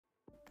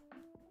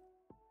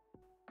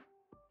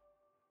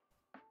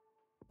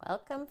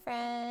Welcome,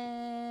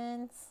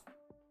 friends.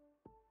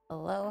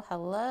 Hello,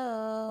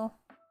 hello.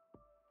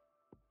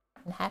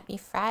 And happy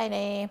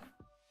Friday.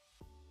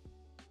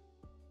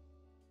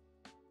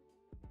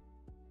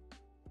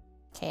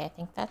 Okay, I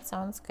think that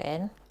sounds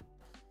good.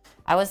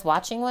 I was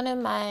watching one of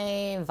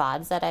my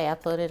VODs that I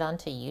uploaded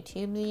onto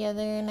YouTube the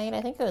other night.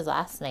 I think it was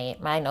last night.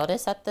 I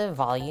noticed that the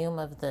volume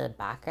of the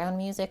background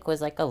music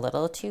was like a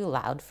little too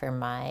loud for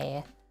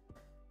my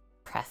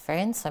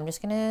preference. So I'm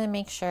just gonna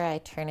make sure I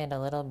turn it a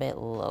little bit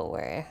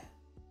lower.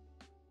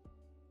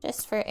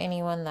 Just for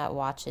anyone that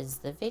watches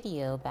the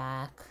video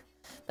back.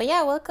 But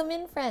yeah, welcome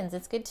in, friends.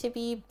 It's good to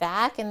be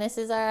back, and this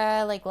is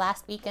our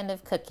last weekend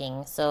of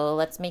cooking, so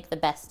let's make the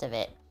best of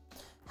it.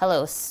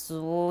 Hello,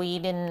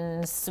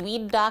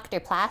 Swede Dr.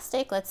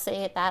 Plastic, let's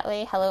say it that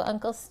way. Hello,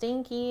 Uncle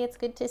Stinky, it's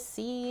good to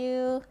see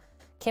you.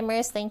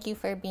 Kimmers, thank you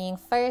for being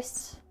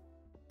first.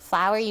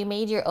 Flower, you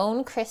made your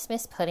own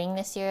Christmas pudding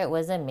this year. It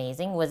was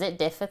amazing. Was it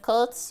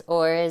difficult,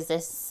 or is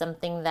this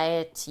something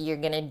that you're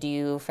gonna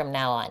do from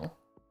now on?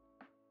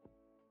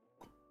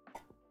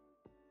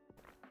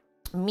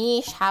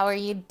 Mish, how are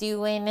you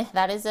doing?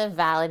 That is a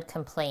valid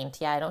complaint.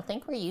 Yeah, I don't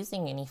think we're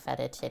using any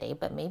feta today,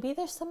 but maybe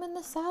there's some in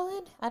the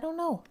salad? I don't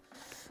know.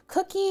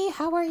 Cookie,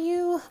 how are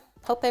you?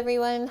 Hope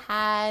everyone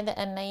had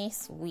a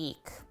nice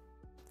week.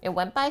 It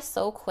went by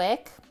so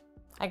quick.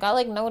 I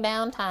got no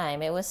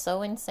downtime. It was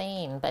so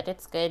insane, but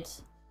it's good.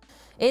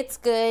 It's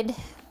good.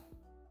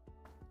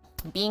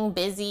 Being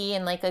busy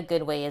in a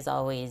good way is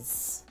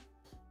always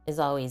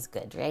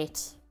good,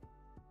 right?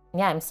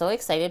 Yeah, I'm so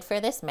excited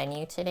for this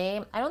menu today.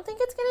 I don't think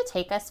it's gonna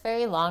take us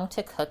very long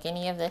to cook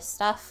any of this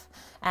stuff.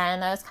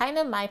 And that was kind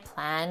of my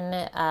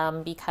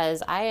plan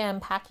because I am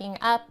packing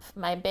up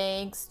my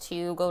bags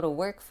to go to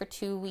work for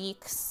 2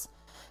 weeks.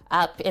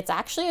 It's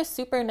actually a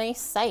super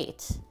nice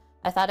site.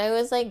 I thought I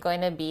was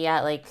going to be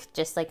at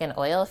just an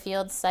oil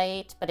field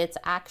site, but it's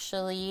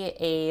actually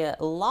a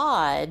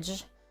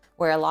lodge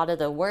where a lot of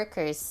the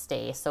workers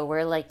stay. So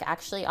we're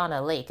actually on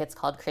a lake. It's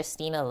called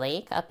Christina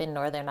Lake up in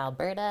northern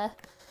Alberta.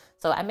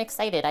 So I'm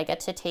excited. I get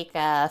to take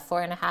a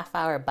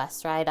 4.5-hour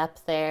bus ride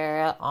up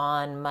there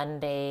on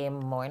Monday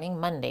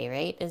morning. Monday,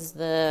 right, is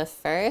the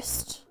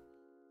 1st?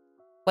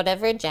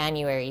 Whatever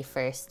January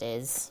 1st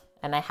is.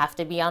 And I have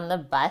to be on the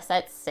bus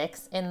at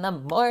 6 in the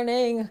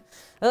morning.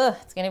 Ugh,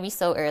 it's gonna be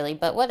so early,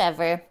 but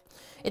whatever.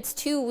 It's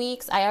 2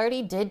 weeks. I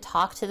already did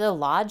talk to the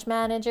lodge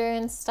manager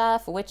and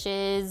stuff, which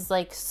is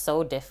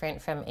so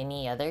different from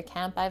any other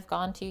camp I've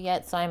gone to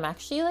yet. So I'm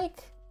actually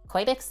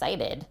quite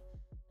excited.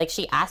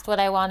 She asked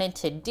what I wanted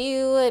to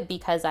do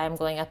because I'm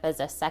going up as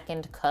a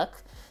second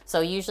cook.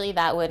 So usually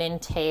that would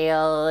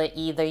entail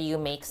either you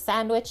make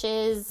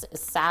sandwiches,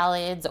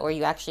 salads, or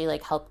you actually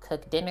help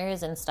cook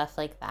dinners and stuff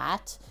like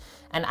that.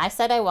 And I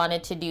said I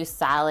wanted to do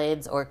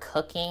salads or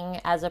cooking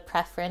as a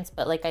preference,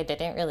 but I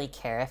didn't really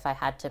care if I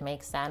had to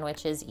make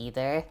sandwiches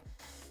either.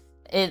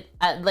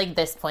 At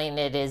this point,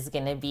 it is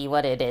gonna be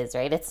what it is,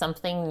 right? It's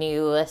something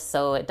new,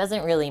 so it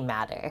doesn't really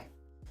matter,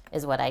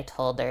 is what I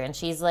told her. And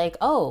she's like,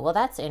 oh, well,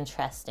 that's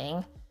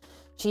interesting.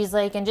 She's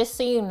like, and just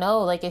so you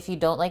know, if you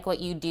don't like what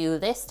you do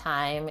this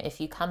time,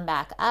 if you come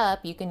back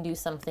up, you can do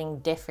something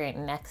different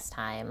next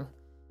time.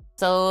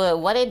 So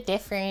what a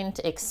different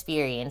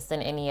experience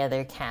than any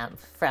other camp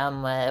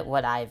from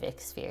what I've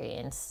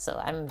experienced.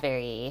 So I'm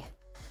very,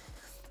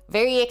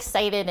 very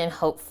excited and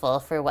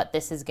hopeful for what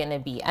this is gonna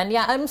be. And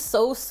yeah, I'm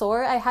so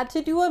sore. I had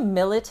to do a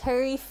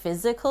military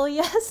physical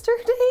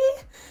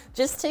yesterday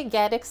just to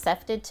get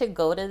accepted to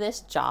go to this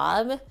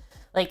job.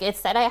 It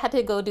said I had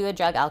to go do a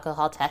drug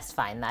alcohol test.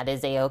 Fine, that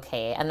is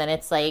a-okay. And then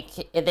it's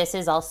this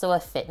is also a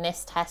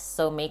fitness test,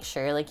 so make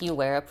sure you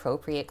wear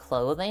appropriate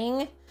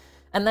clothing.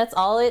 And that's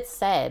all it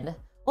said.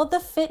 Well,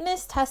 the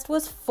fitness test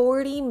was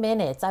 40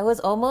 minutes. I was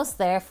almost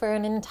there for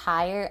an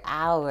entire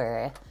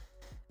hour.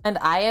 And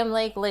I am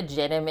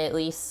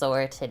legitimately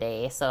sore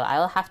today, so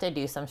I'll have to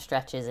do some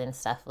stretches and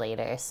stuff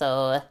later.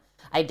 So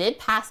I did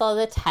pass all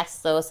the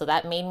tests though, so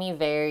that made me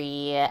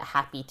very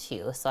happy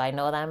too. So I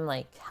know that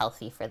I'm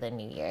healthy for the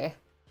new year.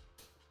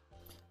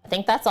 I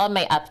think that's all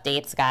my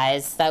updates,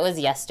 guys. That was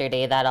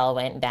yesterday that all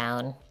went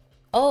down.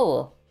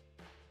 Oh.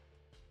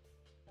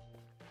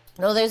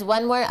 No, there's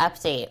one more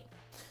update.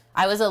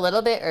 I was a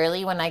little bit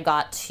early when I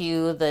got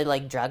to the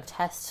drug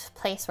test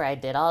place where I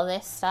did all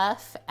this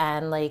stuff,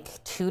 and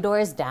 2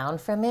 doors down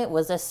from it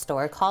was a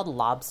store called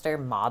Lobster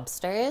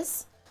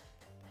Mobsters.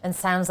 And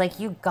Sam's like,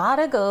 you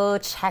gotta go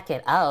check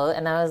it out.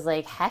 And I was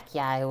like, heck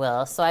yeah, I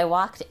will. So I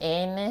walked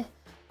in,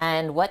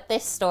 and what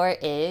this store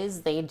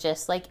is, they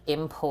just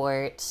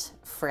import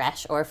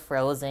fresh or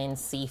frozen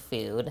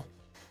seafood.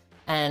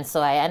 And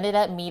so I ended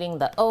up meeting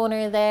the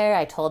owner there.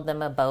 I told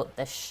them about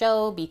the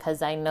show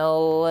because I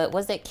know,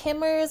 was it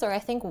Kimmers or I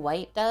think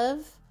White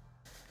Dove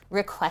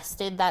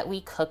requested that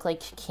we cook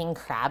king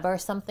crab or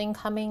something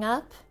coming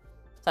up.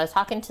 So I was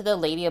talking to the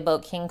lady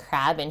about king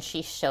crab, and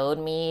she showed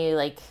me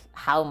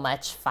how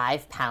much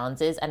 5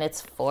 pounds is, and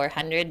it's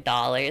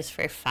 $400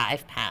 for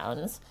 5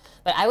 pounds.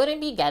 But I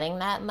wouldn't be getting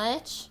that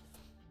much.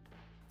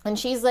 And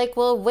she's like,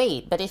 well,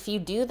 wait, but if you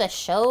do the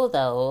show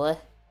though,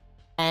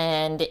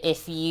 And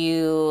if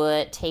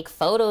you take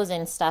photos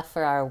and stuff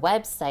for our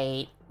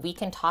website, we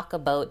can talk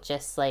about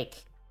just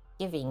like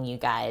giving you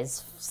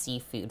guys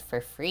seafood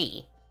for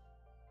free.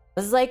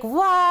 I was like,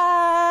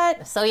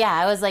 what? So yeah,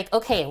 I was like,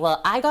 okay, well,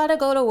 I gotta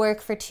go to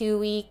work for 2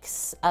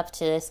 weeks up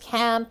to this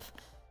camp,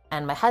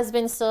 and my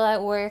husband's still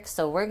at work,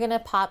 so we're gonna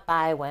pop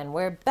by when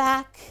we're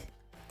back.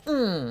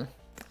 So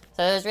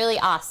it was really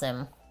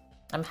awesome.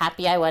 I'm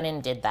happy I went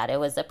and did that. It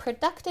was a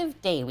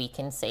productive day, we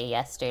can say,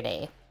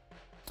 yesterday.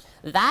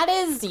 That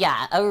is,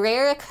 yeah, a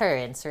rare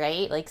occurrence,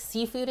 right? Like,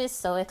 seafood is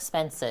so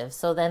expensive.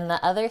 So then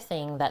the other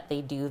thing that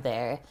they do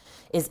there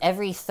is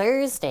every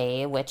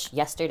Thursday, which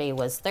yesterday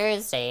was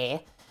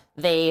Thursday,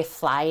 they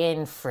fly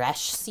in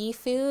fresh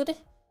seafood.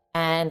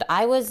 And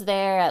I was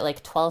there at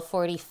like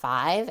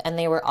 12:45 and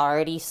they were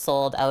already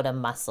sold out of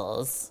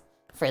mussels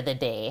for the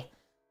day.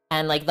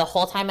 And like the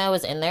whole time I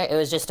was in there, it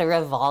was just a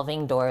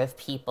revolving door of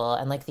people.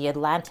 And like the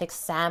Atlantic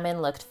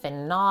salmon looked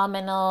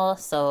phenomenal.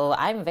 So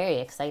I'm very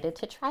excited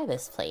to try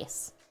this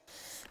place.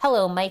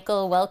 Hello,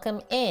 Michael,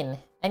 welcome in.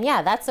 And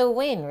yeah, that's a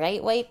win,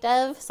 right, White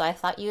Dove? So I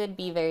thought you would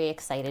be very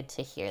excited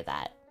to hear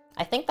that.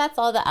 I think that's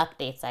all the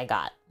updates I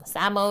got.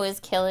 Samo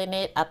is killing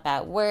it up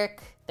at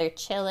work. They're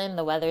chilling.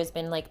 The weather's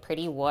been like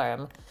pretty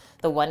warm.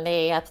 The one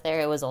day up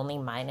there, it was only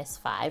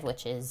 -5,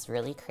 which is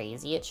really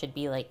crazy. It should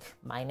be like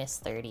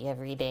 -30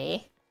 every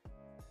day.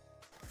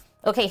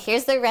 Okay,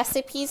 here's the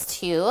recipes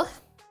too.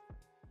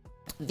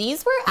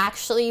 These were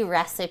actually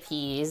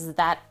recipes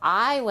that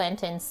I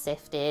went and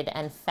sifted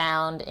and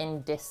found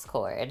in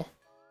Discord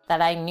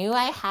that I knew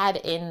I had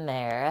in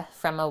there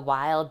from a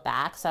while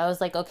back. So I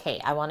was like,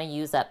 okay, I want to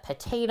use up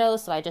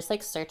potatoes. So I just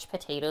like searched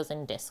potatoes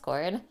in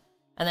Discord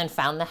and then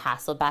found the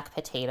Hasselback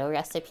potato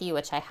recipe,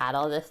 which I had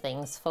all the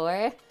things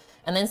for.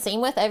 And then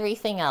same with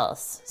everything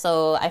else.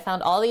 So I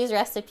found all these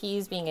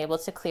recipes, being able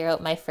to clear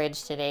out my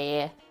fridge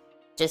today,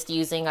 just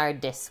using our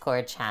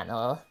Discord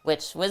channel,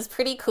 which was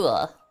pretty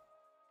cool.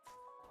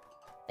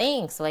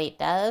 Thanks, White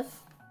Dove.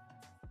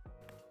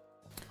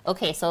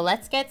 Okay, so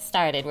let's get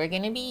started. We're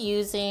gonna be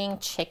using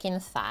chicken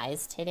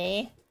thighs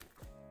today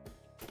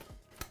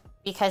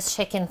because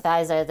chicken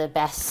thighs are the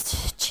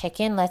best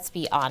chicken, let's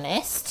be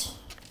honest.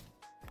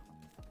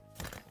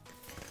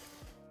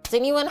 Does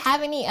anyone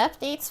have any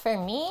updates for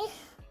me?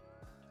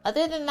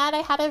 Other than that, I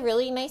had a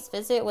really nice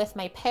visit with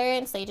my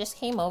parents. They just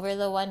came over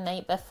the one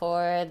night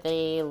before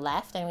they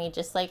left and we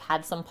just like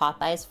had some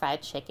Popeyes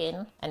fried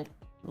chicken and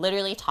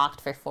literally talked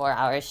for 4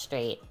 hours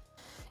straight.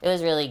 It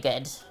was really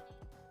good.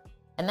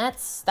 And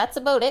that's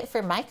about it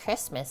for my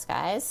Christmas,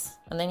 guys.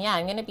 And then yeah,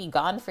 I'm gonna be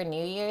gone for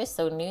New Year's,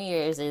 so New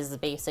Year's is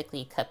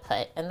basically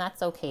kaput, and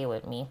that's okay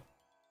with me.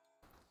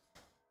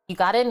 You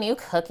got a new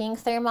cooking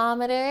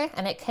thermometer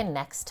and it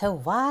connects to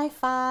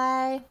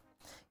Wi-Fi.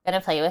 Gonna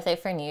play with it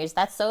for New Year's.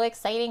 That's so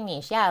exciting,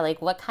 Niche. Yeah,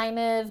 like what kind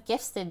of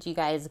gifts did you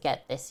guys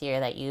get this year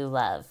that you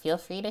love? Feel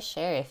free to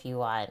share if you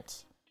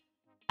want.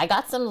 I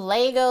got some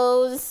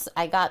Legos.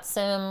 I got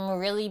some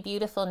really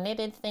beautiful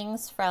knitted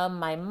things from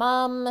my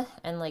mom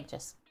and like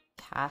just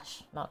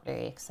cash. Not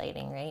very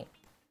exciting, right?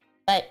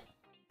 But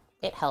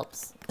it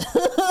helps.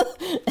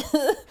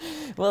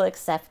 We'll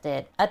accept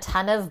it. A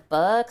ton of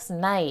books.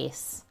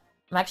 Nice.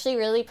 I'm actually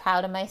really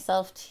proud of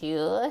myself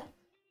too.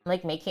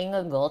 Like making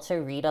a goal to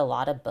read a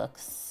lot of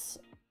books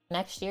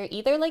next year.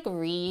 Either like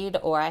read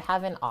or I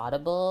have an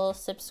Audible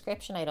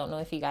subscription. I don't know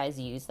if you guys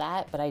use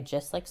that, but I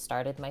just like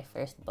started my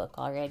first book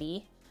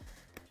already.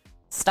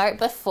 Start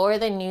before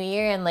the new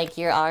year and like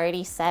you're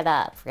already set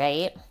up,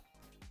 right?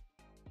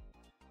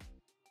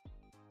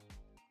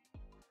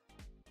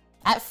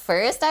 At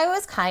first I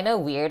was kind of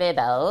weirded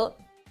out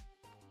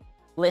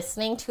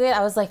listening to it.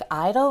 I was like,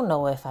 I don't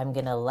know if I'm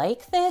gonna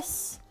like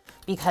this.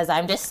 Because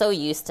I'm just so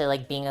used to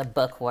like being a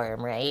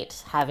bookworm, right?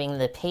 Having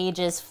the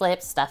pages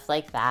flipped, stuff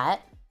like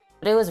that.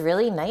 But it was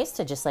really nice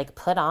to just like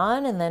put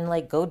on and then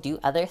like go do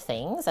other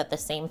things at the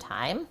same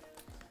time.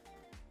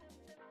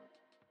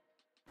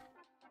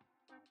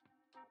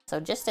 So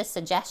just a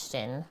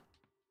suggestion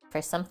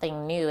for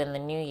something new in the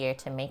new year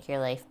to make your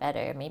life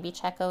better. Maybe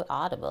check out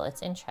Audible,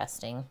 it's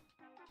interesting.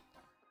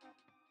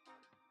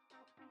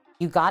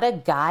 You got a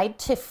guide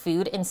to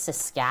food in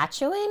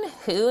Saskatchewan?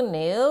 Who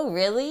knew?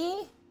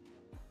 Really?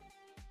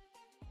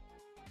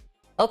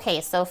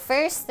 Okay, so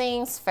first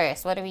things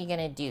first, what are we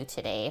gonna do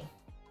today?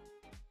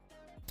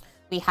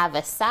 We have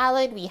a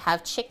salad, we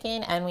have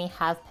chicken, and we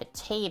have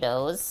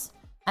potatoes.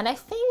 And I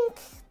think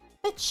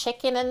the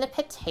chicken and the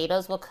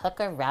potatoes will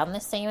cook around the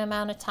same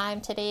amount of time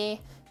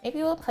today.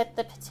 Maybe we'll put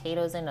the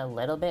potatoes in a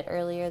little bit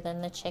earlier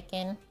than the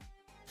chicken.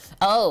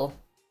 Oh,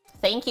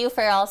 thank you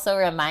for also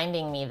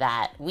reminding me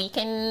that. We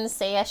can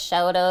say a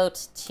shout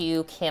out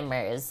to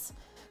Kimmers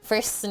for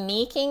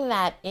sneaking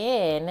that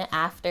in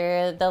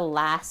after the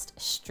last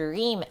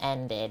stream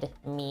ended,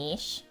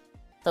 Mish.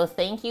 So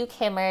thank you,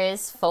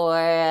 Kimmers,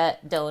 for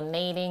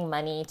donating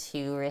money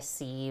to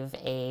receive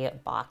a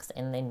box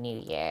in the new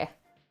year.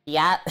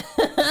 Yeah,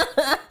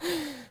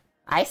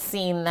 I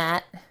seen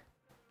that.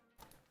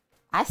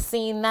 I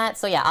seen that.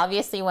 So yeah,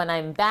 obviously when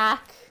I'm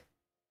back,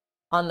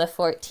 on the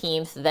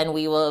 14th, then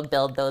we will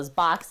build those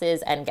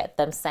boxes and get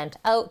them sent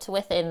out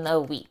within a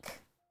week.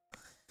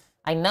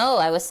 I know,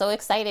 I was so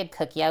excited,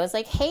 Cookie. I was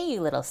like, hey,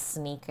 you little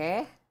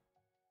sneaker.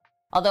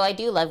 Although I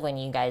do love when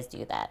you guys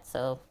do that,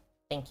 so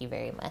thank you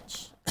very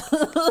much.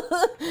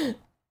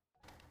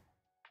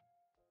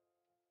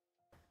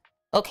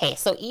 Okay,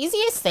 so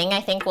easiest thing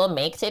I think we'll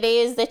make today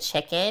is the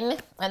chicken.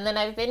 And then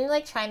I've been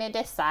like trying to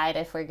decide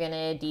if we're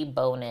gonna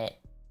debone it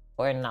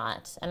or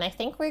not. And I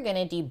think we're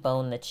gonna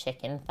debone the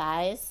chicken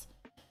thighs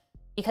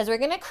because we're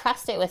gonna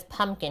crust it with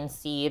pumpkin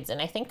seeds.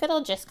 And I think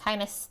it'll just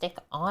kind of stick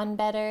on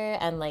better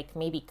and like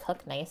maybe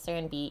cook nicer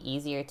and be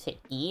easier to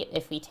eat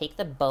if we take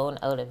the bone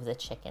out of the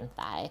chicken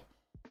thigh.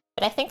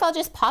 But I think I'll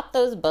just pop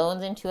those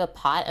bones into a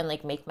pot and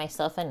like make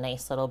myself a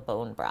nice little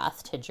bone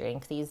broth to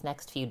drink these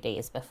next few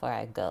days before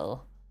I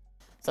go.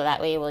 So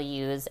that way we'll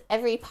use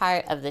every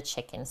part of the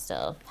chicken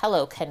still.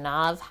 Hello,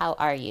 Kanav, how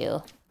are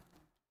you?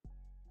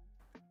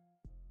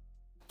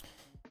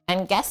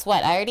 And guess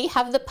what? I already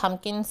have the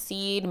pumpkin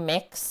seed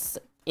mix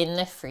in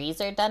the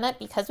freezer done up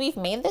because we've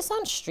made this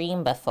on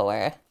stream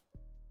before.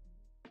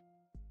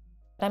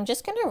 But I'm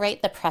just gonna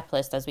write the prep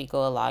list as we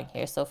go along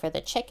here. So for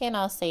the chicken,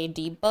 I'll say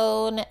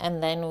debone,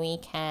 and then we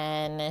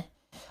can,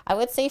 I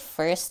would say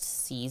first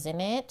season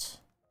it.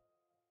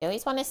 You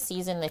always want to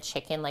season the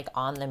chicken like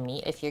on the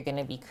meat if you're going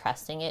to be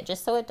crusting it,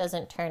 just so it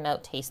doesn't turn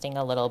out tasting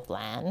a little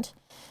bland.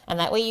 And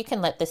that way you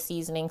can let the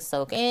seasoning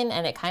soak in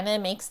and it kind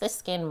of makes the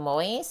skin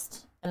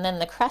moist, and then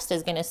the crust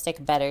is going to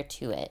stick better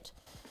to it.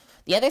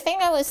 The other thing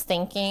I was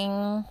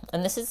thinking,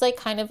 and this is like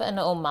kind of an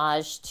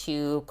homage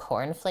to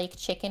cornflake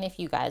chicken if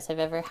you guys have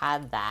ever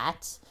had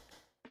that,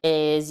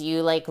 is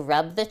you like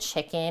rub the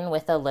chicken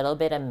with a little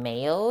bit of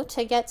mayo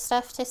to get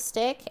stuff to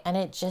stick, and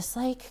it just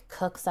like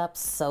cooks up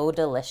so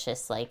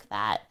delicious like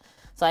that.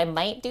 So I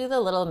might do the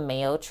little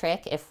mayo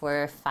trick if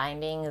we're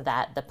finding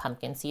that the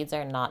pumpkin seeds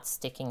are not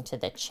sticking to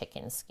the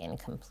chicken skin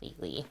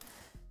completely.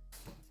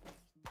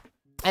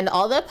 And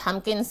all the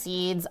pumpkin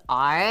seeds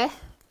are,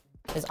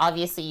 is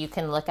obviously you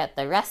can look at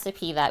the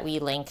recipe that we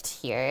linked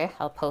here.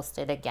 I'll post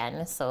it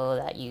again so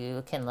that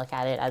you can look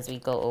at it as we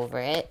go over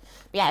it.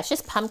 But yeah, it's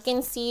just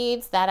pumpkin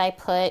seeds that I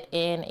put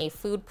in a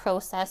food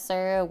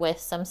processor with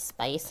some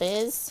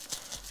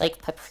spices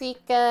like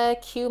paprika,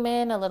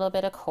 cumin, a little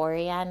bit of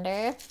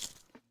coriander.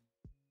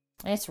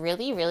 And it's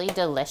really, really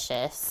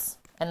delicious.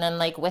 And then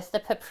like with the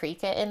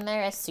paprika in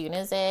there, as soon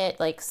as it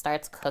like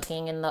starts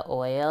cooking in the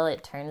oil,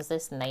 it turns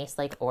this nice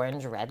like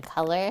orange red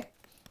color.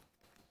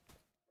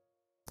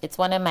 It's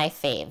one of my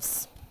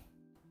faves.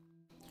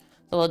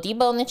 So we'll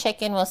debone the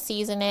chicken, we'll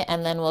season it,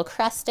 and then we'll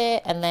crust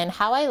it. And then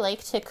how I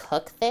like to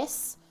cook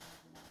this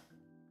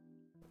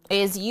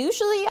is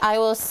usually I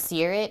will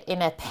sear it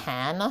in a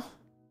pan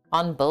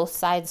on both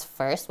sides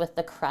first with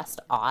the crust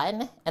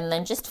on, and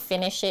then just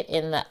finish it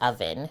in the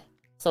oven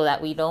so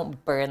that we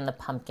don't burn the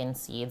pumpkin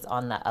seeds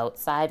on the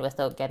outside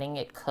without getting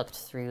it cooked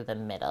through the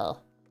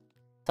middle.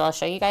 So I'll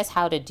show you guys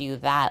how to do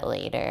that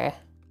later.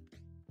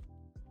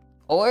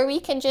 Or we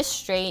can just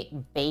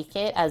straight bake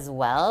it as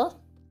well,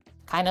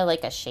 kind of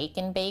like a shake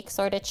and bake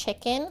sort of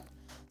chicken.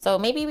 So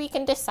maybe we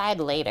can decide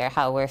later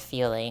how we're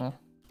feeling,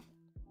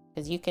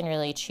 because you can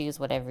really choose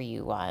whatever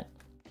you want.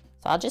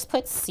 So I'll just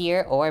put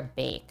sear or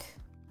bake.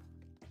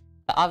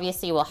 But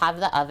obviously we'll have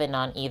the oven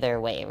on either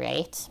way,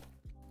 right?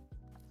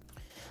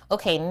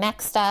 Okay,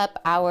 next up,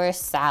 our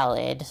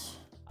salad.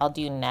 I'll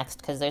do next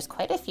because there's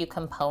quite a few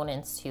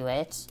components to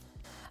it.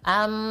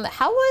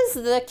 How was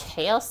the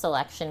kale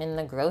selection in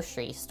the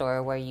grocery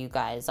store where you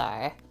guys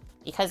are?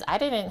 Because I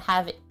didn't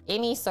have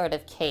any sort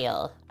of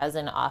kale as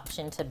an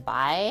option to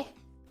buy.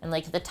 And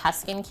like the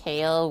Tuscan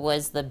kale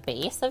was the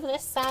base of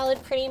this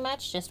salad pretty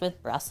much, just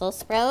with Brussels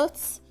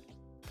sprouts.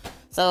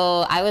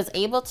 So I was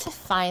able to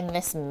find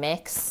this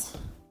mix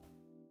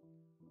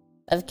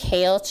of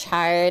kale,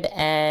 chard,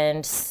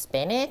 and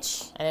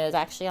spinach. And it was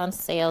actually on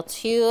sale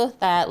too.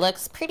 That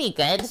looks pretty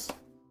good.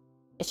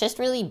 It's just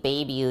really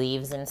baby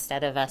leaves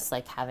instead of us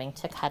like having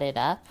to cut it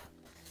up.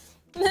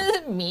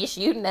 Mish,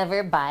 you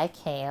never buy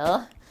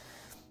kale.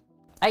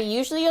 I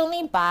usually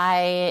only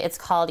buy, it's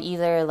called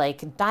either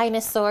like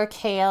dinosaur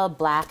kale,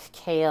 black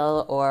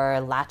kale, or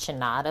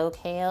lacinato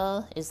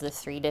kale is the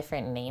 3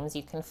 different names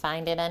you can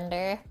find it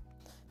under.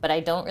 But I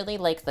don't really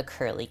like the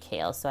curly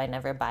kale, so I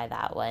never buy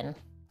that one.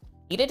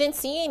 You didn't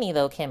see any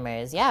though,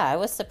 Kimmers. Yeah, I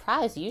was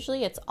surprised.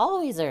 Usually it's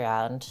always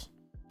around.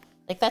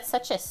 Like that's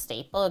such a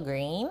staple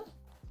green.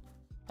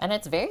 And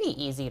it's very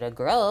easy to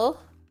grow,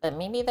 but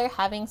maybe they're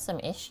having some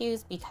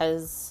issues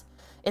because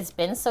it's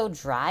been so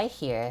dry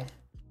here.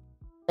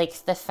 Like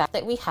the fact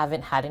that we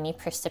haven't had any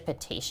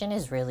precipitation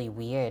is really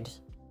weird.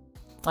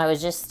 I was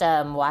just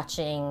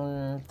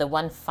watching the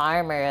one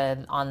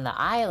farmer on the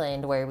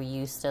island where we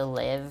used to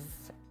live.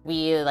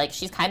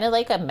 She's kind of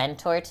like a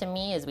mentor to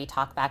me as we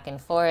talk back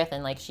and forth,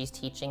 and like she's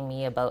teaching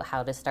me about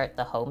how to start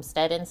the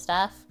homestead and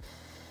stuff.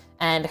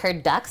 And her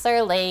ducks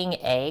are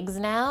laying eggs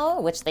now,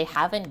 which they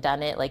haven't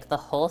done it like the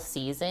whole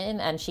season.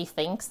 And she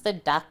thinks the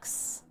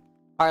ducks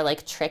are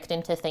like tricked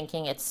into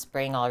thinking it's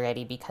spring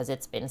already because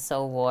it's been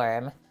so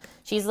warm.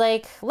 She's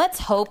like, let's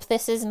hope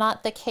this is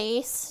not the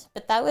case,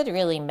 but that would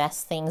really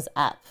mess things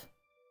up.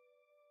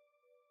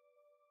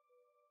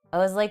 I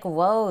was like,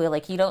 whoa,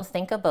 like you don't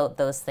think about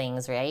those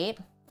things, right?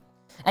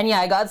 And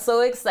yeah, I got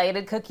so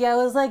excited, Cookie. I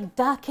was like,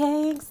 duck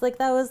eggs, like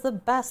that was the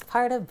best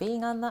part of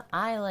being on the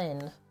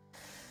island.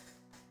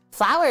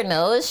 Flower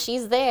knows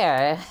she's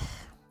there.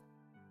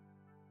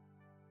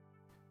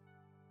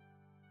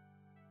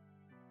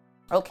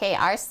 Okay,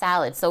 our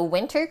salad. So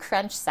winter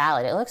crunch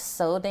salad. It looks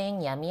so dang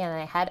yummy, and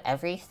I had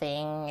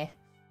everything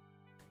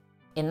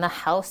in the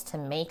house to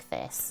make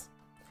this.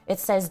 It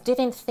says,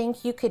 didn't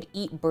think you could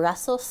eat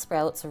Brussels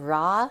sprouts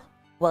raw?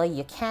 Well,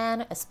 you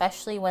can,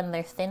 especially when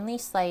they're thinly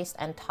sliced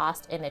and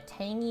tossed in a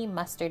tangy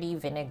mustardy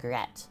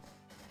vinaigrette.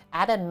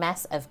 Add a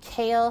mess of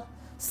kale,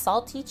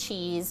 salty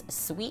cheese,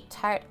 sweet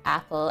tart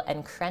apple,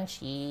 and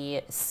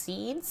crunchy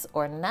seeds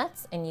or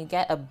nuts, and you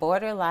get a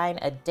borderline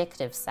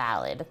addictive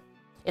salad.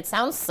 It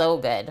sounds so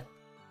good.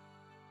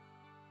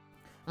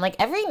 I'm like,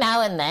 every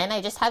now and then,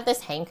 I just have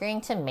this hankering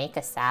to make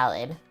a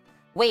salad.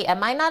 Wait,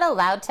 am I not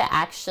allowed to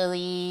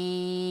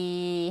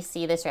actually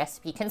see this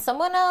recipe? Can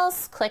someone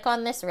else click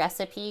on this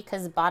recipe?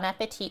 Because Bon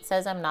Appetit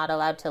says I'm not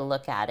allowed to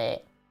look at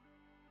it.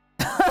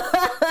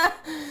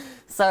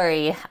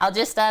 Sorry, I'll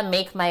just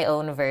make my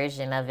own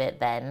version of it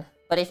then.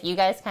 But if you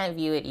guys can't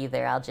view it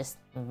either, I'll just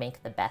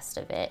make the best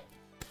of it.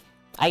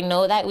 I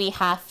know that we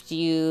have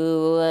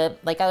to,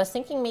 like I was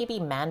thinking maybe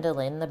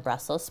mandolin the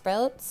Brussels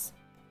sprouts.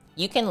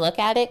 You can look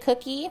at it,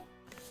 Cookie.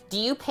 Do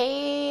you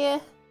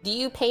pay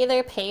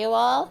their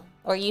paywall?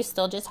 Or you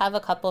still just have a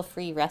couple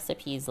free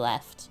recipes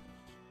left?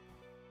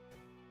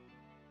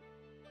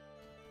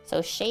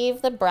 So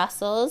shave the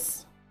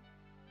Brussels.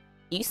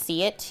 You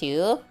see it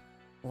too?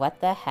 What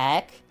the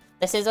heck?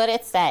 This is what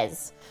it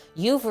says.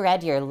 You've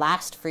read your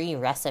last free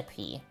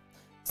recipe.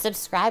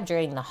 Subscribe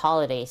during the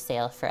holiday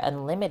sale for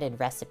unlimited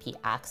recipe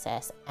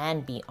access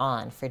and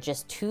beyond for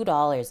just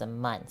 $2 a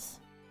month.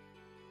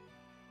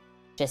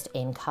 Just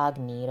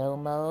incognito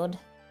mode?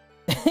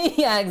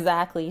 Yeah,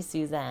 exactly,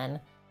 Suzanne.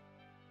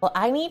 Well,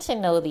 I need to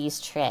know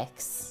these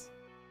tricks.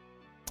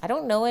 I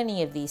don't know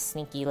any of these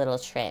sneaky little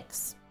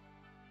tricks.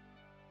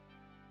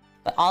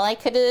 But all I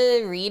could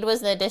read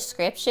was the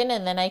description,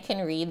 and then I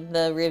can read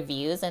the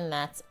reviews, and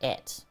that's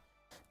it.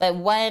 But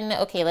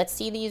okay, let's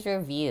see these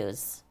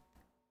reviews.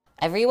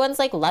 Everyone's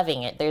like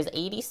loving it. There's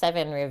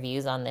 87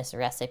 reviews on this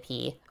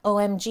recipe.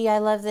 OMG, I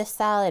love this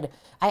salad.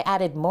 I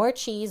added more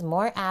cheese,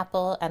 more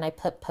apple, and I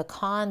put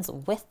pecans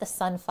with the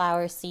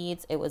sunflower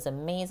seeds. It was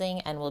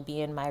amazing and will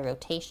be in my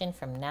rotation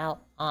from now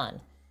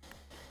on.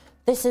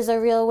 This is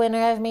a real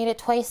winner. I've made it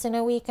twice in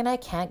a week and I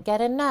can't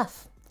get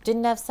enough.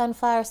 Didn't have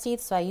sunflower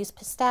seeds, so I used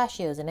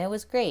pistachios and it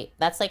was great.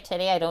 That's like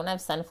today I don't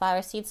have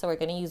sunflower seeds, so we're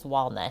gonna use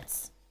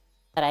walnuts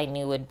that I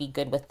knew would be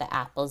good with the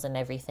apples and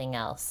everything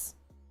else.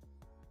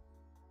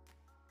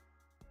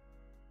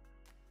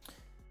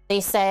 They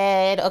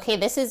said, okay,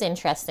 this is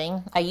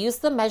interesting. I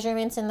used the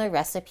measurements in the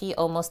recipe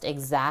almost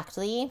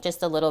exactly,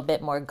 just a little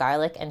bit more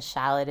garlic and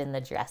shallot in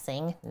the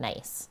dressing.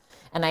 Nice.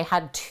 And I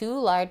had 2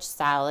 large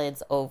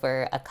salads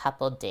over a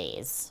couple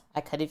days.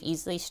 I could have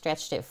easily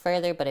stretched it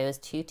further, but it was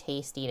too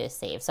tasty to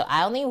save. So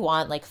I only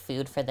want like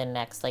food for the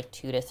next like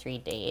 2 to 3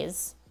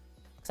 days,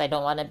 because I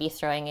don't want to be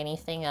throwing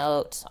anything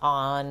out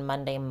on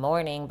Monday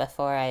morning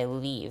before I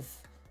leave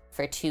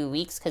for 2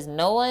 weeks, because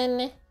no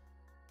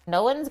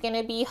one's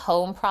gonna be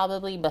home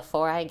probably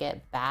before I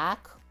get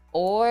back,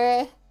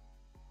 or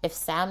if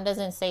Sam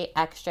doesn't say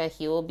extra,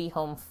 he will be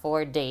home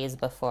 4 days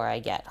before I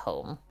get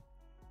home.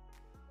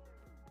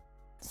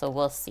 So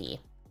we'll see.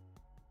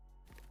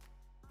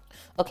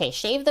 Okay,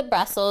 shave the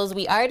Brussels.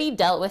 We already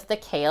dealt with the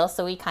kale,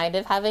 so we kind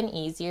of have an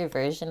easier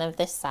version of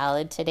this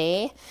salad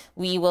today.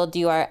 We will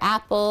do our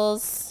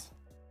apples,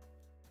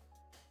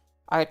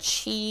 our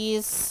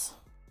cheese.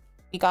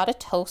 We gotta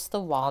toast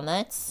the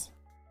walnuts.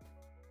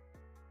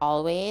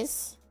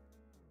 Always.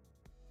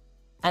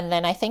 And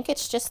then I think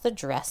it's just the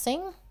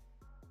dressing.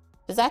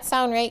 Does that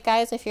sound right,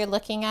 guys, if you're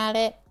looking at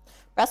it?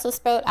 Brussels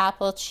sprout,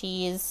 apple,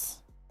 cheese,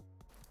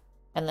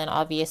 and then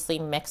obviously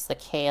mix the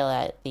kale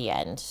at the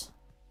end.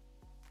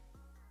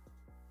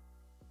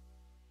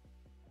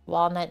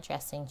 Walnut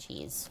dressing,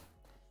 cheese.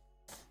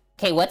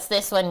 Okay, what's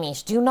this one,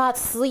 Mish? Do not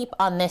sleep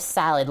on this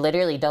salad.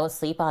 Literally, don't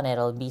sleep on it.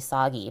 It'll be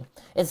soggy.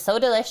 It's so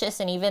delicious,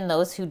 and even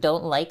those who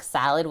don't like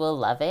salad will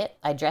love it.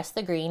 I dress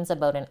the greens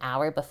about an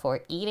hour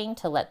before eating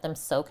to let them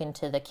soak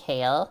into the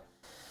kale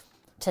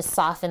to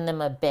soften them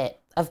a bit.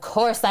 Of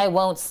course I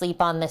won't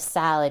sleep on this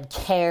salad,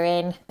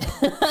 Karen.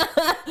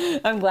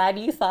 I'm glad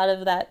you thought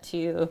of that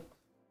too.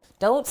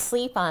 Don't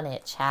sleep on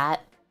it,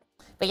 chat.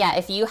 But yeah,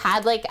 if you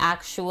had like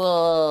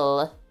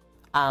actual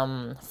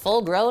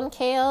full-grown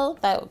kale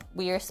that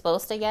we were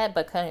supposed to get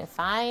but couldn't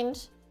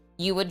find,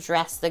 you would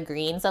dress the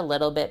greens a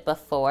little bit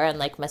before and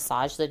like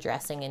massage the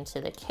dressing into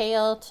the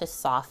kale to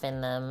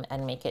soften them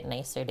and make it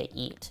nicer to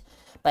eat.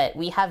 But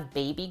we have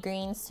baby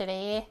greens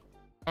today,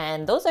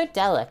 and those are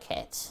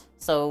delicate.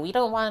 So we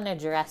don't want to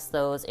dress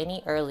those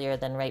any earlier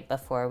than right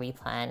before we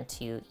plan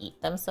to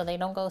eat them so they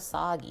don't go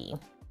soggy.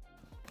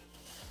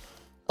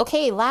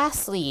 Okay,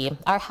 lastly,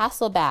 our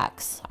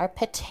Hasselbacks, our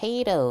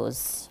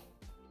potatoes.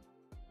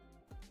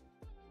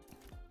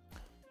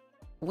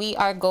 We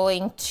are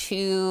going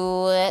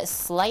to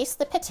slice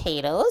the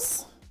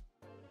potatoes.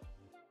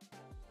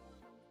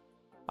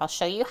 I'll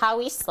show you how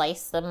we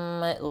slice them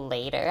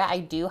later. I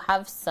do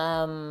have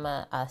some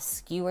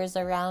skewers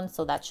around,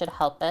 so that should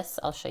help us.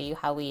 I'll show you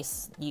how we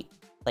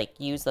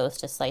use those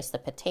to slice the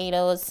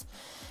potatoes.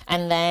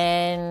 And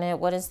then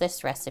what does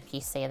this recipe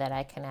say that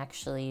I can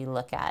actually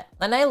look at?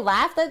 And I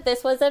laughed that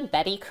this was a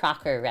Betty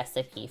Crocker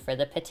recipe for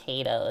the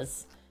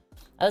potatoes.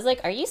 I was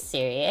like, are you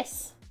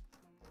serious?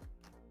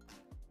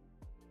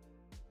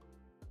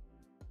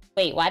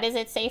 Wait, why does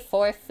it say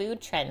 4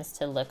 food trends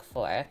to look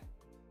for?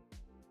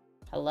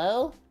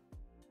 Hello?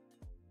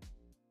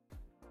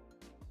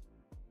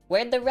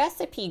 Where'd the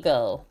recipe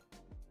go?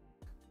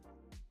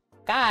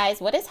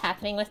 Guys, what is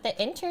happening with the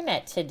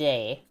internet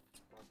today?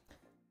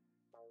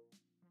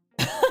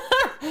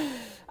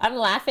 I'm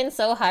laughing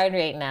so hard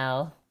right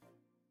now.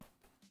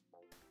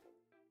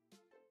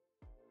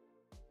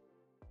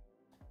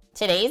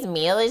 Today's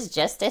meal is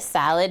just a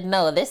salad.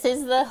 No, this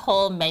is the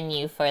whole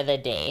menu for the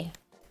day.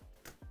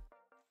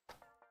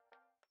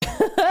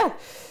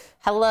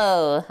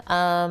 Hello,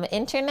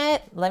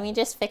 internet, let me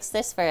just fix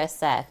this for a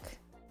sec.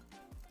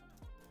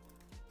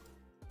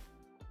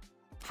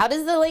 How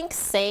does the link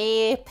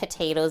say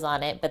potatoes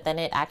on it, but then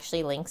it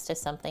actually links to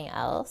something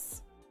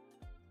else?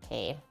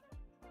 Okay.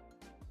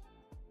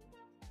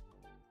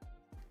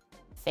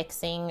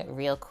 Fixing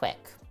real quick.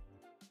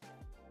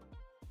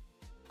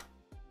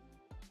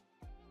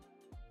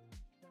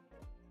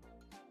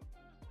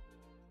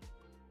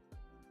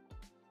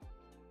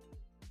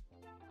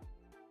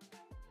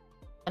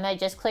 And I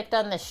just clicked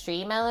on the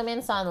stream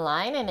elements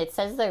online and it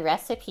says the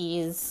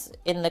recipes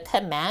in the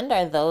command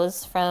are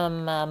those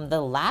from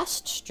the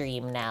last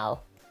stream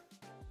now.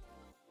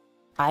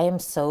 I am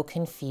so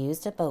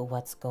confused about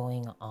what's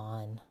going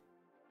on.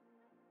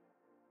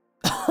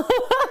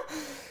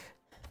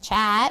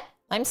 Chat,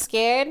 I'm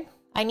scared.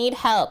 I need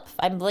help.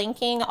 I'm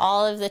blinking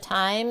all of the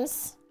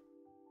times.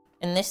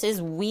 And this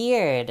is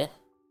weird.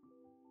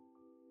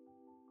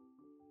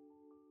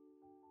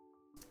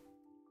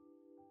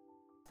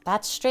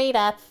 That's straight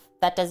up.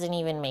 That doesn't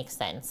even make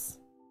sense.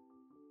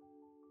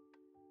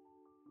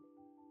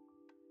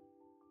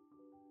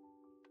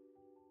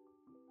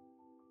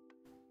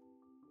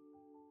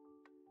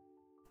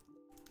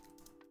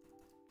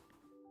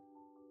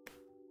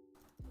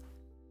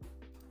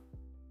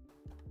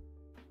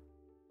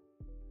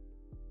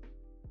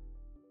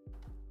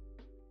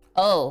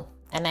 Oh,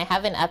 and I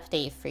have an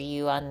update for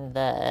you on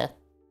the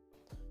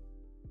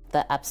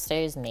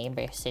upstairs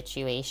neighbor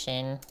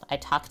situation. I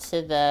talked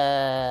to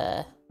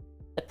the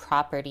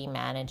property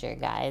manager,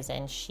 guys,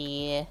 and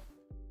she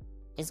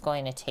is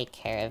going to take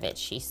care of it.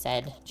 She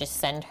said just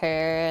send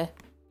her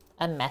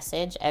a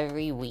message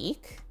every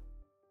week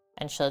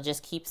and she'll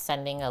just keep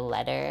sending a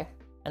letter.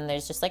 And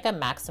there's just like a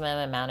maximum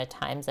amount of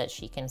times that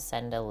she can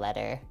send a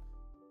letter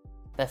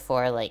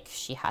before like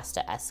she has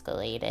to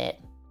escalate it.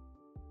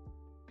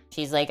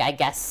 She's like, I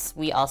guess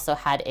we also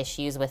had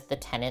issues with the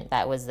tenant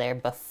that was there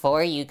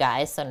before you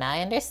guys, so now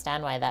I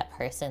understand why that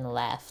person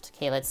left.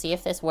 Okay, let's see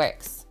if this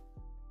works.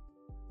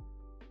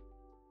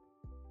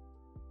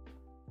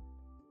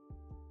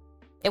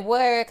 It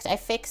worked. I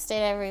fixed it,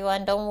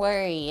 everyone. Don't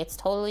worry. It's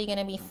totally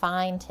gonna be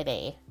fine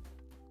today.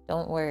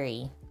 Don't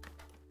worry.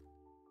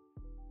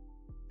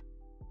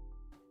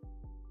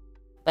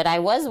 But I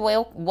was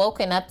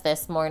woken up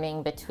this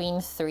morning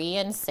between 3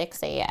 and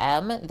 6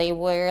 a.m. They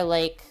were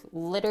like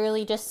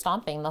literally just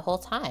stomping the whole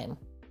time.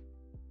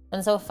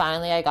 And so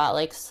finally I got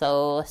like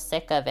so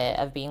sick of it,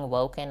 of being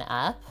woken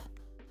up,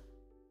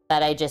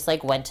 that I just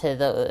like went to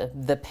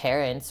the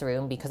parents'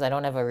 room because I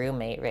don't have a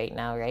roommate right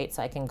now, right?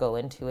 So I can go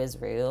into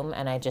his room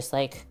and I just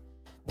like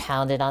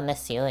pounded on the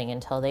ceiling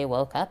until they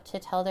woke up to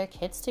tell their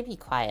kids to be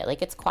quiet.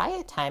 Like it's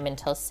quiet time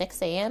until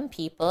 6 a.m.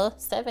 people,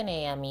 7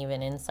 a.m.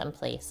 even in some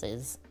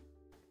places.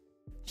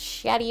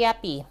 Shatty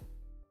yappy.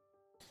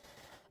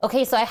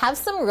 Okay, so I have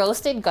some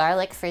roasted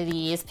garlic for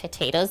these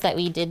potatoes that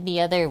we did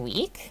the other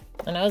week.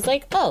 And I was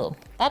like, oh,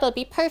 that'll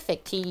be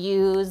perfect to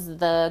use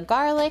the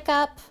garlic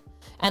up.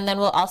 And then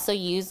we'll also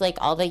use like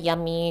all the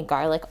yummy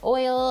garlic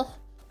oil,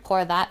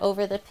 pour that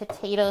over the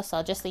potato. So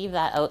I'll just leave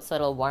that out so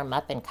it'll warm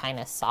up and kind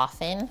of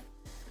soften.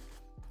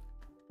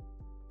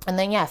 And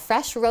then yeah,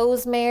 fresh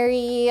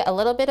rosemary, a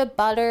little bit of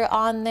butter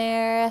on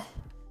there,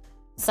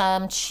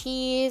 some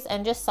cheese,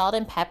 and just salt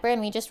and pepper. And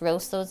we just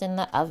roast those in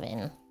the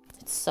oven.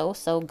 It's so,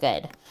 so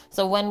good.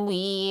 So when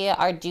we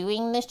are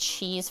doing the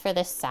cheese for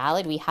the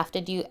salad, we have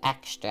to do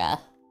extra.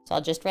 So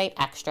I'll just write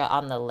extra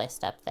on the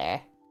list up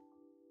there.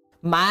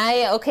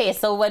 Okay,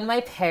 so when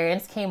my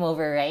parents came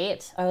over,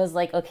 right, I was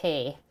like,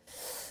 okay,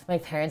 my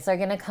parents are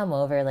gonna come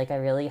over. Like, I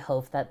really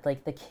hope that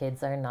like the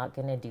kids are not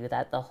gonna do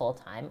that the whole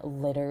time.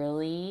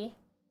 Literally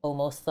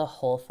almost the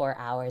whole 4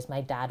 hours.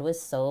 My dad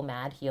was so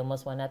mad. He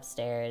almost went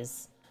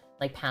upstairs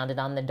like pounded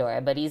on the door,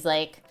 but he's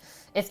like,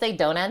 if they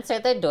don't answer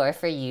the door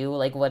for you,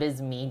 like what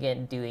is me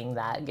doing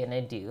that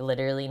gonna do?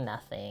 Literally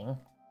nothing.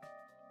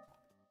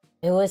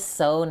 It was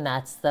so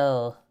nuts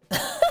though.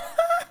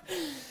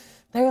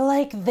 They're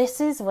like, this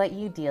is what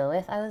you deal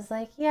with. I was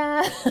like,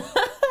 yeah.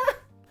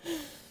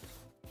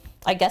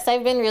 I guess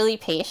I've been really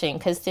patient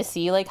because to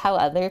see like how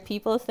other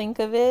people think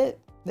of it,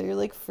 they're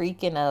like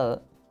freaking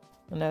out.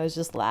 And I was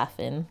just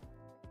laughing.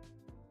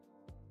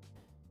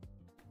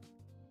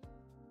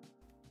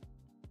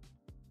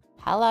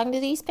 How long do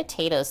these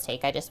potatoes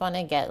take? I just want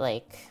to get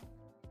like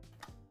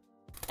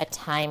a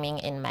timing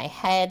in my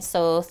head.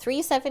 So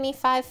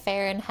 375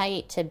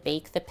 Fahrenheit to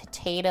bake the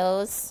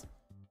potatoes.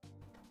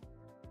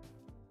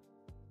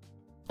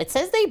 It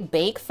says they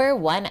bake for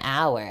 1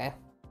 hour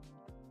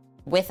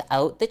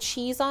without the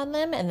cheese on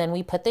them, and then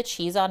we put the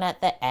cheese on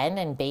at the end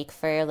and bake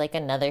for like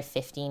another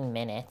 15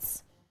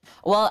 minutes.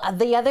 Well,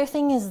 the other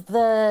thing is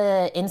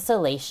the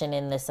insulation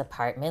in this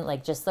apartment,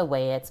 like just the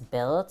way it's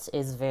built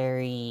is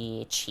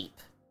very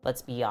cheap,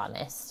 let's be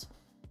honest.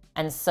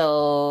 And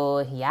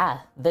so,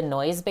 yeah, the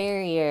noise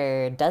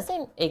barrier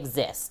doesn't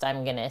exist,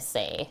 I'm gonna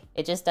say.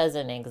 It just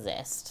doesn't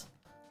exist.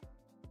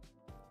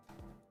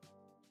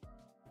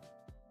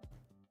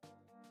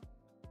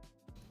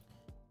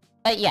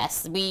 But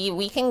yes,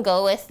 we can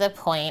go with the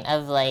point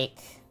of like,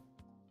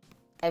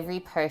 every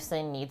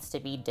person needs to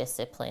be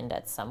disciplined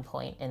at some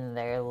point in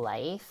their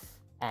life.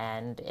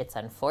 And it's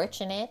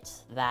unfortunate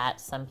that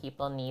some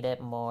people need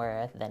it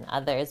more than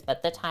others,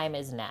 but the time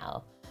is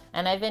now.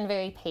 And I've been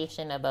very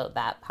patient about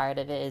that part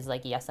of it is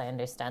like, yes, I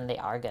understand they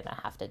are gonna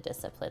have to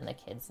discipline the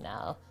kids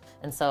now.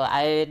 And so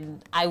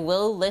I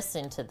will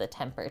listen to the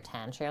temper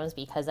tantrums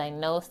because I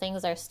know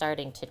things are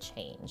starting to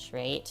change,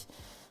 right?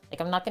 Like,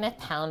 I'm not gonna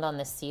pound on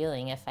the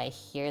ceiling if I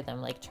hear them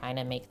like trying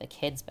to make the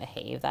kids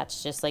behave.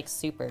 That's just like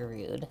super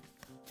rude.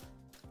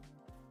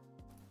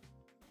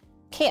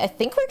 Okay, I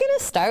think we're gonna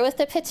start with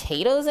the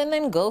potatoes and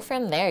then go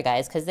from there,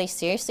 guys, because they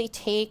seriously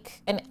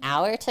take an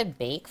hour to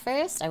bake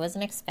first. I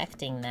wasn't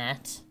expecting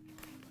that.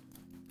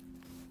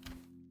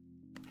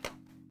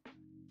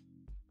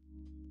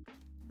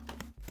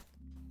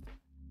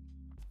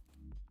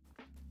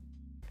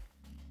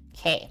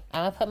 Okay,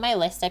 I'm gonna put my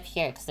list up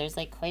here because there's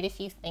like quite a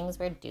few things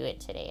we're doing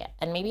today.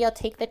 And maybe I'll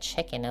take the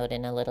chicken out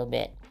in a little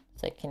bit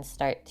so it can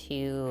start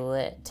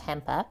to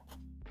temp up.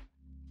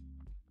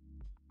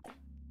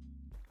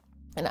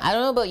 And I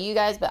don't know about you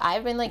guys, but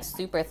I've been like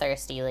super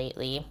thirsty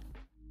lately.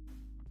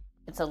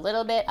 It's a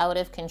little bit out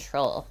of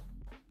control.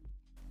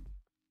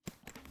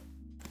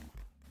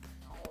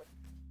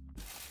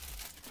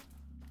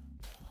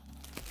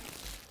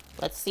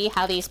 Let's see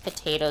how these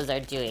potatoes are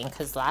doing,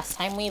 because last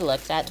time we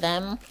looked at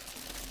them,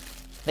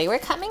 they were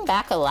coming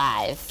back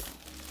alive.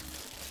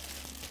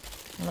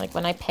 Like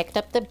when I picked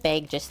up the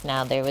bag just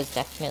now, there was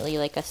definitely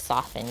like a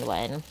softened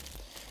one.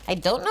 I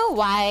don't know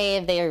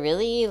why they're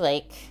really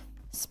like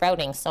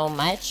sprouting so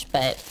much,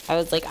 but I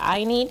was like,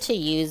 I need to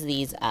use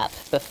these up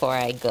before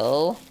I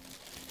go.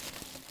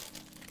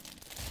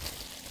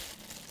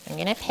 I'm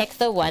gonna pick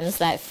the ones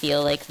that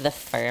feel like the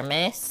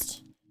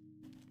firmest.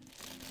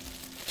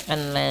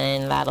 And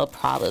then that'll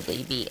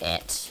probably be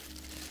it.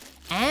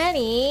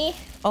 Annie!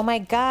 Oh my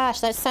gosh,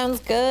 that sounds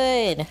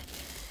good.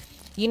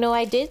 You know,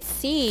 I did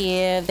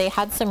see they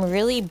had some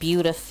really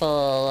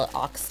beautiful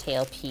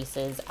oxtail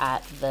pieces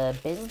at the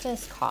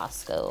business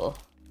Costco.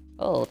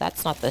 Oh,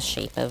 that's not the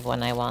shape of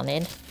one I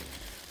wanted.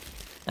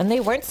 And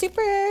they weren't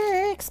super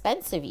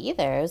expensive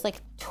either. It was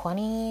like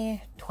 20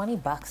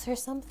 bucks or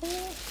something.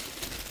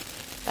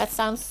 That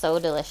sounds so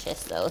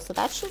delicious though, so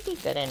that should be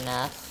good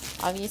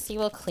enough. Obviously,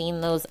 we'll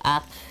clean those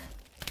up.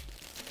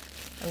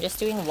 I'm just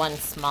doing one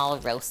small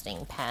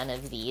roasting pan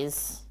of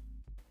these.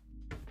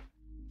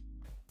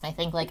 I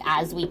think like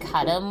as we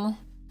cut them,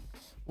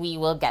 we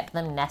will get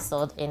them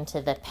nestled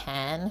into the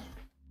pan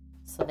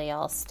so they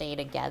all stay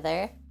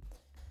together.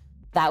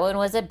 That one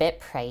was a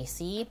bit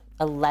pricey,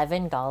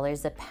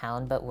 $11 a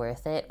pound, but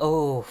worth it.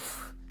 Oh,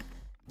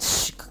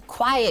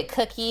 quiet,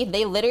 Cookie.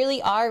 They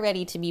literally are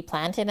ready to be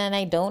planted, and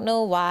I don't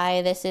know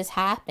why this is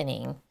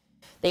happening.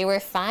 They were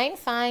fine,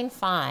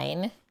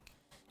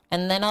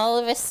 and then all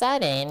of a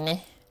sudden,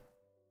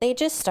 they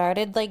just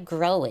started like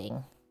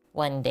growing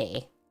one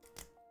day.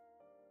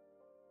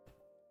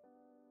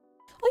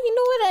 Oh, you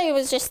know what I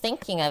was just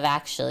thinking of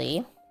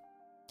actually?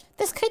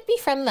 This could be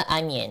from the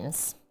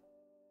onions.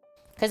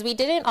 Because we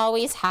didn't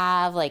always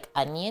have like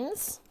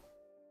onions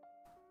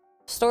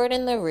stored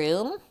in the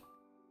room.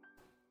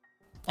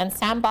 And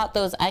Sam bought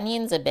those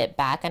onions a bit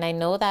back, and I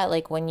know that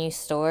like when you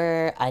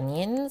store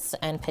onions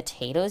and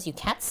potatoes, you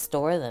can't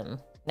store them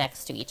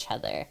next to each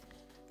other.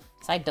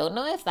 So I don't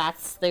know if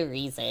that's the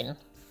reason.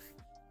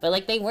 But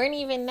like they weren't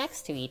even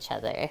next to each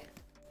other.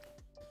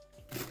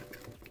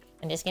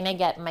 I'm just gonna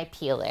get my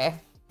peeler.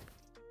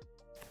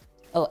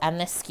 Oh, and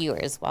the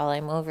skewers while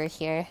I'm over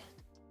here.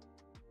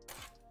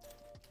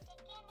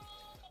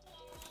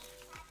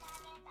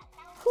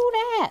 Who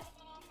that?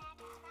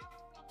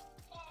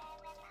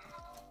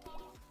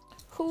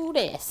 Who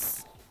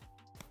this?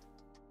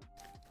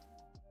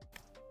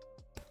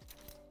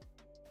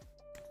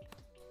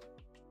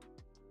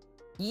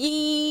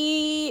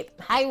 Yeet!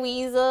 Hi,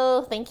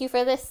 Weasel. Thank you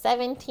for the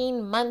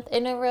 17-month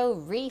in a row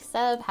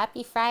resub.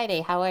 Happy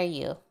Friday. How are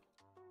you?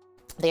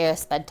 They're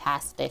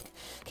fantastic.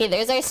 Okay,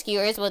 there's our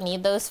skewers. We'll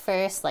need those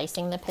for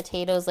slicing the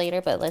potatoes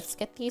later, but let's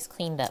get these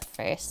cleaned up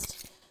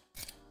first.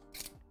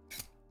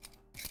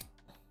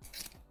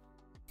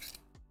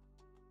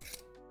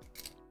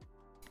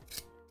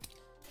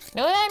 You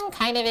know what I'm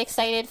kind of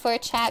excited for,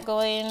 chat,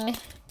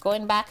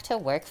 going back to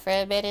work for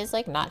a bit is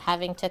like not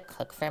having to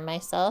cook for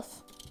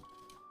myself.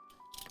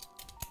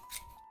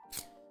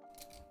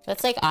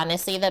 That's like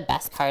honestly the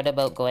best part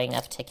about going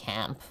up to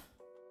camp.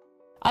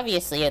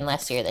 Obviously,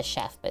 unless you're the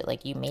chef, but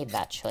like you made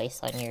that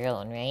choice on your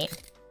own, right?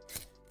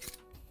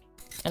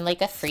 And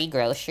like a free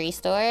grocery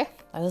store.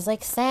 I was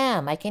like,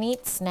 Sam, I can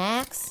eat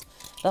snacks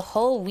the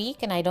whole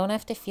week and I don't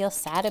have to feel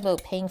sad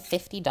about paying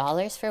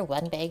 $50 for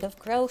one bag of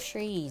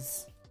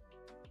groceries.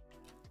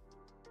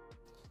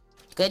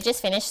 Good,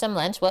 just finished some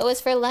lunch. What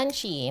was for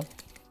lunchy?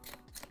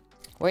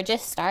 We're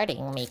just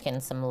starting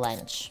making some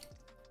lunch.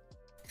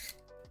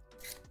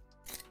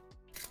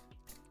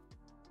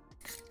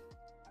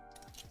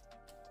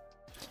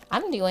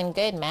 I'm doing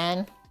good,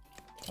 man.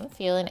 I'm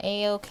feeling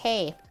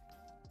a-okay.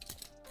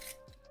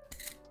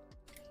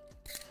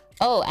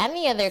 Oh, and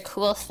the other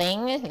cool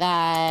thing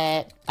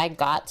that I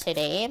got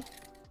today.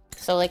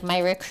 So like my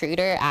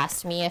recruiter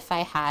asked me if I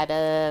had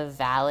a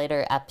valid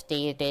or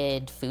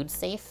updated food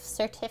safe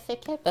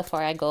certificate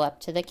before I go up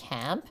to the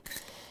camp.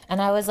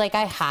 And I was like,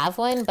 I have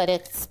one, but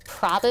it's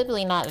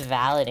probably not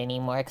valid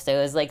anymore because it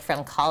was like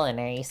from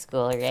culinary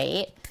school,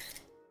 right?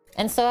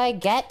 And so I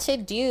get to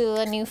do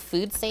a new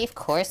food safe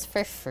course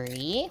for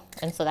free.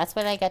 And so that's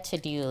what I get to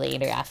do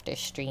later after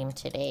stream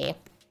today.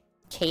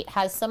 Kate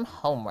has some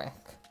homework,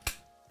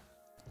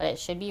 but it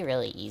should be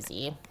really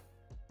easy.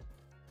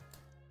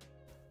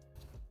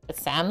 But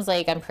Sam's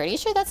like, I'm pretty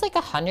sure that's like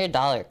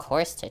 $100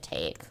 course to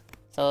take.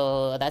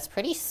 So that's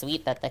pretty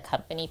sweet that the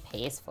company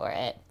pays for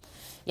it.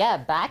 Yeah,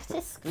 back to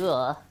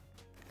school.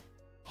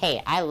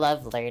 Hey, I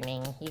love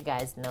learning. You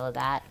guys know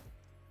that.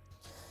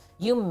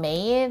 You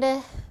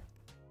made...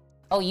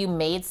 Oh, you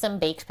made some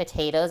baked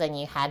potatoes and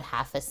you had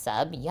half a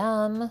sub.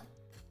 Yum.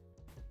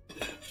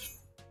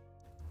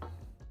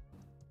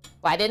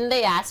 Why didn't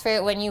they ask for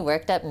it when you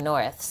worked up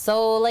north?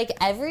 So, like,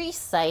 every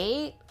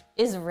site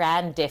is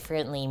ran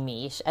differently,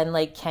 Mish. And,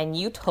 like, can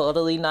you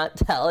totally not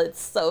tell?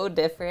 It's so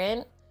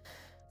different.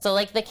 So,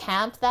 like, the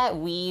camp that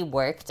we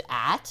worked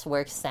at,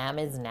 where Sam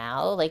is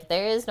now, like,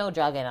 there is no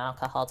drug and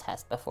alcohol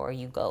test before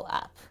you go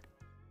up.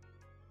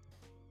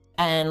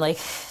 And, like,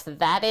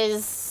 that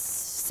is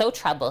so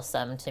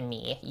troublesome to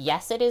me.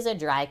 Yes, it is a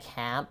dry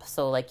camp,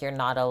 so like you're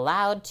not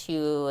allowed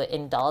to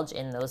indulge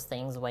in those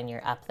things when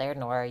you're up there,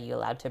 nor are you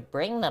allowed to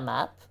bring them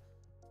up.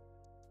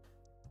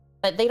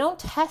 But they don't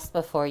test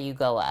before you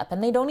go up,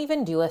 and they don't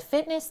even do a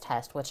fitness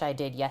test, which I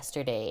did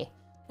yesterday.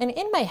 And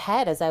in my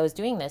head as I was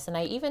doing this, and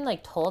I even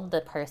like told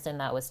the person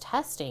that was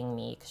testing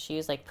me, because she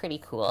was like pretty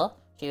cool,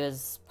 she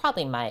was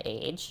probably my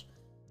age,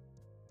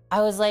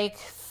 I was like,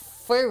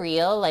 for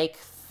real, like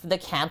the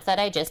camp that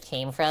I just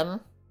came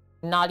from,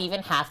 not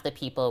even half the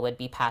people would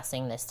be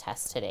passing this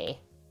test today.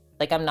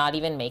 Like, I'm not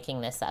even making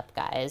this up,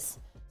 guys.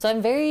 So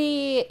I'm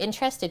very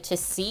interested to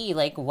see,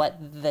 like, what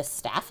the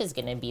staff is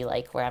gonna be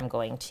like where I'm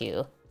going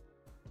to.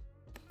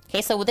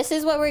 Okay, so this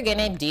is what we're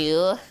gonna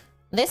do.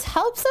 This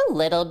helps a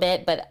little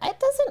bit, but it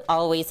doesn't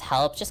always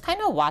help. Just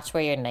kind of watch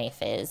where your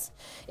knife is.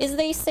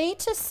 They say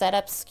to set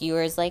up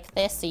skewers like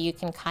this so you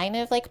can kind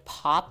of, like,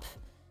 pop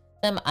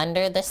them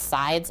under the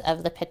sides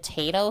of the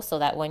potato so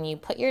that when you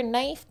put your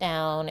knife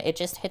down, it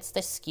just hits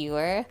the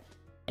skewer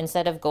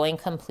instead of going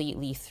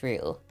completely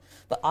through.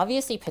 But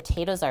obviously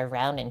potatoes are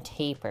round and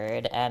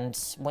tapered, and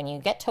when you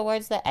get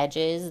towards the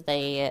edges,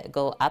 they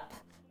go up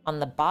on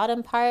the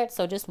bottom part,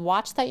 so just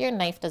watch that your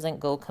knife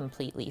doesn't go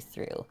completely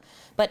through.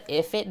 But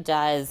if it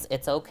does,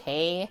 it's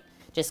okay.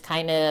 Just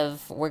kind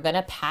of, we're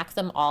gonna pack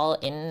them all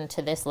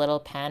into this little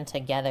pan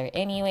together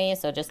anyway,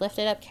 so just lift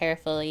it up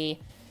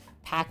carefully,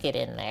 pack it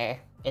in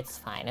there. It's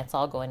fine. It's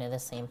all going to the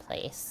same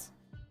place.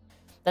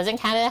 Doesn't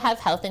Canada have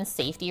health and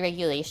safety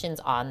regulations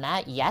on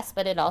that? Yes,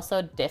 but it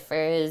also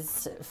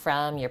differs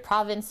from your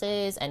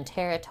provinces and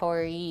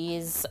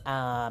territories,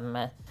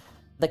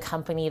 the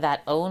company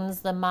that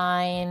owns the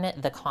mine,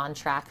 the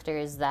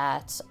contractors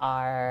that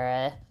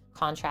are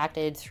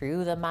contracted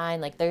through the mine.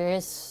 Like, there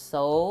is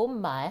so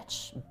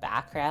much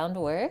background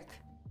work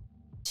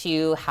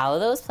to how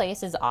those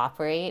places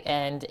operate,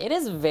 and it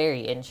is very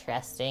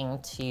interesting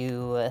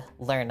to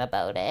learn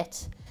about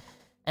it.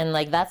 And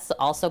like, that's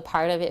also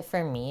part of it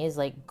for me, is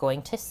like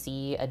going to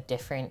see a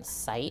different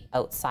site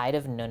outside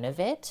of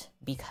Nunavut,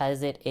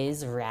 because it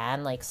is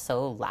ran like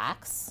so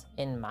lax,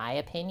 in my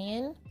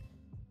opinion,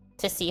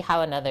 to see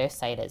how another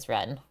site is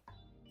run.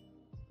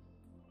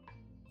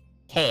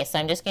 Okay, so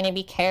I'm just gonna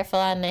be careful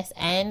on this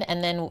end,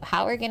 and then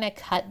how we're gonna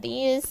cut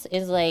these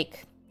is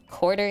like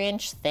 1/4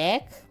 inch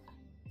thick.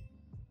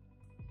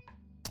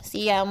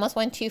 See, I almost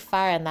went too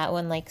far and that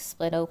one like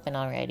split open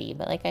already,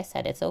 but like I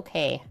said, it's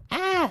okay.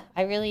 Ah,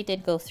 I really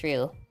did go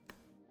through.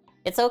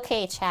 It's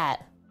okay,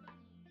 chat.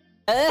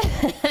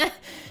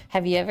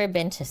 Have you ever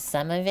been to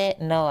some of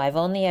it? No, I've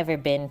only ever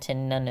been to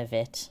none of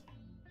it.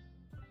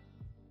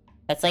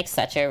 That's like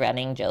such a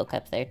running joke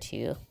up there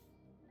too.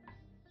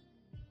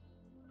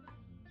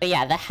 But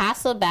yeah, the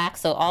Hasselback,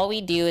 so all we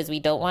do is we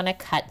don't want to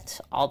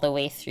cut all the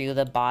way through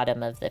the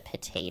bottom of the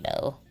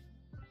potato.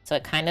 So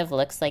it kind of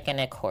looks like an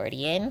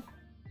accordion.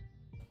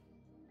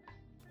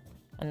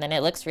 And then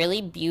it looks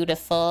really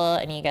beautiful,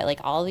 and you get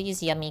like all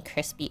these yummy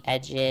crispy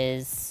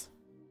edges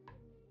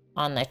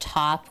on the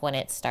top when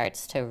it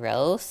starts to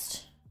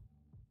roast.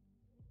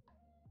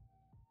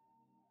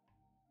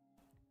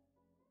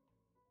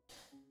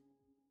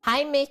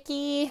 Hi,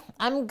 Mickey.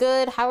 I'm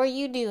good. How are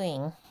you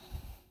doing?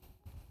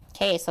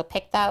 Okay, so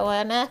pick that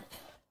one up.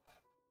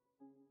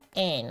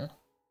 In.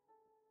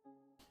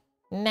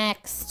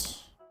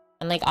 Next.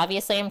 And like,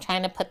 obviously I'm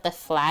trying to put the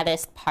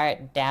flattest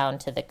part down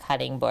to the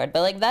cutting board,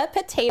 but like that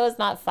potato is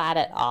not flat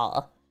at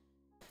all.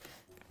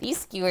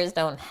 These skewers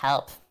don't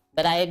help,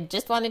 but I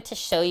just wanted to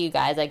show you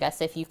guys, I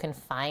guess, if you can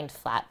find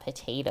flat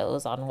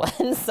potatoes on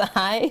one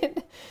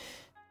side.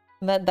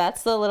 But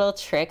that's the little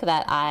trick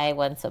that I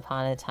once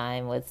upon a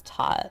time was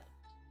taught.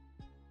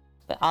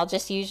 But I'll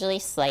just usually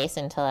slice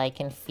until I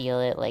can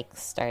feel it like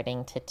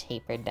starting to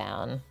taper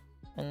down.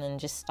 And then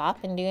just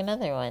stop and do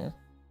another one.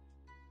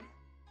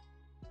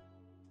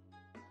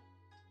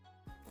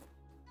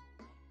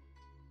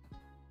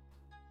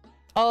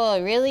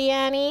 Oh, really,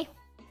 Annie?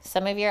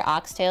 Some of your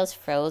oxtail's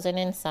frozen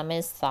and some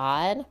is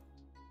thawed?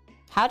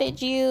 How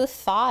did you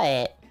thaw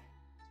it?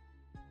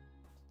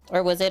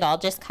 Or was it all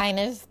just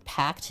kind of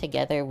packed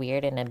together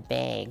weird in a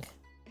bag?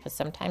 Because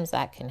sometimes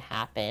that can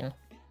happen.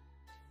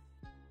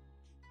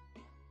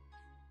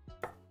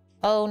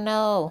 Oh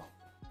no.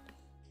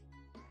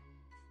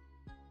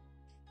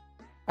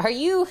 Are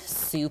you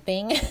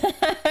souping?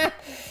 That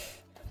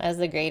was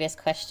the greatest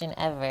question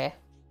ever.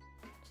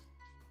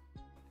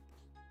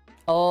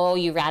 Oh,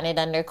 you ran it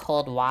under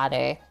cold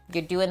water.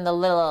 You're doing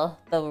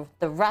the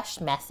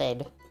rush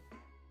method.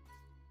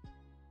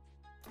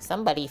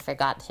 Somebody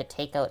forgot to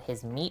take out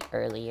his meat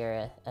early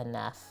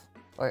enough.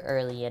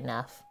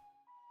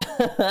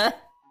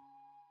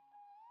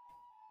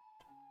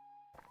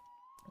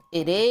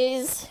 It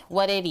is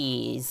what it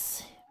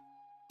is.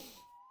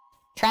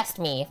 Trust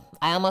me,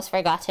 I almost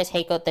forgot to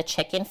take out the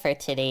chicken for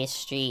today's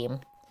stream.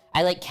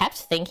 I like kept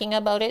thinking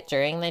about it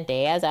during the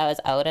day as I was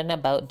out and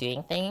about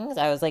doing things.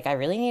 I was like, I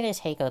really need to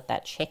take out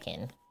that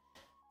chicken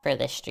for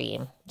the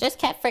stream. Just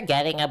kept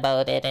forgetting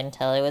about it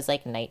until it was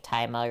like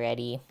nighttime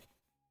already.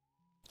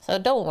 So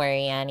don't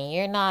worry, Annie,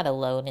 you're not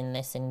alone in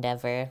this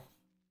endeavor.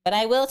 But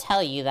I will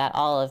tell you that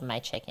all of my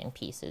chicken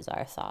pieces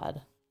are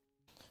thawed.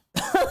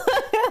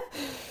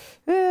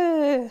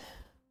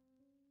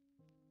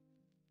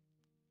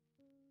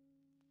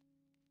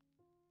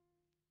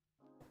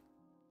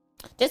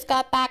 Just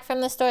got back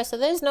from the store, so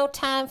there's no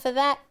time for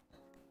that.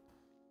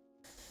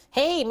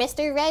 Hey,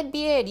 Mr.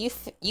 Redbeard, you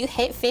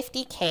hit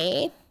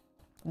 50K?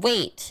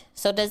 Wait,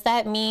 so does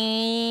that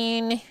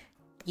mean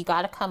you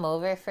gotta come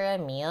over for a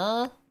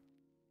meal?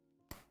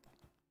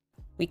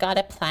 We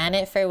gotta plan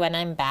it for when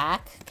I'm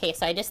back. Okay,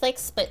 so I just like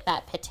split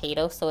that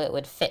potato so it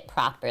would fit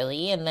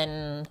properly, and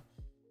then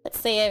let's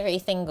say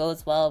everything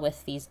goes well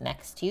with these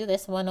next two.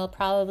 This one will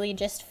probably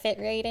just fit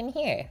right in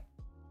here.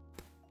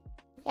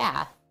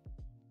 Yeah.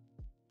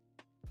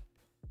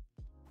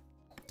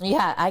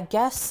 Yeah, I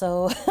guess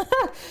so.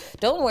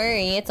 Don't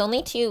worry, it's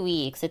only 2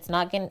 weeks. It's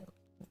not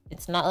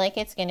like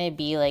it's gonna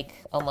be like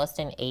almost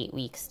an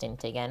 8-week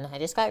stint again. I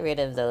just got rid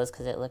of those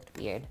because it looked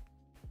weird.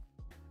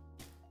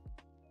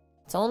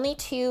 It's only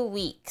 2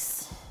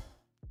 weeks.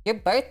 Your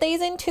birthday's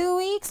in 2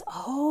 weeks?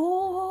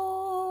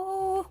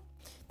 Oh,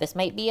 this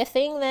might be a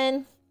thing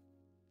then.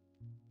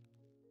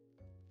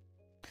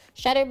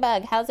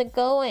 Shutterbug, how's it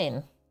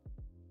going?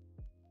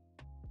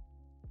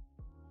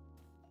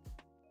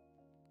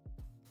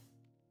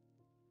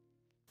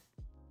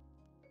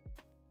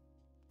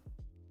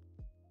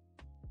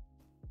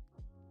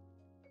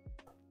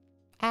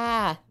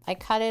 Ah, I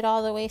cut it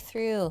all the way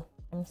through.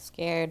 I'm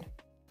scared.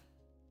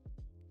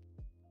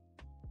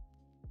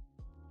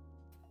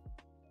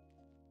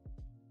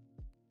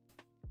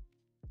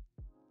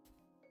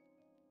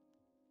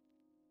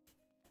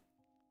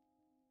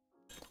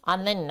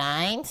 On the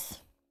 9th?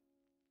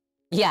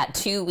 Yeah,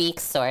 2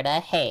 weeks,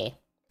 sorta. Hey,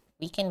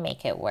 we can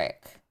make it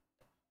work.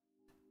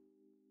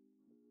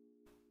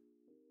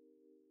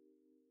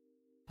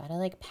 Gotta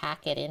like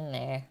pack it in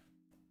there.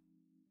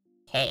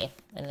 Okay,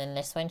 and then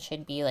this one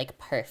should be like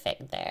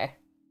perfect there.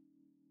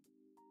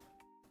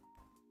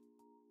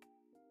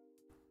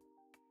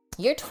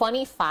 You're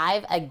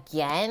 25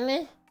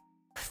 again?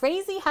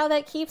 Crazy how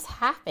that keeps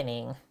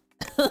happening.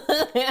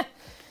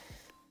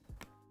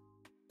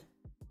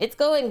 It's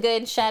going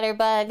good,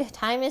 Shutterbug.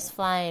 Time is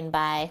flying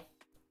by.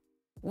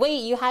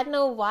 Wait, you had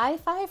no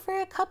Wi-Fi for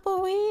a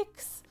couple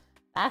weeks?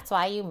 That's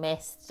why you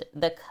missed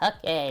the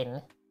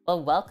cooking.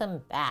 Well,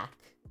 welcome back.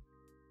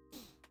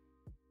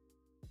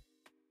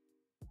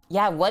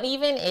 Yeah, what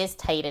even is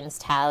Titan's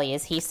tally?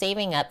 Is he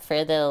saving up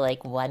for the,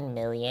 like, 1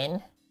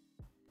 million?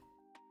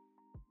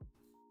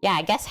 Yeah,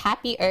 I guess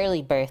happy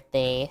early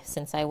birthday,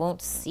 since I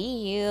won't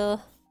see you.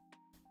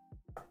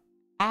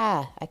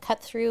 Ah, I cut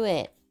through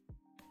it.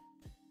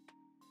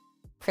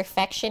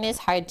 Perfection is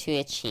hard to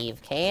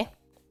achieve, okay?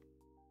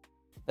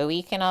 But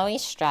we can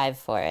always strive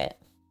for it.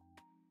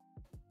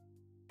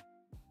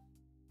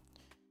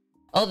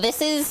 Oh,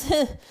 this is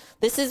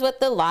this is what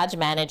the lodge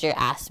manager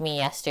asked me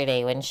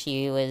yesterday when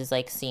she was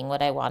like seeing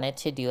what I wanted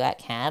to do at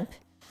camp.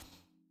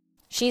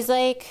 She's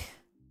like,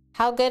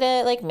 how good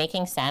at like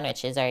making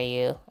sandwiches are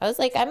you? I was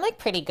like, I'm like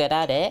pretty good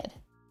at it.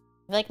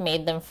 I've like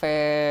made them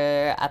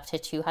for up to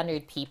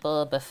 200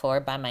 people before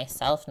by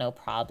myself, no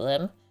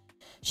problem.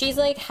 She's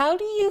like, how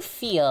do you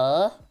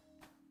feel?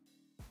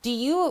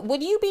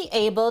 Would you be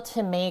able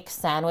to make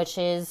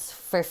sandwiches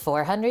for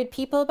 400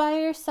 people by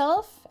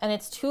yourself? And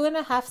it's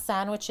 2.5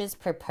 sandwiches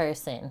per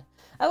person.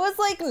 I was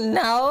like,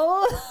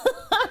 no.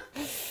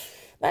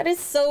 That is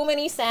so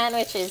many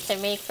sandwiches to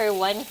make for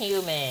one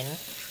human.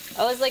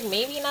 I was like,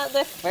 maybe not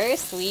the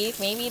first week,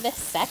 maybe the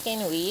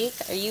second week.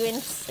 Are you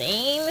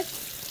insane?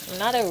 I'm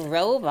not a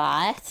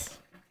robot.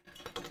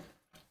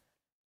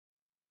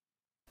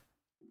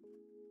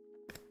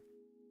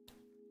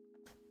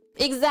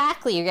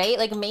 Exactly, right?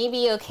 Like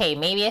maybe, okay,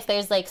 maybe if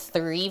there's like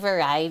 3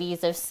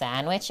 varieties of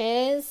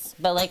sandwiches,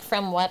 but like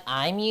from what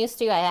I'm used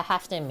to, I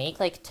have to make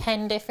like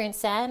 10 different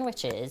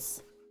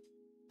sandwiches.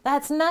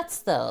 That's nuts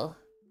though.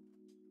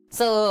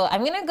 So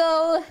I'm gonna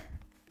go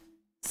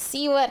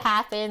see what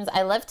happens.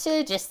 I love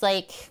to just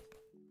like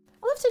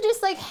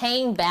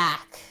hang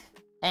back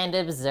and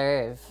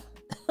observe.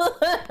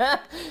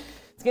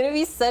 It's gonna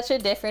be such a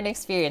different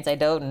experience. I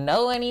don't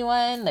know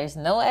anyone, there's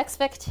no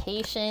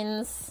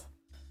expectations.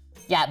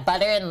 Yeah,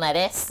 butter and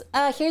lettuce.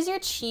 Here's your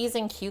cheese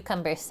and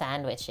cucumber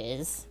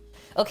sandwiches.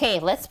 Okay,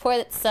 let's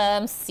pour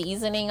some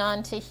seasoning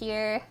onto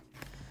here.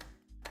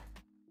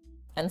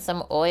 And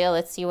some oil.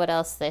 Let's see what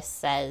else this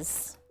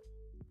says.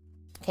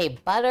 Okay,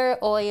 butter,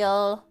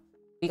 oil.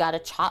 We gotta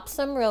chop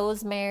some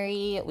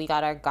rosemary. We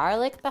got our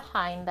garlic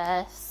behind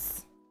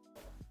us.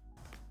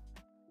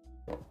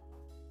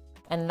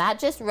 And that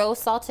just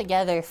roasts all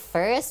together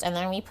first, and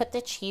then we put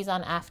the cheese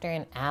on after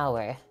an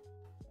hour.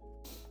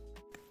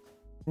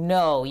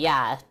 No,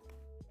 yeah.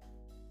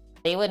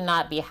 They would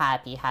not be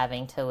happy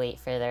having to wait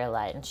for their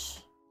lunch.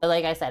 But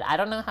like I said, I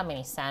don't know how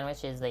many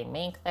sandwiches they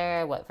make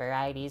there, what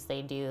varieties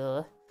they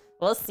do.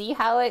 We'll see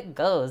how it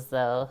goes,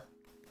 though.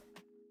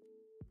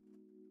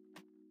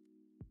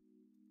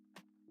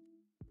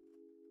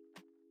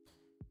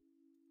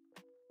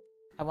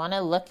 I want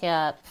to look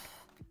up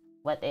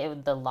what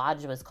the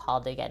lodge was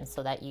called again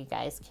so that you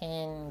guys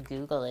can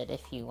Google it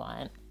if you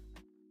want.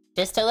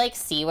 Just to like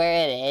see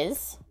where it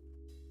is.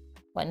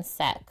 One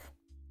sec.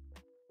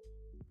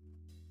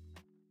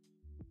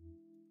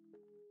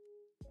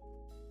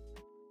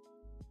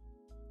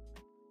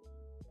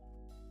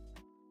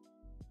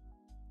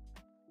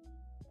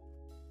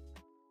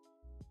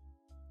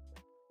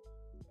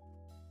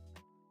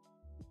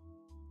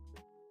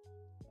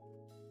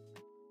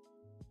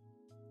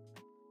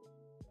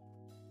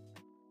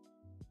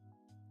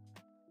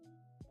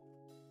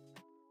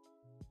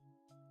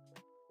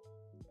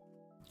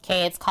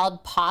 Okay, it's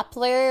called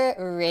Poplar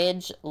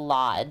Ridge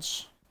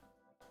Lodge.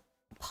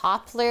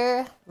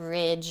 Poplar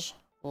Ridge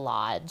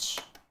Lodge.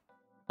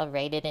 I'll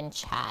write it in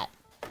chat.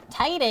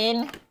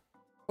 Titan,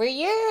 were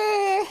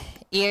your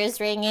ears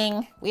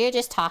ringing? We were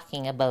just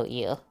talking about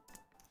you.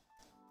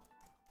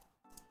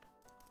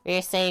 We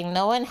were saying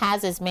no one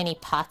has as many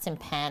pots and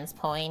pans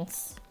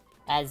points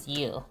as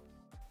you.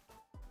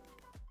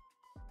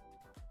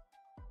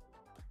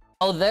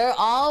 Oh, they're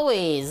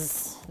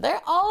always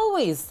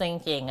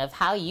thinking of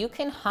how you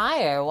can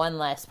hire one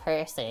less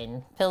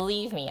person.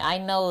 Believe me, I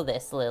know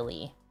this,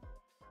 Lily.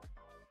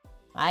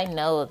 I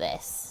know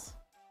this.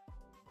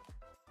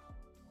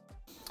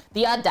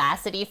 The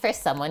audacity for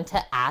someone to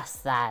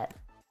ask that.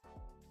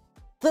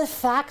 The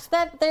fact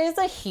that there's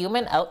a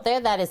human out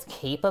there that is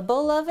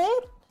capable of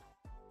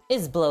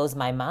it blows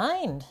my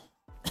mind.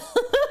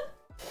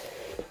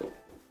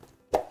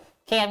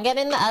 Okay, I'm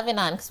getting the oven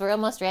on because we're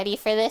almost ready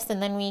for this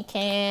and then we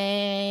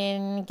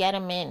can get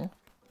them in.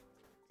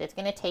 It's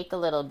gonna take a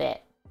little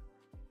bit.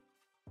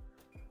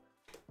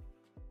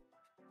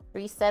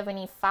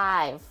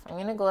 375. I'm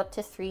gonna go up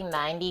to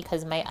 390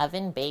 because my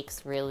oven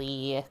bakes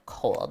really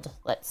cold,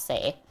 let's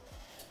say.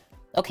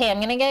 Okay,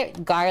 I'm gonna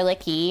get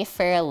garlicky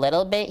for a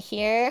little bit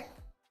here.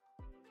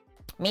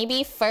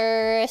 Maybe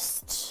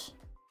first,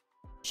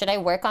 should I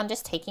work on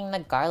just taking the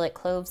garlic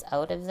cloves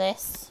out of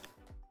this?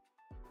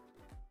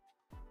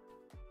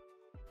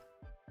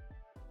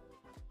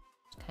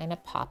 Kind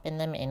of popping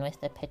them in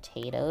with the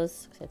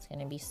potatoes because it's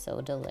gonna be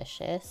so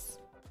delicious.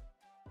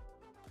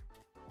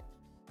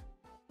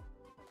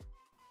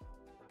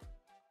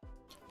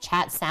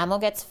 Chat, Samo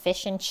gets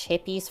fish and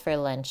chippies for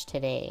lunch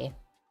today.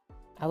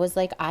 I was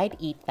like, I'd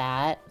eat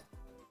that.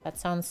 That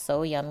sounds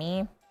so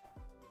yummy.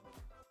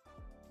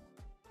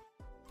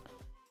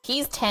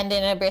 He's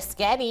tending a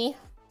brischetti.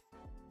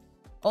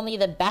 Only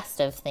the best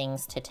of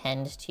things to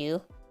tend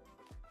to.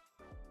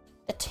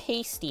 The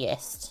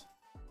tastiest.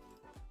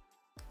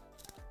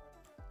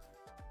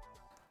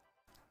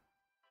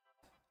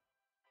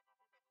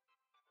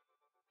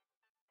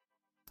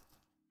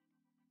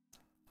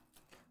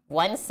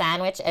 1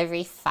 sandwich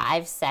every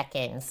 5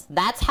 seconds.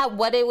 That's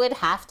what it would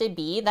have to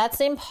be. That's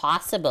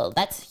impossible.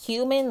 That's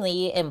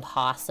humanly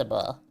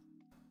impossible.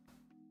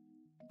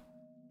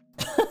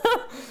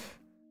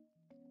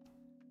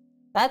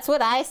 That's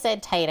what I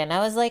said, Titan. I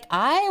was like,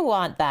 I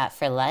want that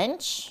for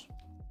lunch.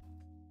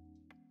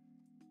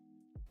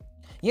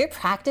 You're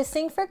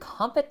practicing for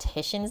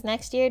competitions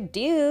next year?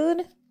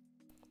 Dude.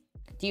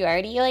 Do you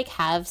already like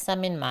have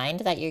some in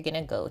mind that you're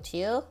gonna go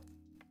to?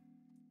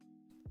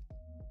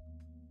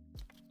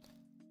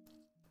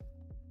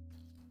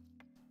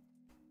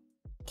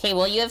 Okay,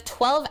 well, you have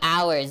 12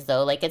 hours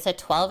though. Like, it's a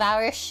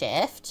 12-hour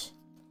shift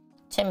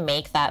to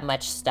make that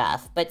much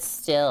stuff, but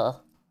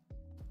still,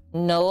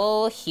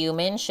 no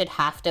human should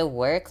have to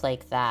work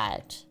like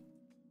that.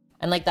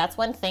 And like, that's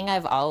one thing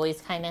I've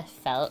always kind of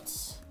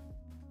felt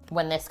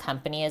when this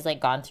company has like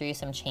gone through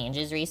some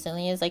changes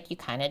recently, is like you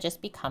kind of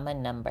just become a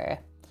number.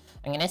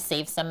 I'm gonna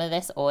save some of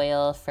this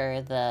oil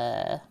for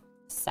the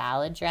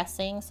salad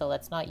dressing, so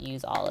let's not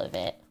use all of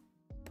it.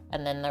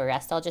 And then the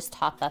rest I'll just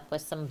top up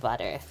with some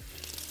butter.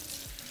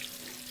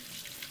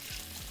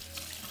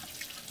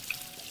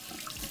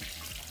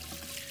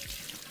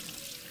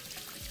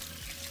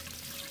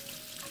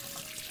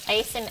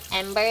 Ice and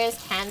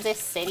Embers, Kansas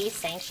City,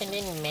 sanctioned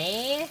in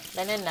May.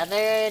 Then another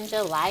in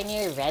July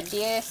near Red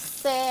Deer.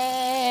 Sick.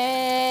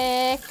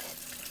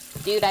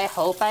 Dude, I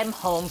hope I'm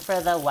home for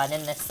the one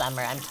in the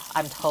summer.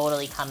 I'm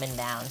totally coming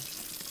down.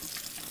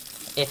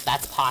 If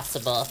that's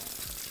possible.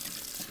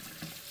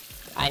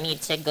 I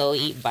need to go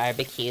eat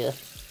barbecue.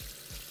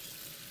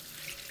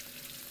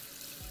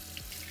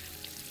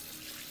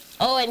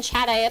 Oh, and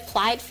chat, I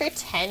applied for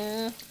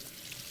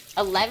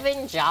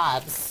 11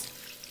 jobs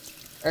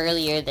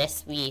earlier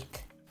this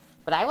week.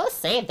 But I will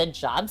say the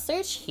job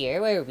search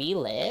here where we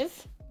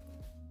live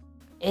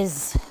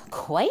is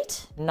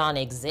quite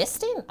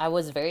non-existent. I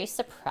was very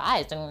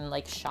surprised and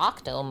like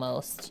shocked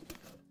almost.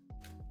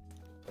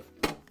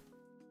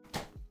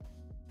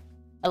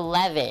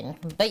 11.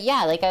 But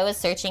yeah, like I was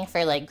searching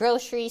for like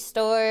grocery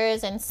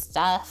stores and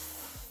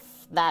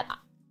stuff that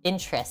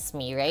interests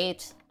me,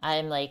 right?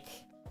 I'm like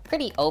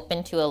pretty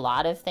open to a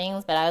lot of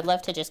things, but I would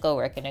love to just go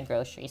work in a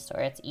grocery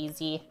store. It's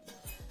easy.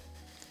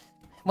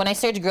 When I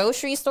search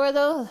grocery store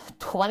though,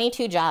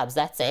 22 jobs,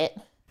 that's it.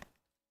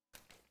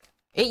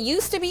 It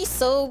used to be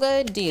so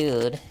good,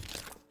 dude. It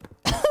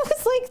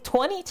was like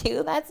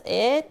 22, that's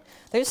it.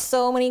 There's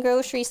so many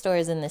grocery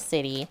stores in the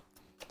city.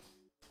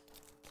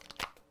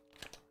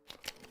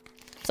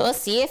 So we'll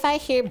see if I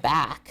hear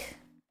back.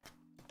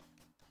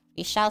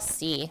 We shall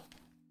see.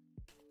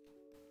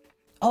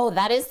 Oh,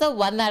 that is the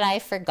one that I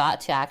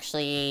forgot to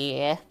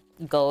actually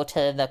go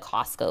to the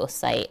Costco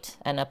site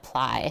and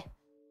apply.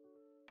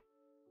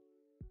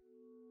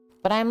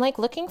 But I'm like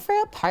looking for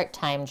a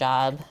part-time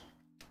job.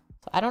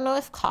 So I don't know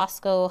if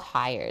Costco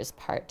hires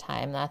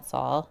part-time, that's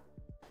all.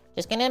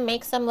 Just gonna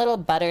make some little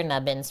butter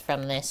nubbins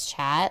from this,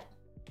 chat,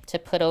 to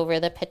put over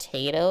the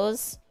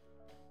potatoes.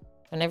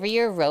 Whenever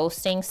you're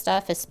roasting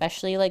stuff,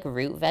 especially like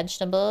root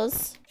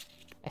vegetables,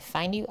 I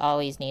find you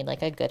always need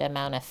like a good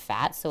amount of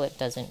fat so it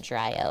doesn't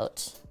dry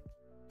out.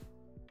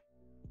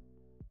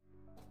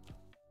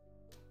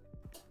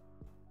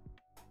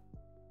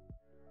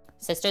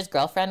 Sister's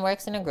girlfriend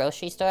works in a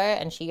grocery store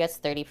and she gets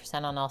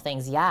 30% on all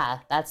things. Yeah,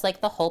 that's like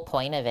the whole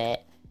point of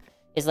it.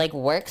 Is like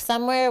work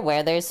somewhere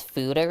where there's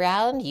food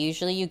around.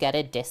 Usually you get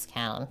a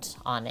discount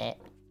on it.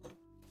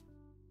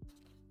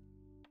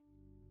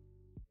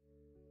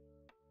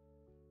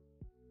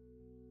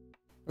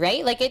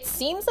 Right? Like it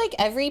seems like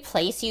every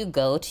place you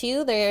go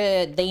to,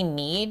 they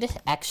need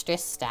extra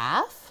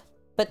staff.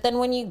 But then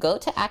when you go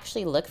to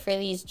actually look for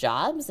these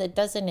jobs, it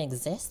doesn't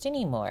exist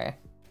anymore.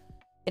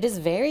 It is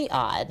very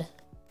odd.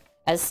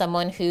 As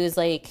someone who's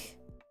like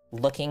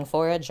looking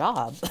for a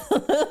job.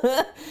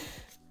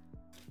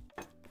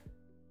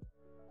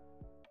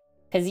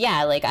 Cause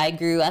yeah, like I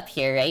grew up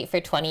here, right,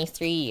 for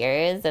 23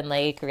 years, and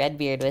like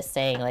Redbeard was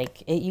saying,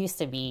 like it used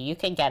to be you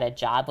could get a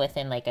job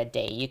within like a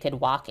day. You could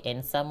walk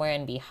in somewhere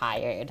and be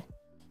hired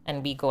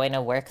and be going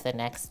to work the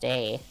next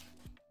day.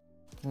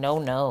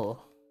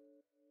 No.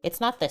 It's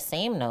not the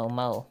same no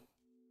mo.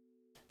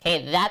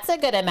 Okay, that's a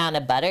good amount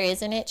of butter,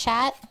 isn't it,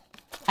 chat?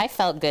 I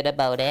felt good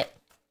about it.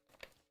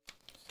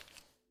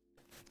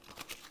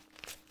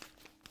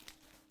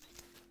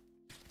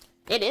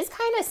 It is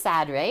kind of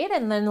sad, right?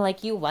 And then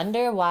like you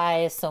wonder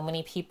why so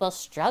many people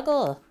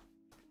struggle.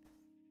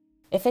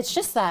 If it's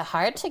just that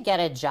hard to get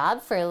a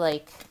job for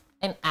like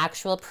an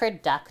actual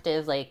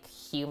productive like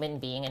human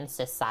being in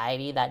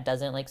society that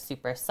doesn't like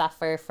super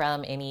suffer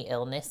from any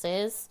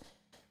illnesses,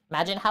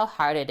 imagine how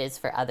hard it is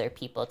for other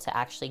people to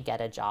actually get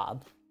a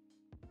job.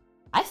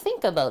 I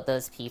think about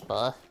those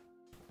people.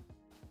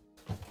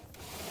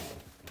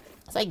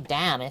 It's like,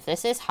 damn, if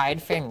this is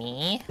hard for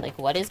me, like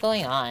what is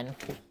going on?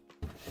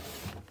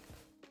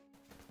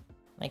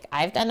 Like,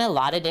 I've done a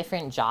lot of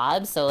different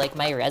jobs, so, like,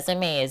 my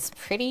resume is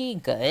pretty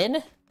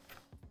good.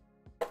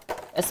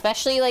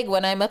 Especially, like,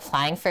 when I'm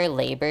applying for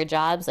labor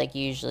jobs, like,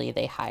 usually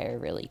they hire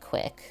really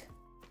quick.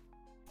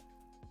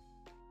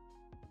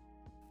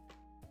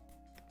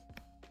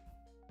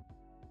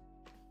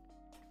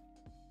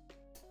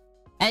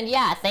 And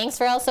yeah, thanks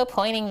for also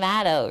pointing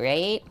that out,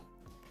 right?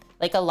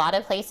 Like, a lot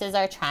of places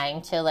are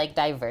trying to, like,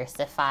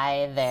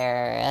 diversify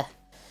their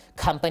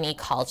company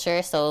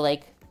culture. So,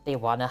 like, they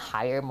want to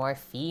hire more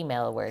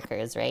female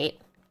workers, right?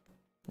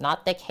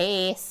 Not the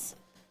case.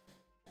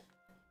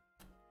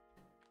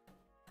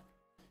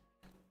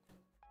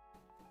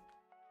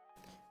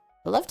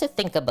 I love to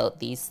think about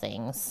these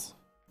things.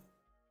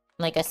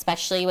 Like,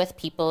 especially with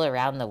people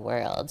around the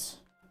world.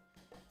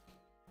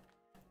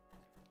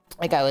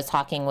 Like, I was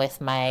talking with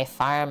my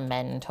farm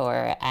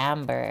mentor,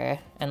 Amber,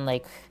 and,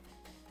 like,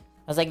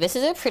 I was like, this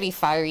is a pretty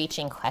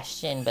far-reaching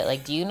question, but,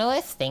 like, do you know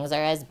if things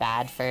are as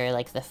bad for,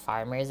 like, the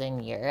farmers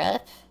in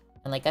Europe?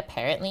 And, like,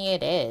 apparently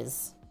it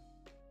is.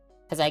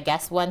 Because I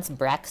guess once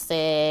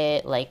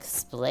Brexit, like,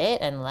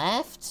 split and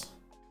left,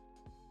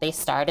 they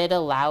started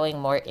allowing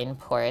more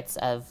imports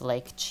of,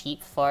 like,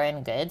 cheap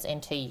foreign goods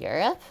into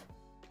Europe.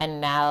 And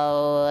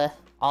now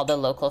all the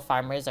local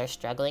farmers are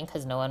struggling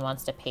because no one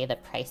wants to pay the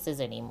prices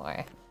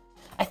anymore.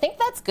 I think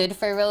that's good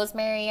for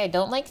rosemary. I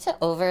don't like to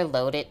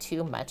overload it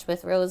too much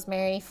with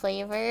rosemary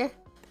flavor.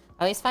 I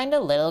always find a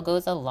little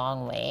goes a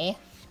long way.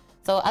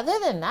 So other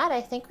than that, I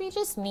think we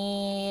just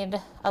need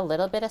a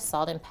little bit of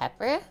salt and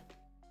pepper.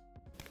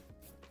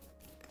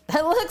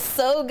 That looks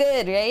so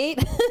good, right?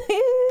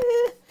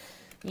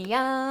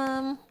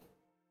 Yum.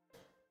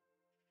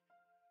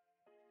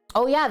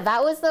 Oh yeah,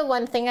 that was the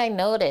one thing I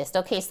noticed.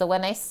 Okay, so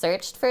when I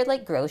searched for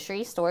like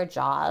grocery store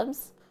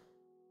jobs,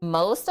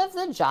 most of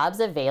the jobs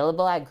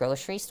available at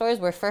grocery stores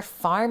were for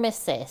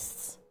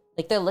pharmacists.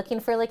 Like, they're looking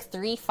for like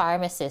 3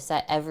 pharmacists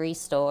at every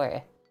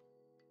store.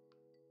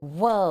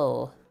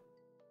 Whoa.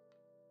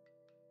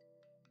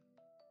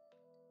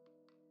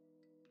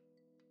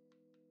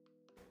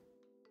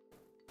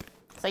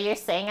 So you're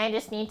saying I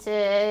just need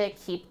to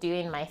keep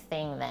doing my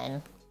thing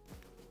then?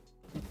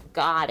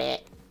 Got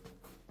it.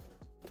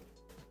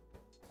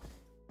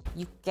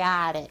 You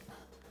got it.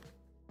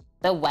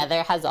 The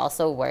weather has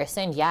also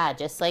worsened. Yeah,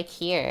 just like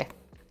here.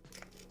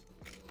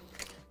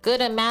 Good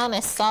amount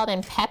of salt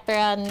and pepper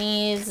on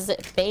these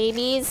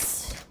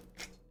babies.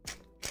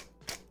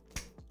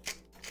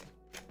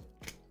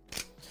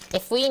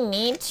 If we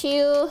need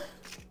to,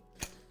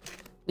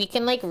 we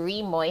can like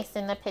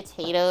re-moisten the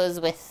potatoes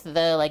with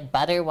the like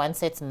butter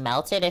once it's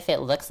melted. If it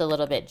looks a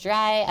little bit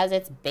dry as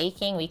it's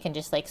baking, we can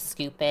just like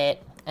scoop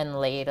it and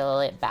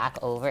ladle it back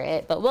over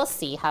it. But we'll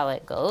see how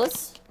it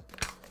goes.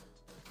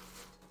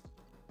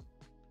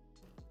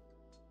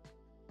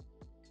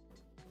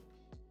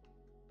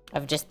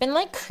 I've just been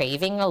like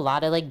craving a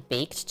lot of like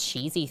baked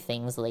cheesy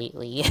things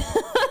lately.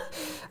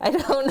 I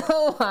don't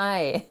know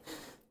why.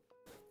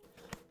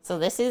 So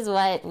this is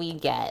what we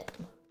get.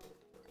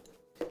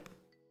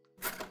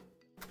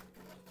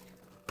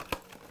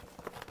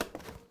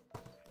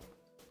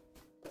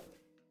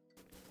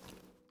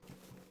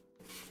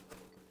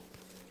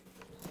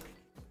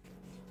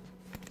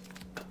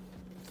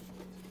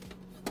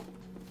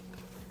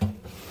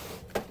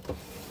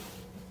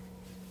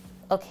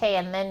 Okay,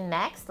 and then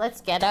next,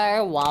 let's get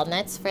our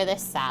walnuts for the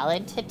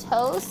salad to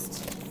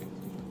toast.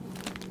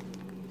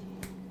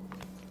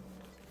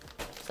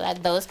 So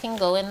that those can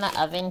go in the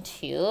oven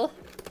too.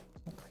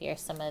 I'll clear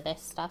some of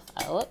this stuff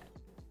out.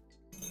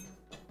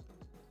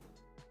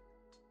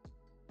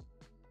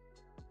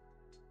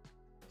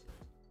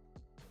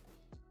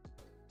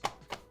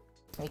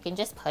 We can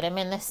just put them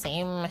in the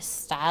same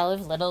style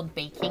of little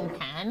baking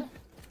pan.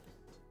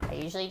 I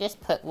usually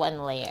just put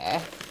one layer.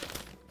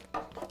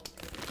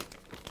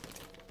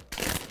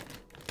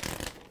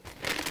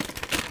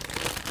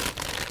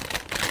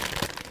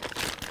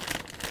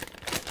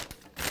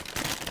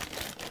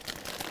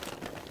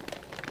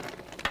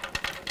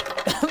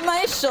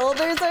 My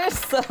shoulders are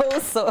so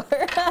sore.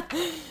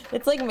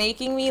 It's like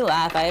making me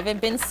laugh. I haven't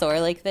been sore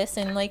like this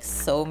in like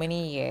so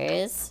many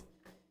years.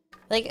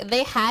 Like,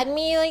 they had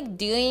me like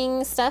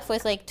doing stuff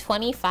with like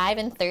 25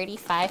 and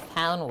 35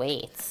 pound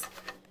weights.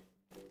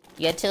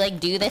 You had to like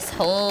do this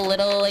whole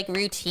little like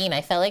routine.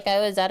 I felt like I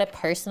was at a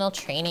personal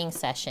training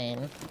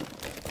session.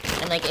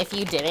 And like, if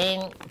you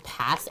didn't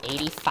pass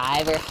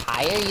 85 or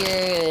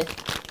higher,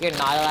 you're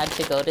not allowed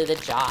to go to the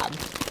job.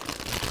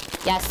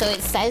 Yeah, so it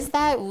says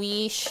that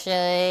we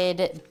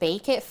should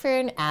bake it for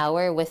an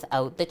hour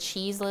without the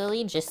cheese,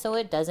 Lily, just so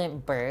it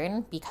doesn't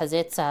burn, because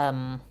it's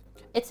an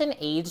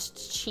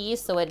aged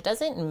cheese, so it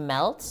doesn't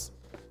melt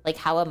like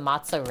how a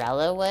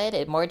mozzarella would.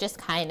 It more just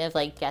kind of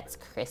like gets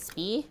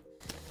crispy.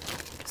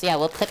 So yeah,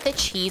 we'll put the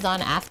cheese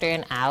on after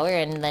an hour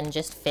and then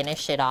just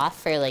finish it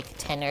off for like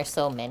 10 or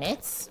so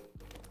minutes.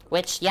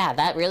 Which, yeah,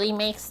 that really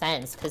makes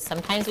sense, because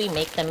sometimes we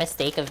make the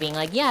mistake of being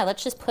like, yeah,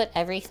 let's just put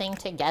everything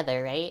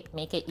together, right?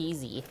 Make it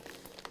easy.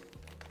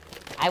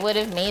 I would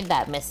have made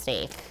that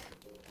mistake.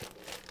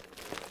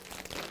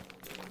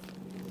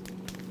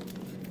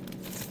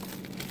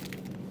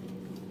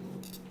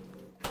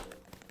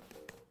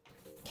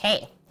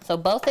 Okay, so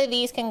both of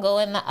these can go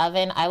in the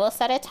oven. I will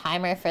set a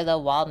timer for the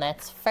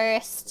walnuts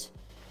first.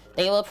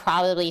 They will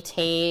probably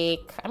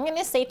take, I'm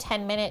gonna say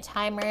 10-minute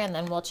timer, and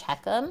then we'll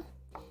check them.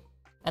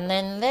 And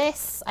then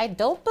this, I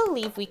don't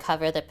believe we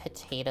cover the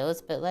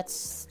potatoes, but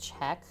let's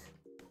check.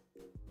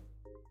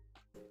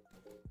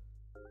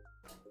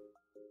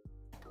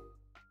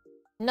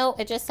 No,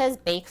 it just says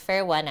bake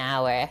for 1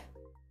 hour.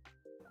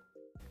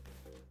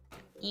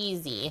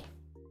 Easy.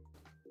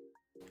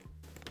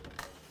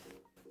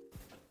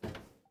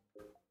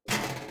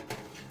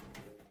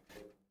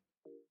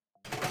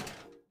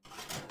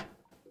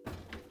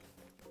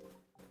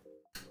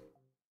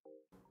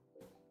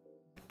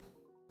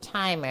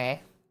 Timer.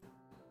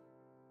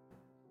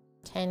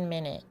 10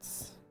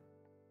 minutes.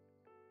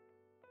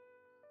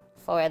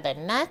 For the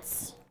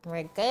nuts,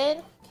 we're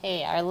good.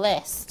 Okay, our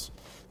list.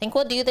 I think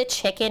we'll do the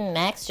chicken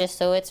next just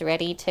so it's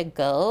ready to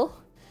go.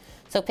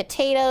 So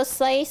potato,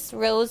 slice,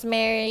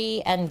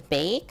 rosemary, and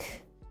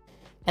bake.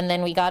 And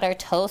then we got our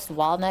toast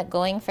walnut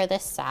going for the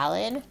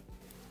salad.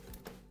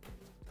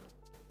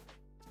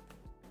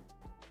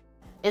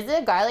 Is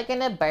the garlic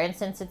gonna burn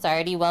since it's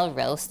already well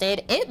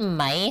roasted? It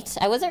might.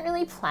 I wasn't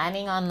really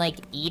planning on like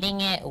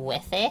eating it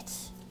with it.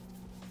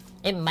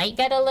 It might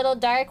get a little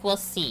dark, we'll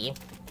see.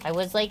 I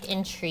was like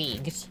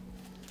intrigued.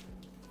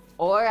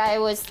 Or I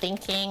was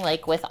thinking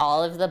like with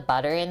all of the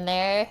butter in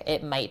there,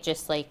 it might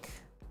just like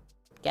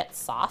get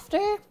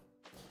softer.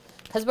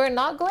 Because we're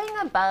not going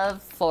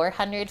above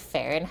 400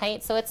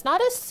 Fahrenheit, so it's not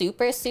a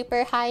super,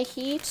 super high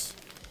heat.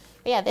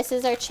 But yeah, this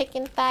is our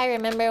chicken thigh.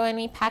 Remember when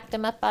we packed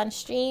them up on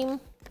stream?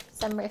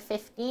 December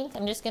 15th.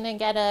 I'm just gonna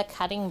get a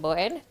cutting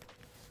board.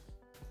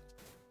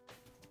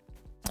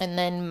 And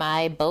then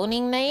my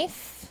boning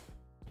knife.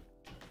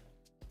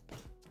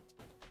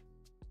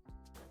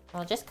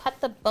 I'll just cut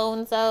the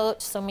bones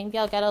out, so maybe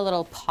I'll get a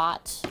little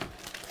pot.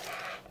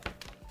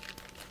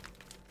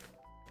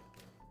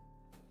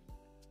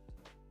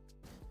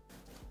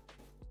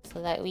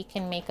 So that we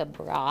can make a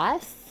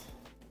broth.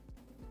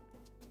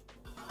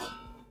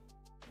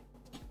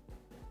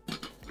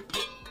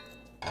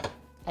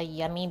 A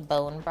yummy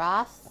bone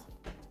broth.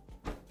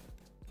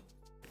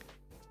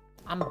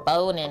 I'm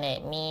boning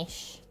it,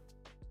 Mish.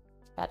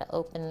 Gotta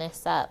open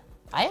this up.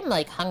 I am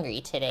like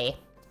hungry today.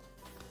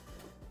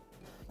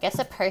 Guess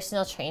a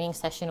personal training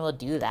session will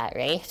do that,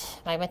 right?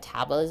 My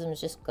metabolism is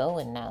just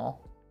going now.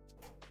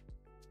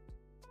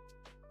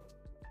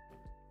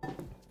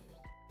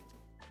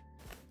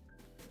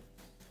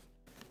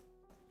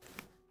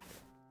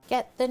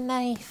 Get the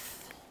knife.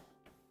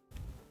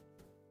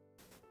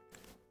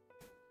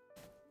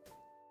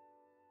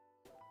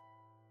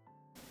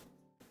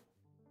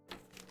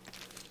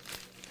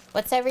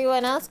 What's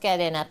everyone else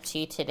getting up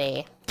to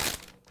today?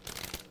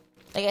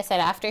 Like I said,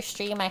 after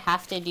stream, I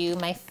have to do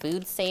my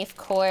food safe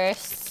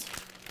course.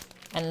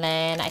 And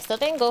then I still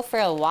didn't go for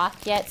a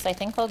walk yet, so I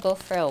think I'll go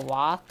for a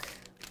walk.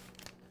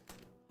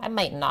 I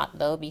might not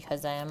though,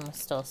 because I am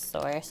still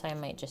sore, so I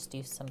might just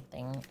do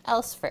something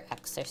else for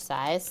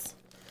exercise.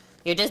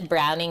 You're just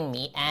browning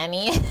meat,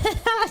 Annie.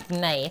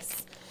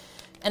 Nice.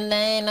 And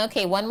then,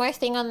 okay, one more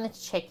thing on the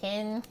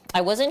chicken.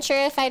 I wasn't sure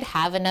if I'd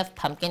have enough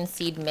pumpkin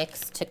seed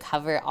mix to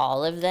cover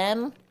all of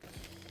them.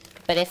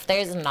 But if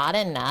there's not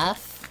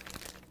enough,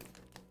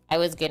 I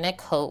was gonna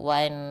coat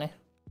 1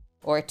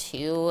 or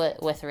 2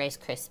 with Rice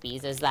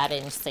Krispies. Is that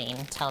insane?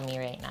 Tell me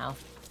right now.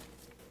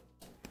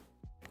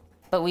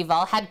 But we've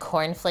all had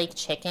cornflake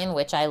chicken,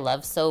 which I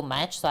love so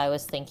much. So I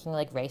was thinking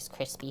like Rice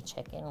Krispie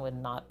chicken would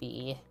not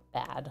be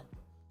bad.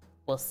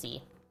 We'll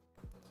see.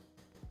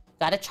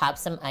 Gotta chop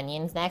some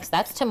onions next.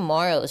 That's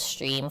tomorrow's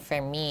stream for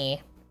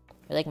me.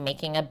 We're like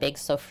making a big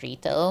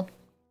sofrito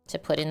to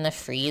put in the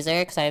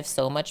freezer because I have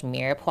so much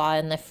mirepoix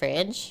in the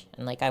fridge.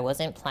 And like I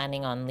wasn't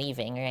planning on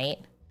leaving, right?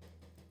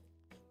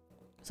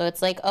 So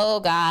it's like, oh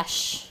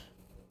gosh.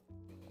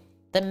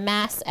 The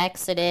mass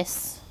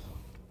exodus.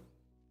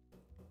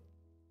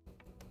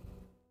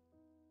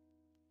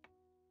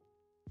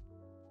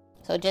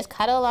 So just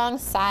cut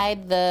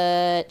alongside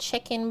the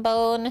chicken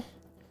bone.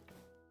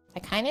 I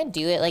kind of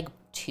do it like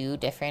 2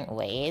 different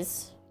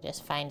ways.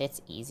 Just find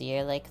it's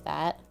easier like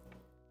that.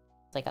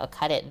 It's like I'll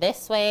cut it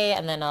this way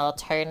and then I'll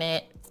turn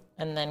it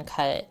and then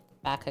cut it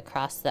back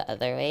across the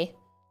other way.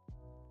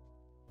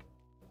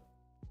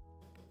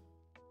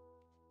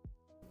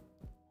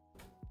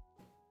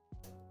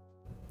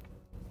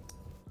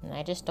 And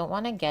I just don't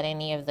want to get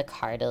any of the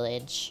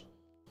cartilage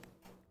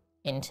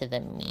into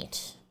the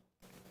meat.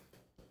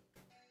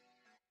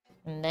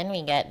 And then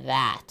we get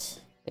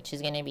that, which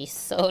is going to be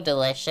so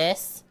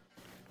delicious.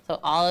 So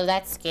all of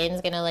that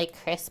skin's going to like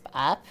crisp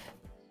up.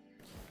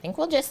 I think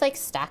we'll just like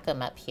stack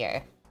them up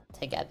here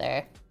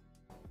together.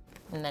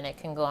 And then it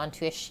can go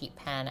onto a sheet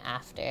pan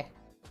after.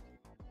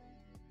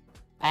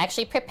 I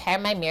actually prepare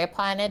my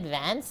mirepoix in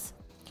advance.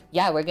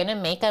 Yeah, we're gonna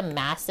make a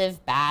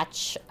massive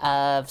batch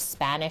of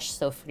Spanish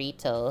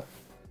sofrito,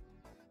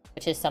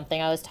 which is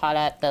something I was taught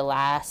at the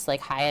last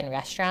like high-end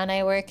restaurant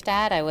I worked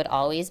at. I would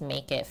always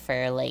make it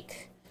for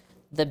like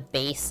the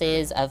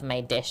bases of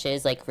my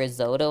dishes, like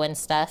risotto and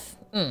stuff.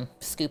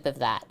 Scoop of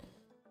that.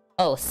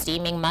 Oh,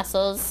 steaming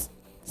mussels,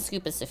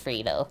 scoop of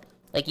sofrito.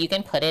 Like you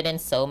can put it in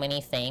so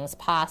many things,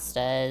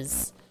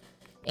 pastas,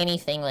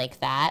 anything like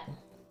that.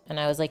 And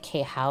I was like,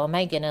 hey, how am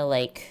I gonna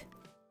like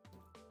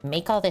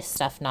make all this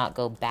stuff not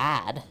go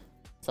bad.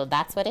 So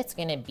that's what it's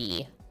gonna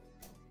be.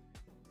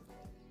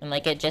 And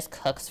like it just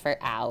cooks for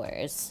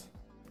hours.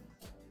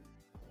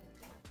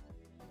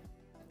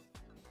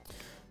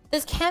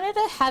 Does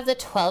Canada have the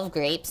 12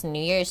 grapes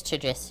New Year's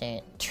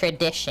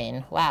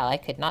tradition? Wow, I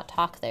could not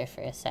talk there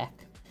for a sec.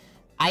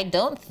 I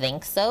don't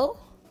think so.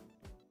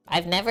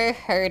 I've never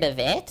heard of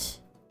it.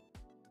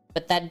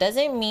 But that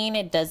doesn't mean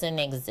it doesn't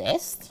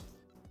exist.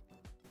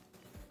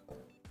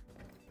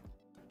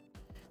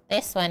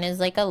 This one is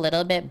like a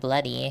little bit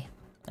bloody.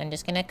 I'm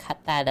just gonna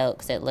cut that out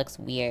because it looks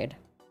weird.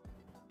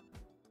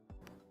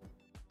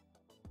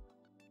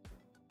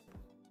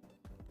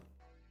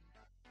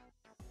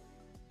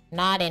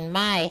 Not in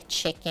my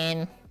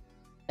chicken,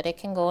 but it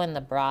can go in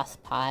the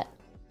broth pot.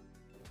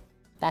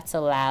 That's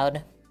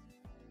allowed.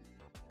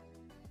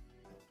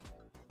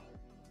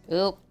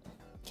 Oop.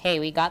 Okay,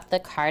 we got the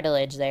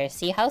cartilage there.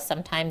 See how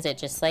sometimes it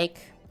just like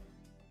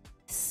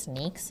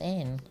sneaks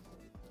in?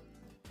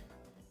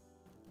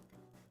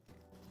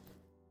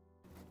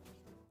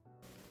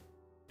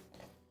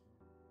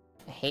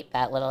 I hate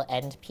that little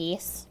end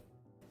piece.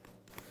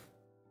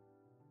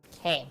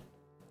 Okay.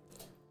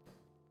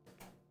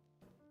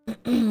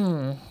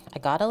 I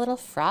got a little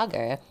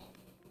Frogger.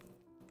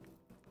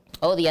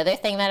 Oh, the other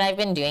thing that I've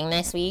been doing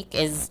this week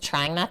is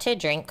trying not to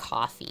drink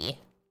coffee.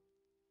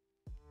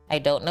 I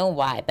don't know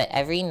why, but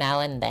every now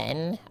and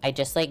then I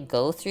just like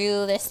go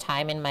through this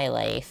time in my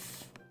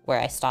life where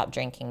I stop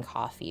drinking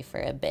coffee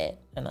for a bit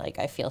and like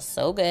I feel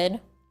so good.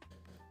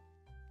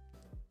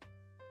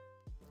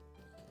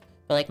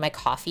 But like my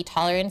coffee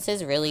tolerance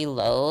is really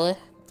low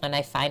and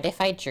I find if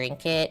I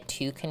drink it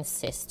too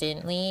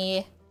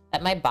consistently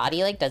that my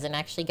body like doesn't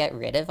actually get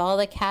rid of all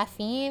the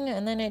caffeine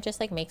and then it just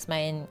like makes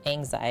my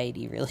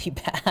anxiety really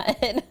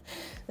bad.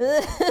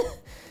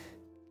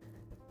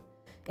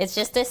 It's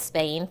just a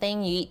Spain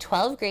thing. You eat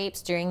 12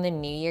 grapes during the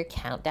New Year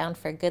countdown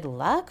for good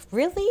luck?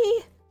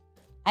 Really?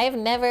 I have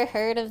never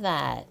heard of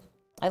that.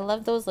 I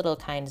love those little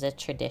kinds of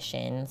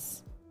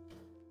traditions.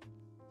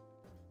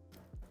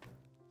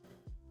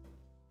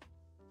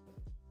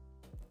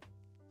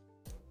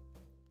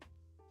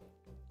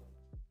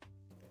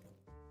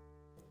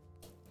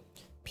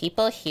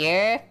 People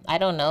here, I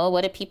don't know.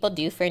 What do people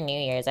do for New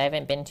Year's? I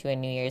haven't been to a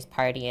New Year's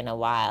party in a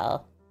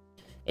while.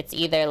 It's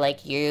either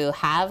like you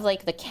have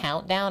like the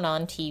countdown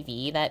on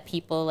TV that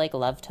people like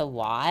love to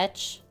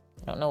watch.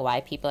 I don't know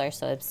why people are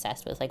so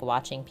obsessed with like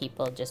watching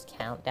people just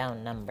count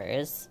down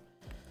numbers.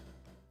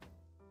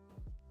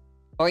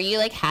 Or you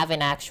like have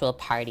an actual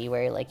party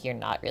where like you're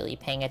not really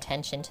paying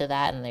attention to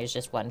that and there's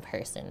just one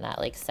person that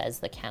like says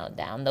the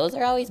countdown. Those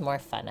are always more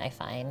fun, I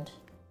find.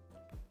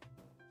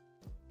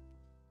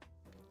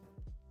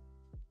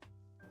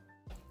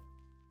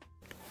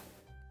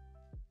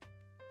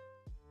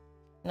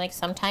 Like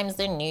sometimes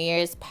the New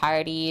Year's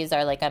parties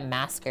are like a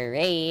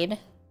masquerade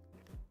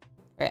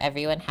where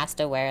everyone has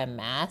to wear a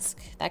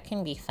mask. That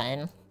can be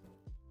fun.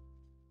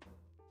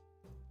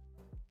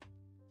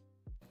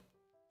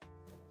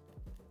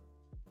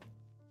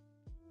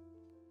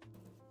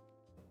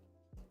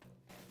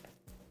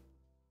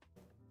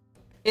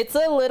 It's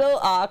a little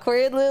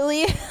awkward,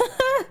 Lily.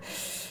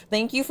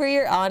 Thank you for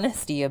your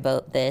honesty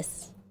about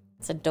this.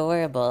 It's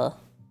adorable.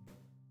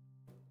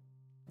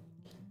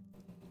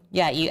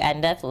 Yeah, you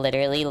end up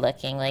literally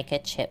looking like a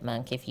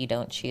chipmunk if you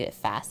don't chew it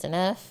fast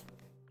enough.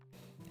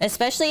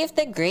 Especially if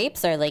the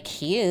grapes are like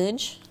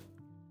huge.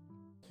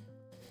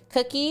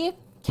 Cookie,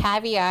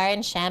 caviar,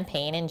 and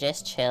champagne and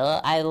just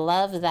chill. I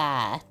love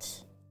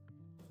that.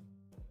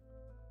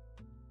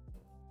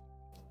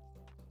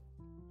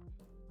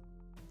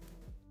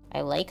 I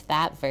like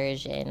that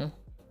version.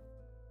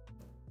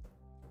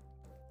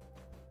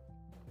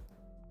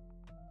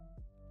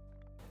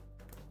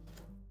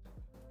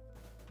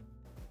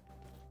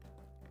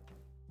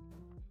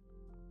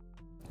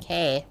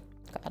 Okay,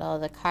 got all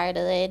the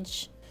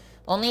cartilage.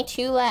 Only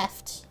 2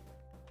 left.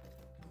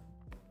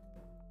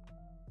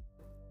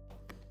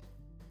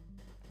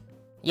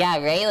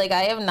 Yeah, right? Like,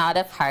 I am not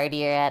a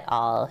partier at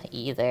all,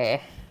 either.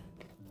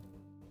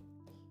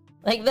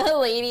 Like, the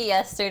lady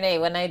yesterday,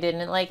 when I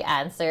didn't, like,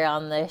 answer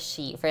on the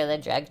sheet for the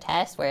drug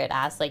test, where it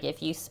asked, like,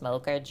 if you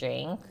smoke or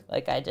drink.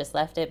 Like, I just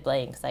left it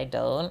blank, because I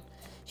don't.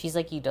 She's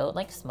like, you don't,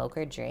 like, smoke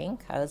or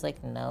drink? I was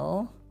like,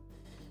 no.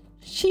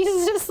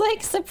 She's just,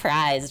 like,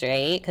 surprised,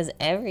 right? Because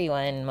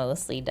everyone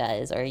mostly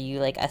does, or you,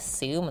 like,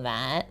 assume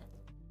that.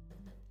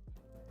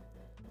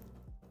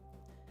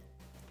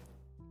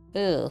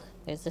 Ooh,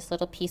 there's this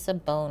little piece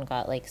of bone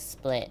got, like,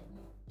 split.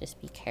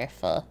 Just be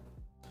careful.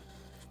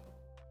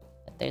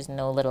 But there's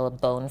no little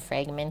bone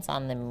fragments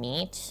on the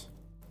meat.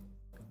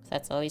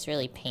 That's always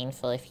really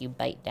painful if you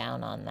bite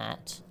down on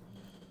that.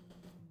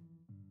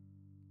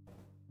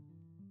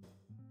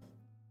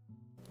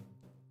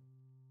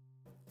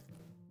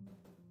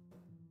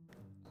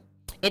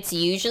 It's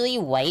usually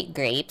white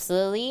grapes,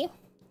 Lily.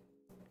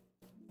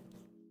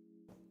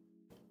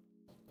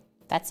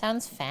 That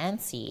sounds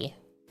fancy.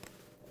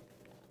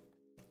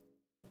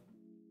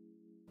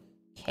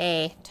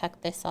 Okay,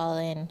 tuck this all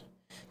in.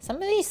 Some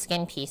of these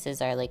skin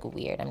pieces are like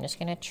weird. I'm just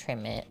gonna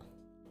trim it.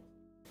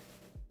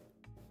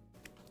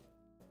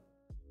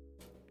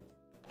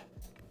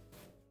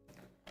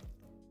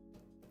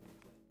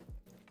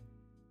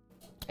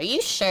 Are you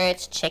sure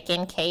it's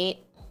chicken, Kate?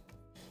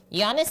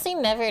 You honestly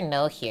never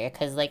know here,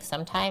 because like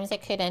sometimes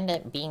it could end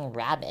up being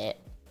rabbit.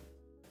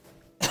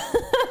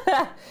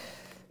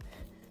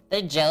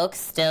 The joke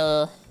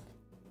still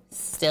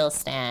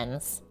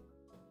stands.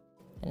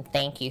 And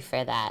thank you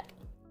for that.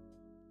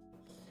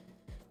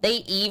 They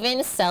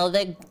even sell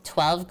the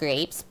 12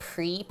 grapes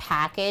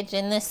pre-packaged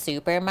in the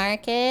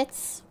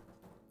supermarkets.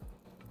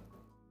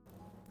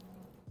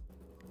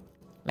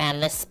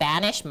 Man, the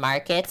Spanish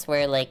markets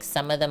were like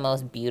some of the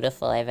most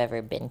beautiful I've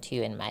ever been to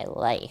in my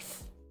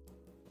life.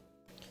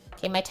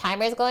 Okay, my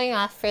timer's going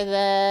off for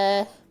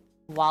the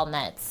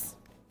walnuts.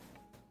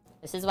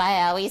 This is why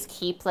I always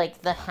keep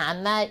like the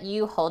hand that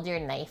you hold your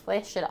knife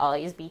with should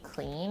always be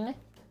clean.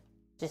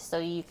 Just so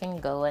you can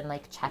go and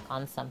like check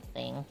on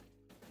something.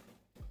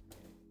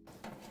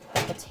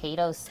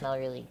 Potatoes smell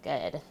really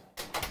good.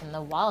 And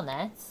the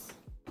walnuts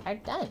are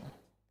done.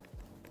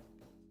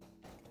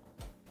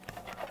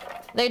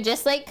 They're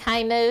just like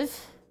kind of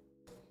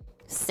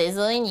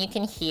sizzling, you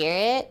can hear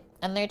it,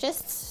 and they're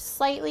just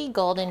slightly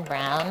golden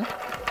brown.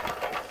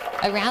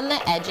 Around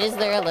the edges,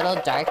 they're a little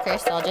darker,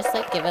 so I'll just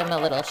like give them a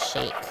little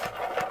shake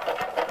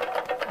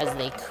as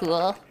they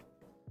cool.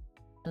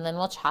 And then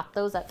we'll chop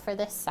those up for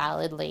this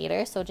salad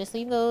later, so just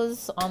leave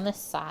those on the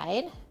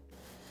side.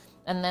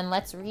 And then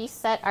let's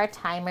reset our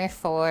timer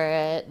for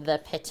the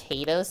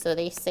potatoes. So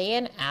they say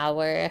an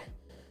hour.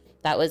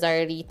 That was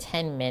already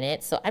 10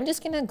 minutes. So I'm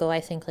just gonna go, I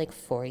think, like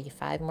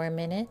 45 more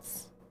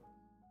minutes.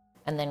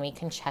 And then we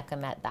can check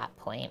them at that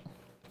point.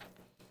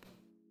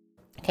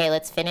 Okay,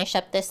 let's finish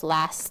up this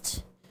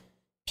last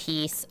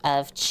piece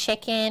of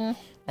chicken.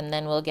 And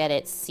then we'll get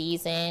it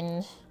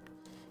seasoned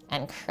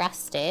and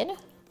crusted.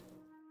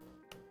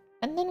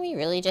 And then we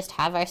really just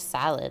have our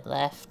salad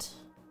left.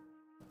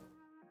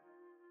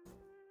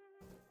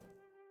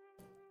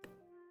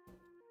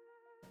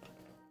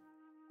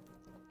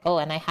 Oh,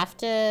 and I have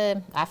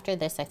to, after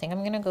this, I think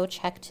I'm gonna go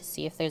check to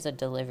see if there's a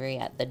delivery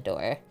at the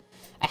door.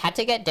 I had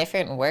to get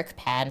different work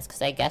pants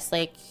because I guess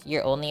like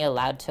you're only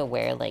allowed to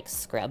wear like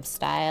scrub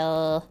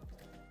style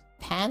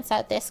pants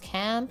at this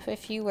camp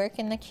if you work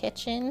in the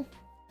kitchen.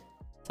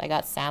 So I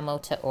got Samo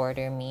to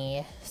order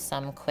me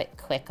some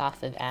quick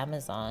off of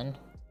Amazon.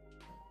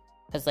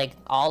 Because like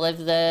all of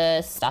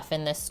the stuff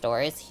in the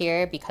stores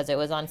here, because it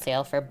was on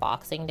sale for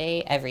Boxing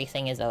Day,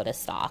 everything is out of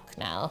stock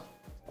now.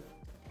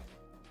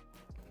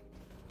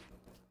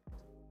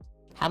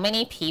 How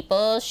many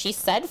people? She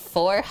said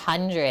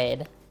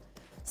 400.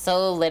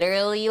 So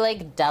literally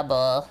like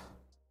double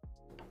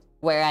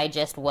where I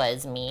just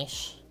was,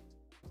 Mish.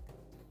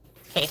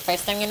 Okay,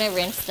 first I'm gonna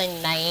rinse the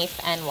knife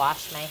and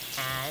wash my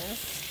hands.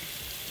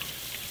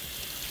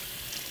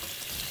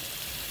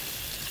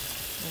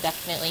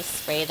 Definitely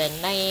spray the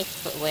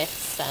knife with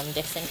some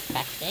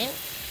disinfectant.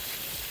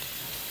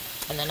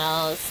 And then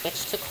I'll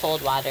switch to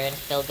cold water and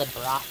fill the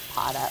broth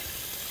pot up.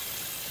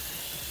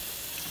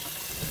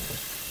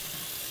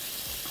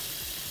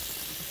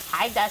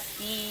 Hi,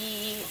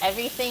 Dusty.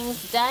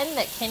 Everything's done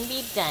that can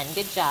be done.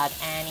 Good job,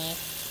 Annie.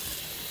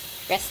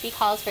 Recipe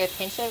calls for a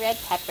pinch of red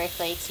pepper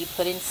flakes. You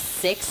put in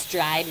 6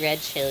 dried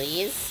red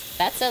chilies.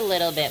 That's a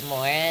little bit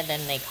more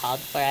than they called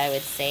for, I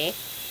would say.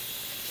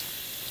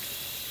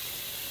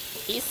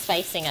 He's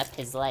spicing up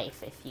his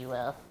life, if you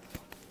will.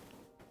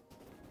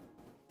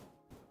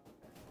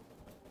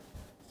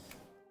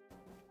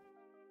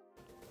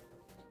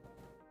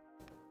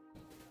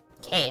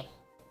 Okay.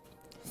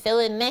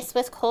 Filling this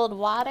with cold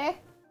water.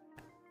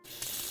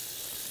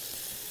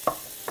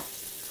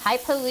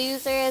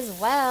 Hypaloozer as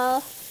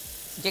well.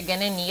 You're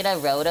gonna need a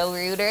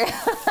Roto-Rooter.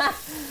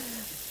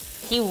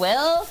 He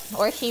will,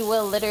 or he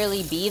will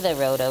literally be the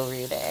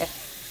Roto-Rooter.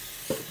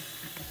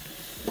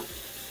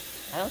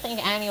 I don't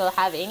think Annie will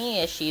have any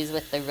issues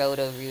with the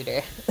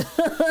Roto-Rooter.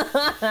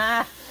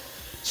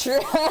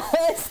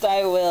 Trust,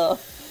 I will.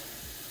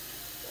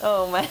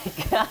 Oh my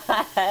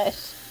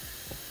gosh.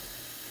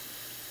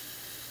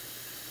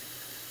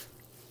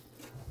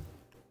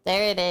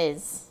 There it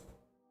is.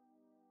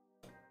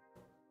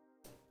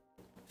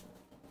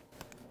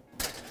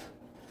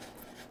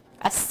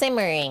 A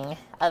simmering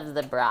of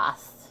the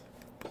broth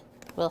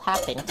will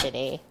happen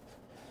today.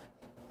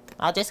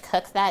 I'll just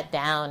cook that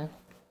down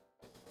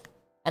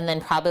and then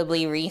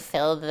probably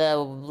refill the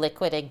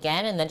liquid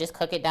again and then just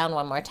cook it down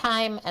one more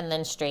time and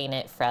then strain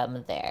it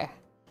from there.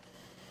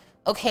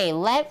 Okay,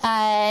 let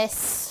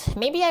us,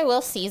 maybe I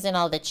will season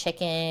all the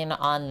chicken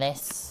on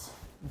this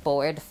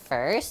board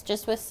first,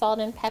 just with salt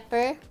and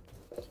pepper.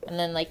 And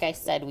then, like I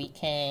said, we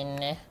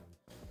can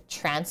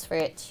transfer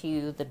it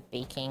to the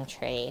baking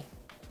tray.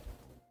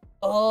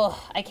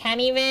 Oh, I can't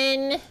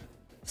even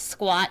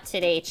squat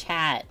today,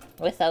 chat,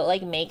 without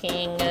like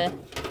making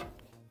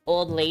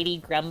old lady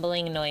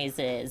grumbling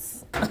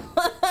noises.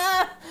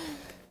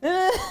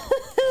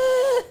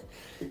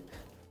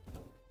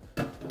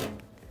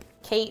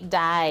 Kate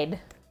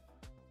died.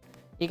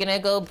 You're gonna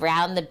go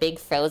brown the big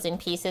frozen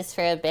pieces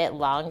for a bit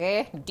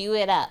longer? Do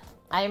it up.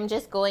 I'm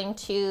just going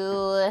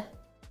to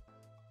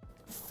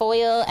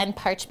foil and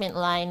parchment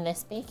line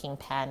this baking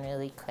pan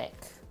really quick.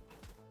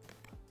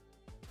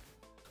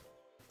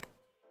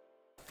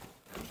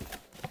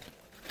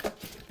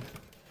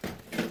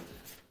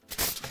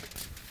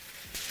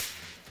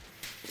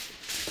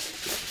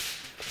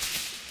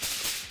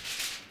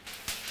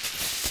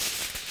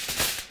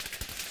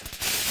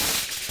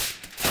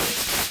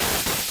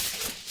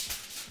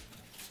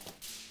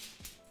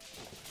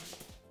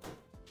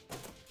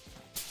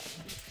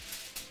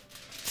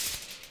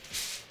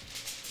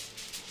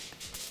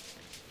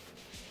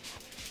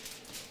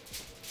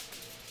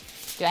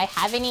 Do I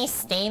have any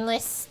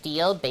stainless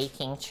steel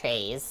baking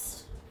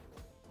trays?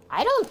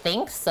 I don't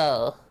think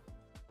so.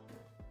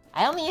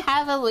 I only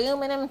have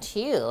aluminum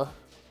too.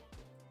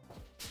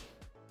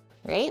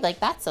 Right? Like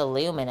that's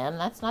aluminum,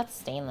 that's not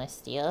stainless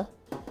steel.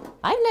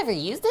 I've never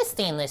used a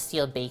stainless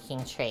steel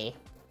baking tray.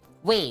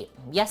 Wait,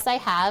 yes I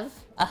have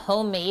a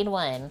homemade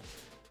one.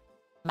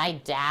 My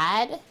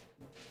dad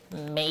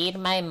made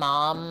my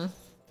mom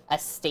a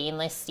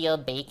stainless steel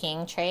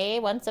baking tray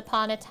once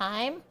upon a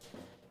time.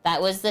 That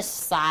was the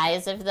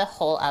size of the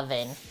whole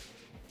oven.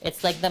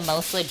 It's like the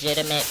most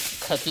legitimate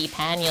cookie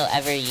pan you'll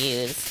ever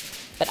use.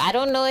 But I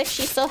don't know if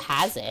she still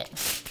has it.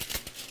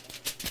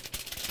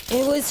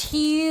 It was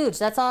huge,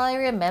 that's all I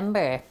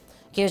remember.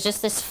 It was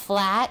just this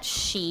flat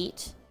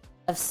sheet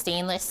of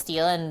stainless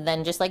steel, and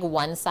then just like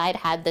one side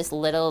had this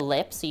little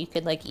lip so you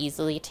could like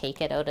easily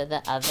take it out of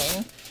the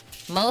oven.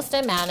 Most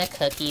amount of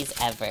cookies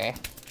ever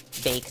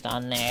baked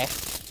on there.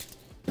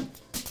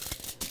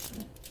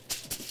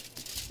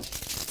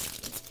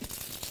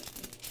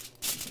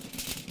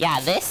 Yeah,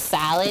 this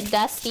salad,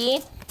 Dusty,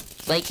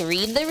 like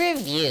read the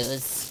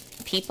reviews.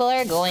 People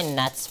are going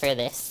nuts for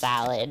this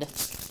salad.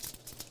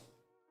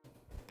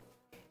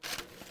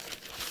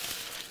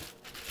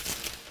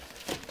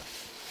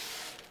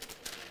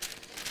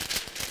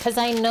 Because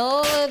I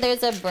know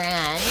there's a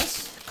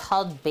brand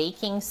called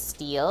Baking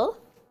Steel.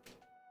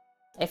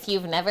 If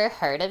you've never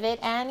heard of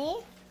it, Annie.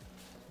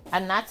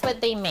 And that's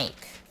what they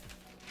make.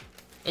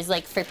 Is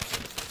like for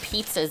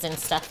pizzas and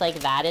stuff like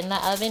that in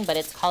the oven, but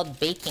it's called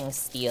baking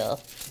steel.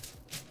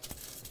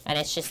 And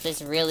it's just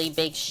this really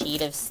big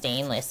sheet of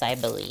stainless, I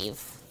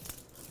believe.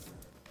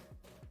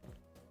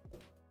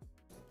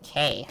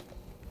 Okay.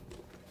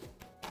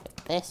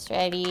 Get this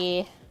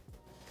ready.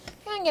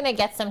 I'm gonna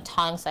get some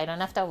tongs so I don't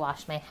have to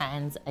wash my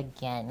hands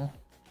again.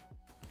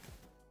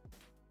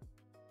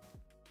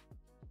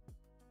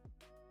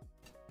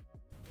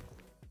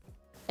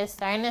 It's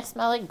starting to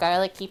smell like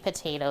garlicky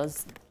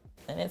potatoes,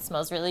 and it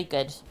smells really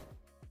good.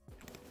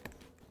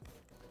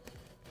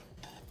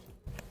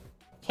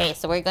 Okay,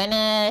 so we're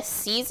gonna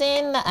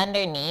season the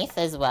underneath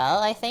as well,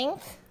 I think.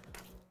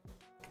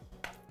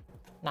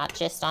 Not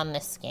just on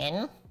the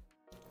skin.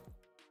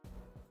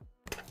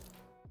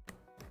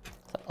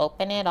 So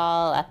open it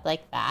all up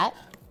like that.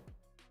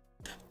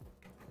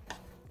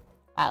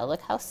 Wow,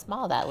 look how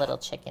small that little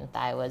chicken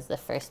thigh was, the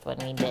first one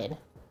we did.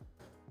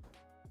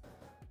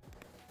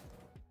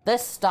 The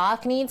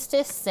stock needs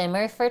to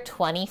simmer for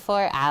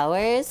 24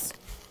 hours.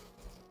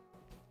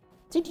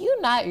 Did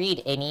you not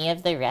read any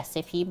of the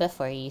recipe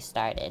before you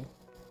started?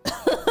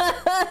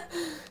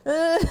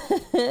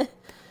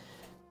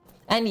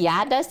 And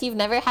yeah, Dust, you've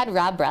never had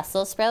raw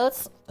Brussels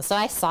sprouts? So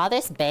I saw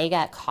this bag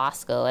at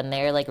Costco and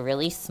they're like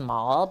really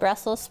small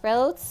Brussels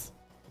sprouts.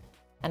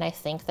 And I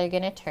think they're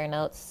gonna turn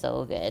out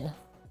so good.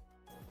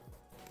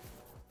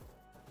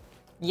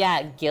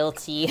 Yeah,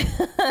 guilty.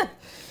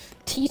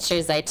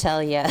 Teachers, I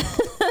tell ya.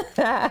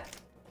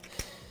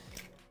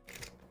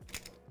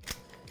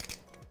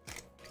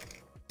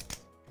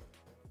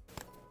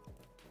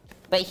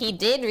 But he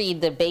did read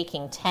the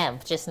baking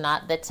temp, just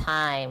not the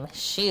time.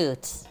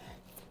 Shoot.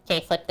 Okay,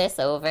 flip this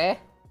over.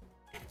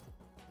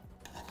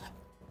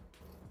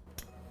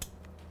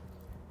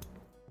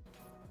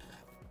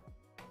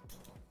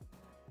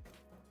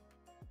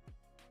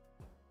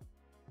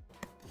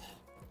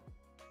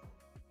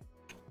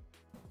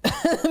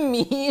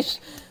 Mish.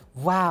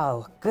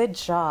 Wow, good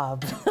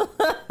job.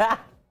 I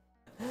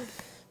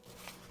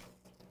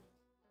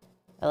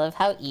love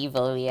how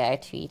evil we are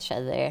to each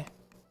other.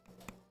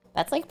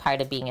 That's like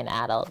part of being an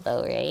adult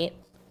though, right?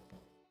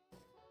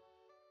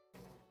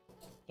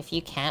 If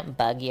you can't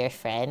bug your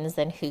friends,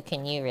 then who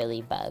can you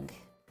really bug?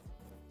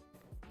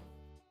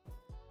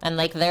 And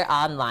like they're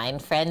online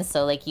friends,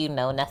 so like you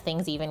know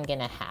nothing's even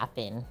gonna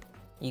happen.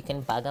 You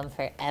can bug them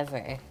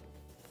forever.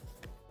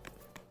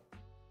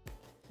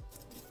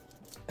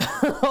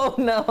 Oh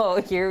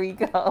no, here we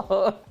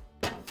go.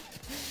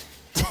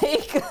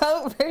 Take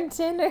out for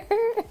dinner.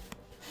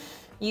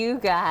 You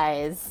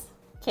guys.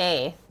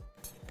 Okay.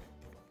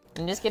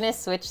 I'm just gonna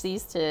switch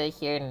these to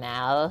here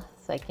now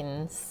so I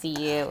can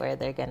see where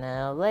they're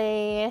gonna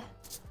lay. It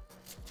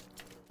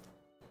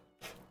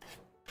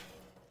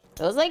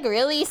was like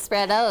really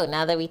spread out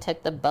now that we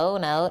took the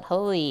bone out.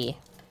 Holy.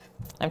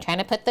 I'm trying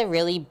to put the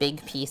really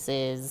big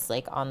pieces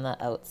like on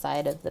the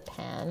outside of the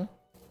pan.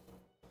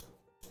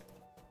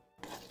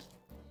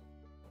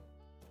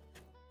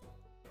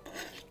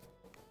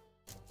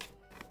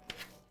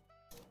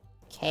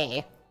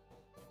 Okay.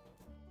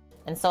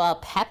 And so I'll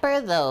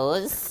pepper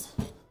those.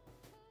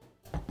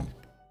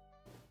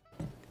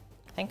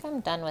 I think I'm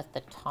done with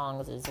the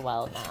tongs as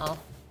well now.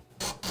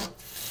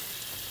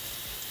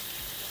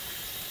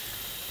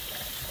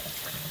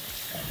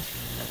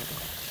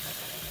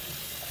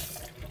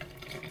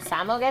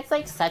 Samo gets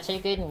like such a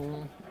good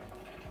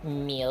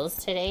meals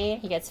today.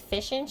 He gets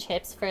fish and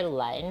chips for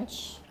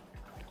lunch.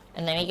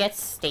 And then he gets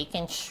steak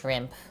and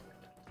shrimp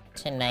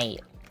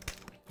tonight.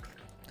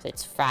 'Cause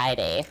it's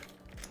Friday.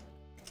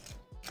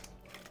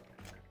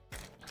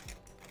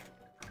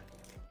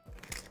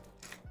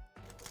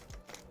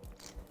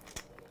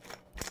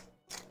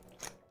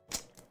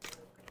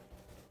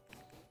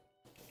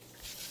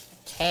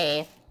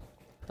 Okay,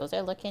 those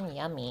are looking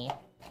yummy.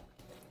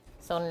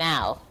 So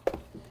now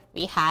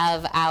we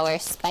have our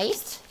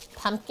spiced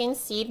pumpkin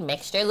seed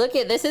mixture. Look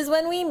at this, is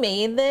when we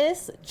made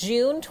this,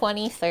 June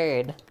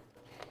 23rd.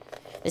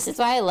 This is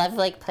why I love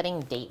like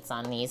putting dates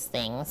on these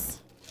things.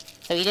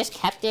 So we just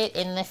kept it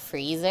in the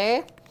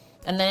freezer.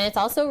 And then it's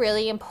also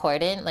really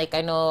important, like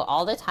I know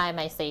all the time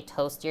I say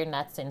toast your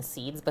nuts and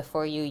seeds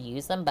before you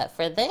use them, but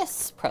for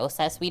this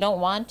process we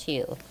don't want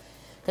to,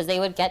 because they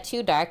would get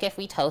too dark if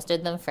we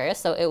toasted them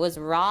first. So it was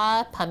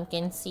raw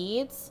pumpkin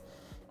seeds.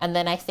 And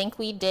then I think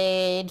we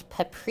did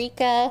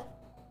paprika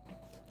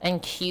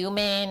and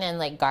cumin and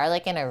like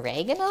garlic and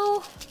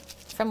oregano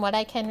from what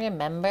I can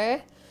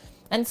remember.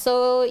 And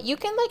so you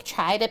can like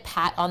try to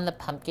pat on the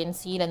pumpkin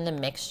seed and the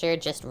mixture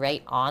just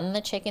right on the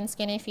chicken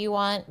skin if you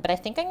want. But I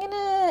think I'm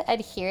gonna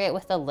adhere it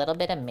with a little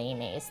bit of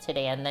mayonnaise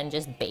today and then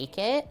just bake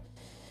it,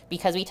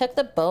 because we took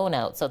the bone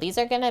out. So these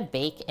are gonna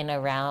bake in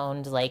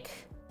around like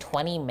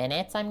 20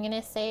 minutes, I'm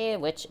gonna say,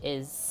 which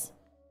is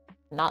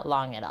not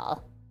long at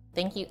all.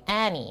 Thank you,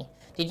 Annie.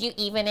 Did you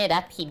even it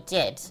up? He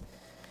did.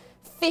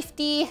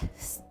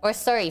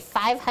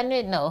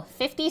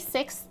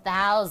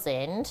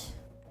 56,000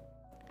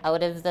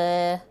 out of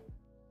the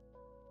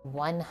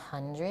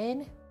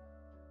 100.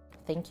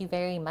 Thank you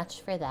very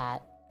much for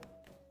that.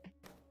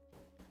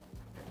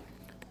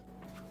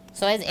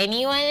 So has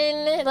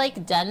anyone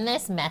like done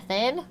this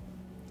method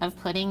of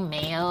putting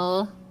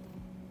mayo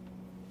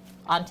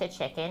onto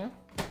chicken?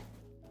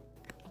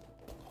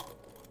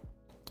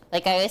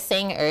 Like I was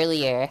saying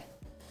earlier,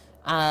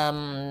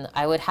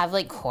 I would have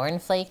like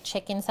cornflake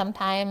chicken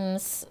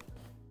sometimes.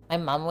 My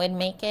mom would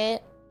make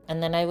it,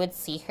 and then I would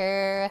see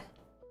her.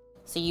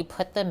 So you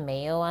put the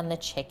mayo on the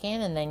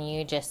chicken, and then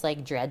you just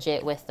like dredge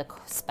it with the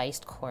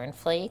spiced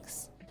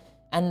cornflakes.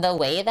 And the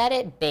way that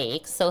it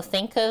bakes, so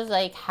think of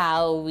like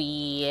how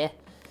we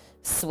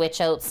switch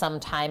out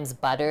sometimes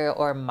butter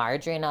or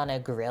margarine on a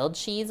grilled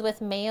cheese with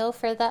mayo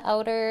for the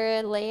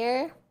outer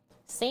layer.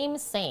 Same.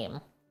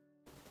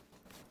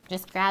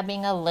 Just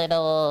grabbing a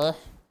little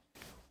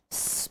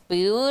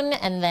spoon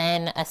and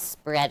then a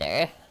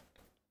spreader.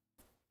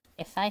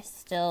 If I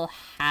still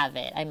have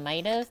it, I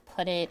might have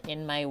put it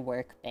in my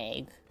work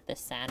bag, the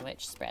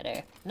sandwich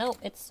spreader. Nope,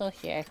 it's still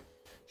here.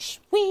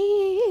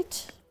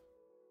 Sweet!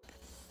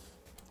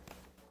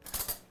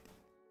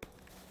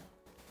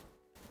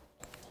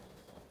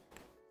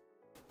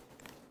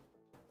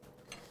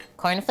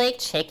 Cornflake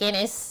chicken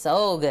is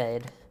so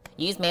good.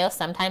 Use mayo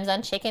sometimes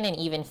on chicken and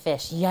even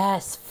fish.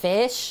 Yes,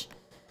 fish.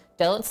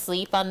 Don't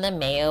sleep on the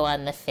mayo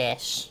on the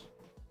fish.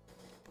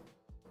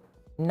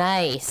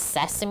 Nice,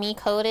 sesame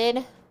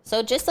coated.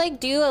 So just like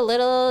do a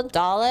little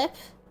dollop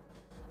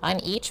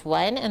on each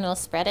one and we'll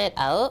spread it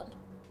out.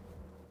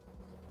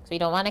 So we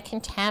don't want to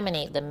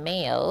contaminate the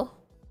mayo.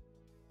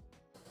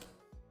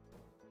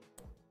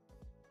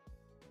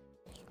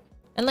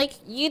 And like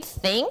you'd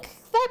think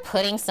that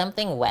putting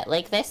something wet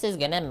like this is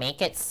gonna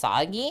make it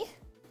soggy,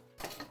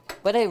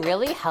 but it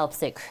really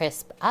helps it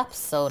crisp up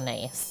so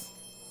nice.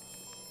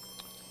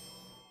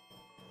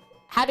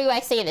 How do I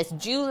say this?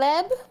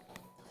 Juleb?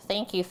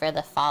 Thank you for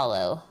the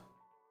follow.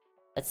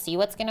 Let's see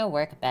what's gonna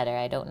work better.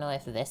 I don't know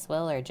if this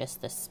will or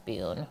just the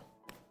spoon.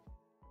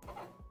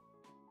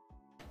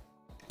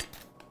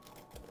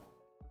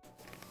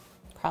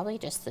 Probably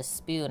just the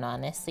spoon,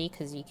 honestly,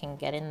 because you can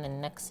get in the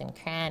nooks and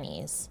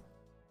crannies.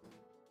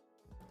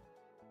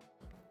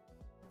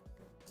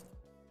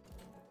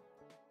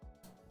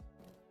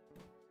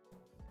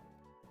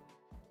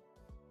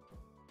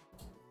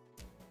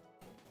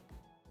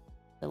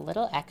 A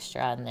little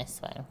extra on this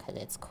one because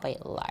it's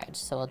quite large,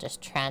 so we'll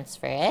just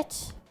transfer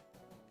it.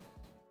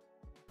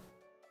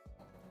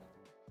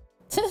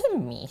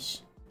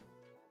 Mish.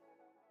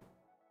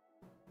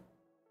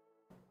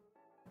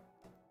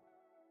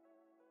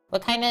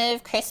 What kind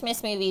of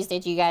Christmas movies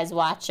did you guys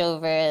watch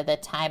over the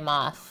time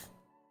off?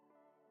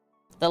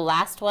 The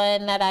last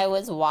one that I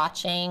was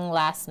watching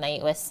last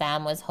night with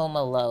Sam was Home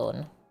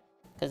Alone,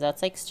 because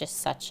that's like just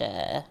such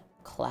a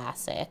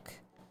classic.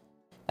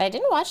 But I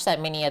didn't watch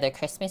that many other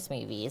Christmas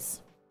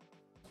movies.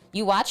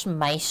 You watched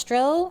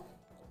Maestro?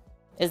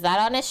 Is that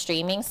on a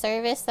streaming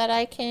service that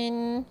I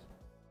can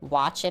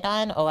watch it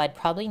on? Oh, I'd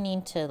probably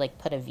need to like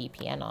put a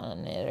VPN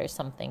on it or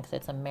something because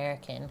it's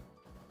American.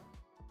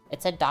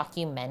 It's a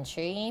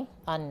documentary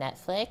on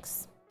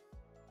Netflix.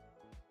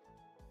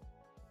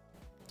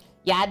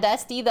 Yeah,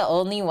 Dusty, the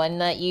only one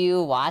that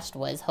you watched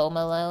was Home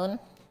Alone.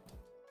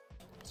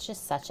 It's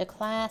just such a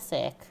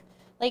classic.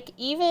 Like,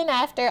 even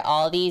after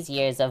all these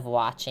years of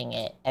watching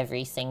it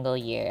every single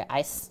year,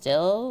 I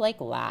still, like,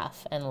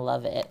 laugh and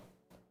love it.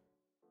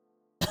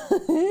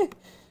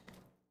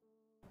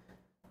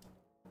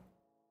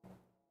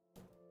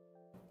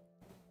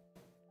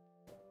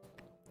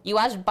 You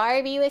watched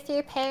Barbie with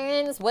your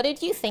parents? What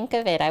did you think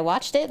of it? I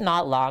watched it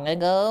not long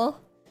ago.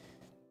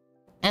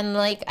 And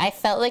like, I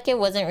felt like it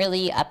wasn't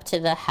really up to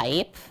the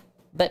hype,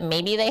 but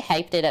maybe they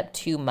hyped it up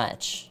too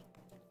much.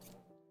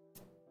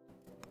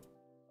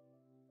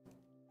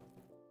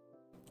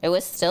 It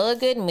was still a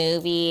good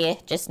movie,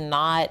 just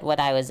not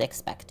what I was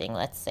expecting,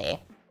 let's say.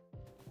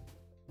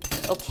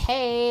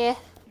 Okay,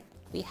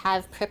 we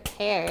have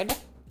prepared.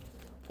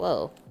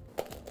 Whoa.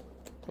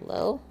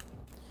 Hello?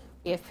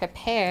 We have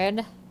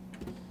prepared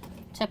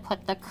to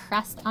put the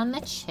crust on the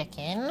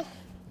chicken.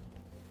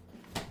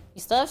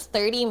 You still have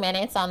 30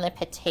 minutes on the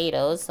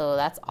potatoes, so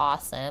that's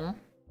awesome.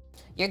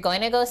 You're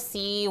going to go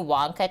see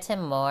Wonka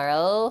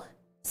tomorrow?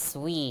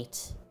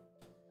 Sweet.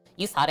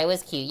 You thought it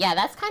was cute. Yeah,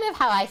 that's kind of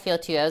how I feel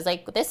too. I was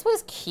like, this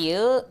was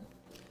cute,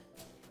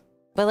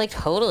 but like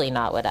totally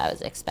not what I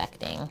was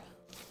expecting.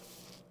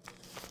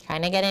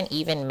 Trying to get an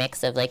even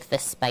mix of like the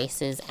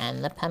spices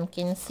and the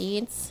pumpkin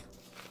seeds.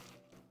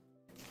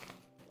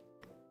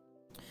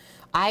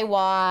 I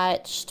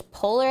watched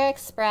Polar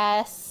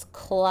Express,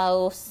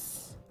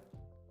 Close,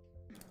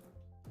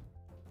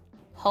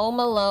 Home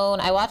Alone.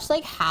 I watched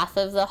like half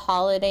of The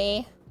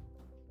Holiday,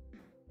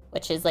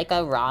 which is like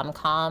a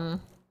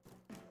rom-com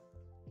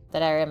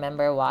that I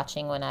remember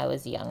watching when I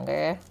was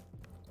younger.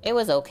 It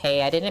was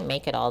okay. I didn't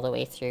make it all the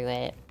way through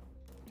it.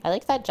 I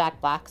like that Jack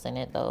Black's in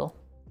it though.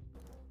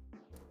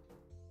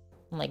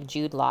 And like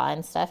Jude Law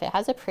and stuff. It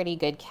has a pretty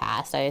good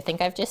cast. I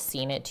think I've just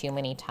seen it too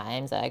many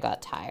times that I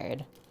got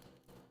tired.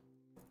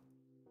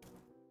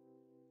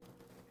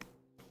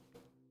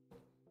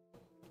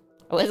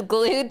 I was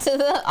glued to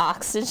the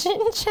Oxygen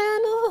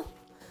channel.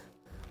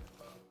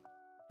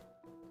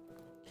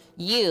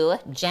 You,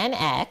 Gen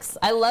X,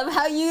 I love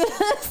how you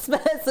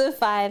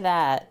specify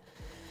that.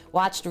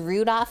 Watched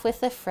Rudolph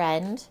with a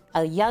friend,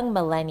 a young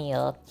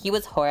millennial. He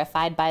was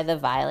horrified by the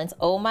violence.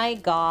 Oh my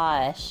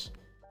gosh.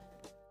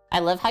 I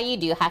love how you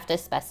do have to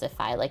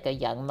specify like a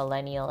young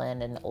millennial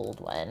and an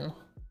old one.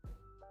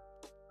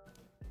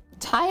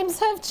 Times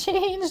have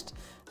changed.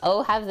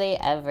 Oh, have they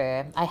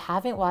ever? I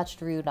haven't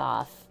watched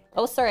Rudolph.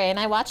 Oh, sorry, and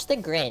I watched The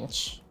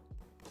Grinch.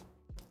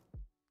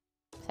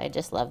 I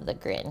just love The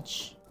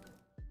Grinch.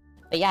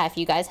 But yeah, if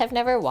you guys have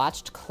never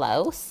watched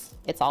Close,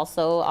 it's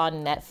also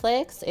on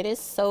Netflix. It is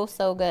so,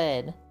 so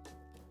good.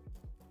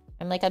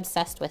 I'm like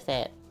obsessed with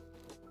it.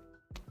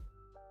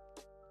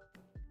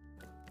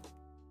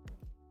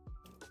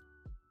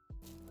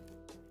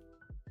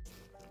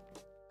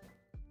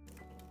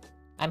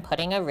 I'm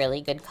putting a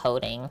really good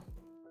coating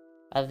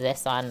of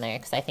this on there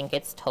because I think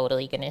it's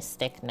totally gonna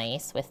stick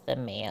nice with the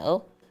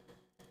mayo.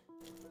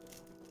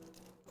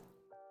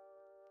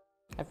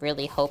 I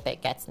really hope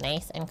it gets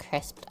nice and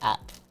crisped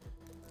up.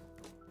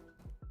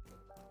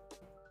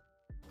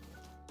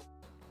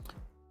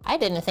 I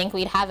didn't think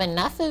we'd have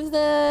enough of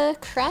the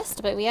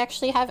crust, but we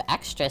actually have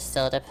extra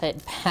still to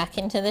put back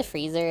into the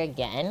freezer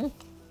again.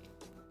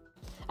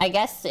 I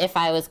guess if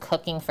I was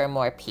cooking for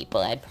more people,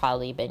 I'd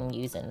probably been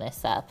using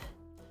this up.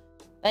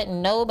 But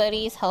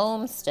nobody's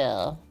home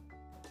still.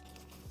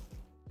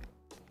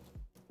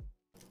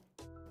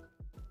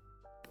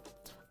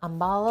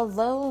 I'm all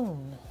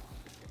alone.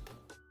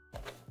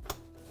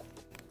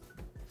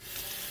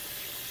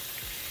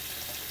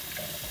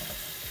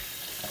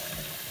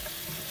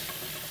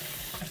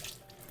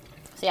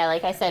 So yeah,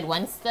 like I said,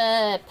 once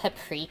the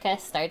paprika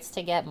starts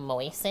to get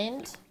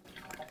moistened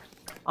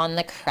on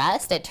the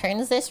crust, it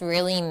turns this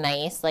really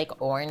nice like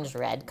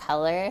orange-red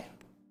color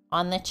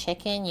on the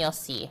chicken. You'll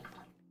see.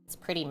 It's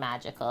pretty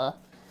magical.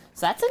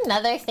 So that's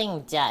another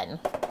thing done.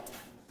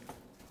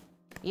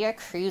 We are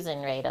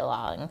cruising right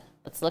along.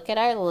 Let's look at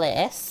our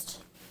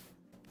list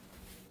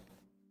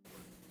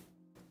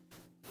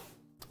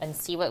and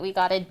see what we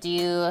gotta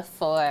do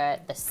for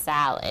the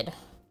salad.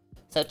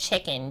 So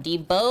chicken,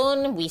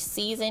 debone, we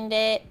seasoned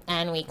it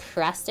and we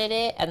crusted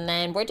it, and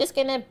then we're just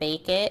gonna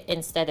bake it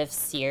instead of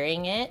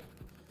searing it.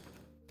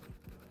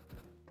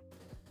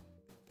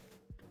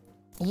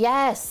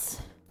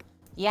 Yes,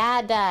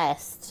 yeah,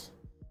 Dust.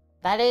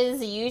 That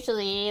is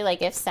usually,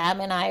 like if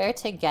Sam and I are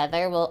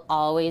together, we'll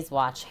always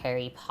watch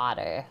Harry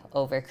Potter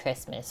over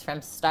Christmas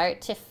from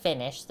start to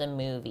finish the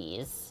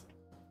movies.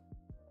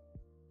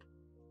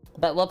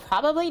 But we'll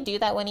probably do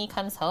that when he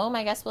comes home.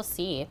 I guess we'll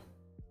see.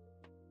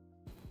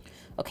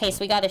 Okay, so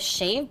we gotta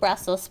shave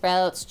Brussels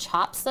sprouts,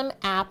 chop some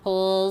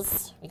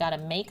apples. We gotta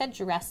make a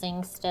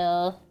dressing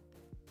still.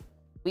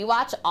 We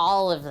watch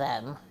all of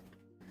them.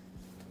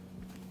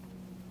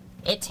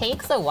 It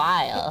takes a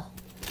while.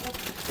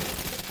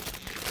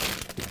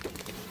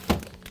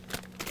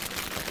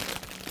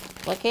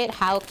 Look at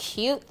how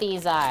cute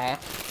these are.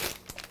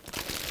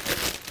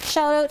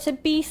 Shout out to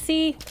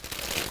BC.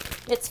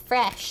 It's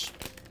fresh.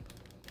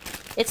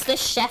 It's the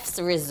chef's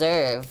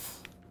reserve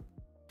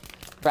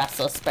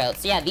Brussels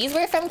sprouts. Yeah, these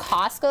were from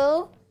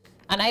Costco,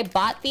 and I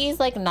bought these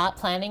like not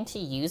planning to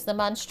use them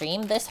on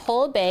stream. This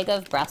whole bag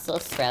of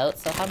Brussels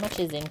sprouts, so how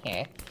much is in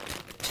here?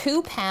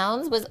 2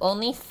 pounds was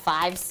only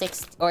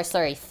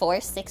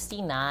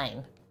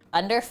 $4.69.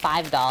 Under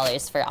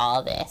 $5 for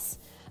all this.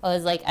 I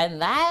was like,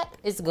 and that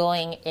is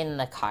going in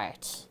the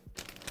cart.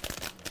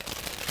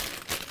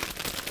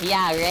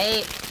 Yeah,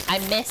 right? I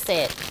miss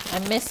it. I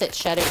miss it,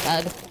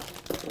 Shutterbug.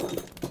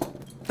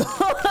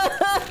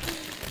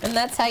 And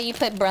that's how you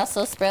put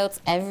Brussels sprouts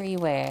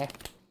everywhere.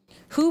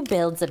 Who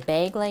builds a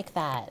bag like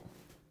that?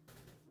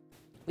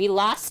 We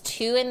lost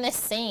 2 in the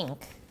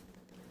sink.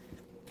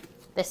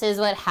 This is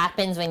what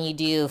happens when you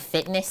do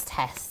fitness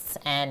tests,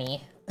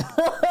 Annie.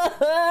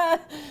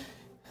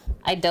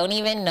 I don't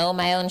even know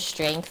my own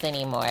strength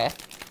anymore.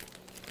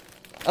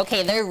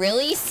 Okay, they're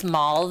really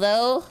small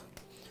though.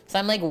 So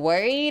I'm like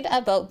worried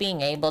about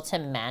being able to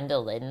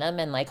mandolin them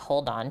and like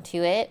hold on to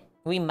it.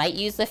 We might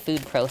use the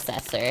food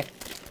processor.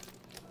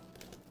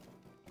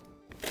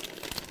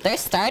 They're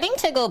starting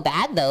to go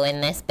bad though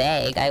in this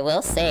bag, I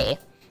will say.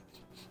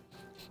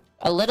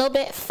 A little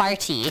bit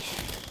farty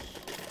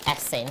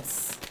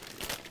essence.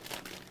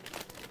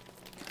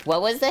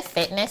 What was the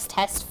fitness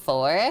test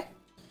for?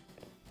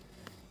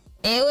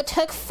 It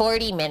took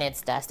 40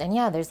 minutes, Dust. And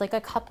yeah, there's like a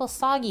couple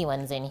soggy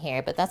ones in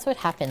here, but that's what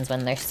happens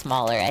when they're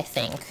smaller, I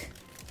think.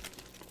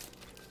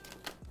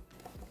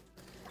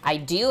 I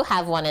do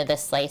have one of the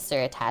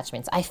slicer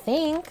attachments, I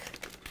think.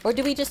 Or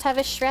do we just have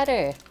a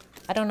shredder?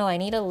 I don't know, I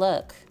need to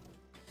look.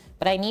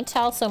 But I need to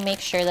also make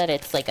sure that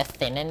it's like a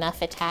thin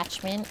enough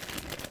attachment.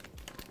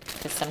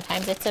 Because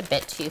sometimes it's a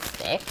bit too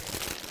thick.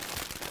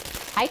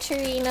 Hi,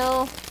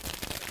 Torino.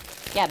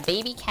 Yeah,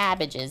 baby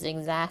cabbages,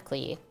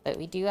 exactly. But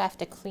we do have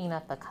to clean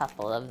up a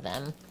couple of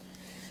them.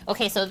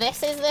 Okay, so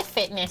this is the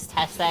fitness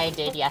test that I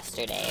did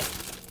yesterday.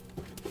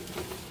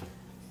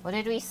 What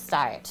did we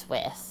start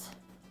with?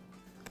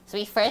 So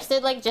we first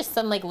did like just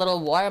some like little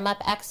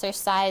warm-up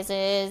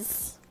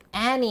exercises.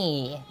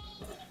 Annie!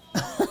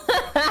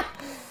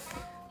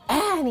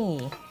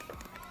 Annie!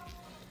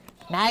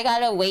 Now I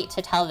gotta wait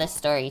to tell this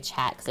story,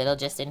 chat, because it'll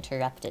just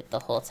interrupt it the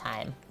whole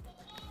time.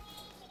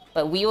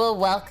 But we will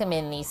welcome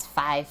in these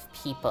 5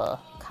 people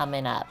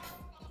coming up.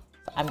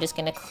 So I'm just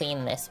gonna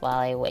clean this while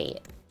I wait.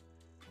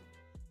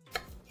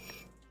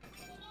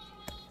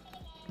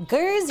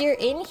 Gers, you're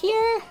in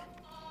here?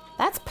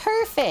 That's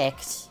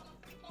perfect.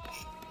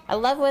 I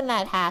love when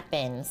that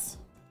happens.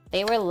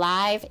 They were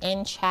live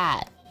in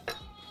chat.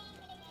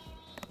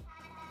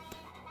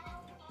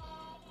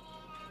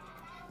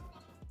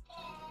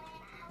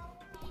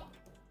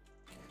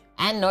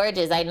 And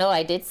Norges, I know,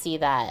 I did see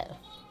that.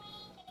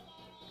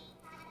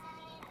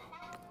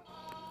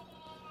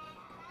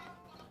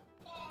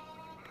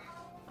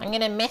 I'm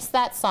gonna miss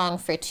that song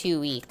for 2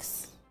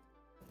 weeks.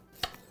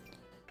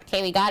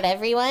 Okay, we got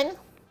everyone.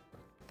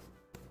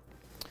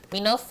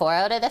 We know 4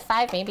 out of the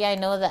 5. Maybe I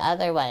know the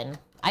other one.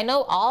 I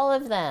know all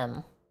of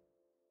them.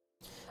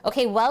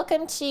 Okay,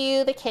 welcome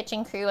to the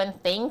kitchen crew, and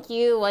thank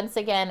you once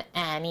again,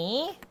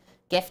 Annie.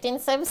 Gifting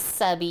some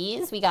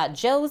subbies. We got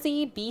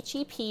Josie,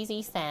 Beachy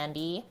Peasy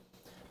Sandy,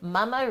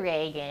 Mama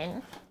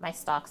Reagan. My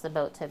stock's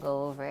about to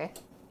go over.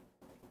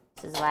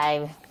 This is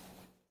why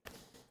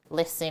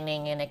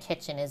listening in a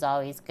kitchen is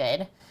always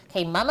good.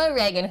 Okay, Mama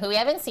Reagan, who we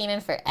haven't seen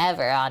in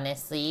forever,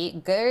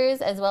 honestly.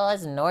 Gers, as well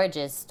as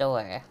Norge's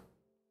store.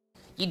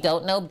 You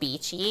don't know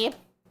Beachy?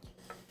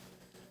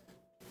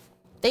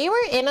 They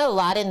were in a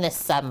lot in the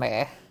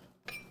summer,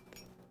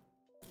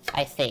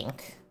 I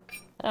think.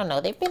 I don't know,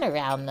 they've been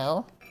around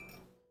though.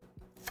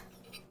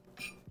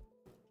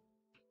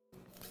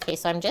 Okay,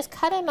 so I'm just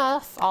cutting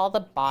off all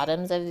the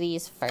bottoms of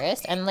these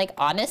first. And like,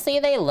 honestly,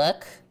 they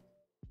look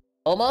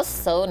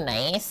almost so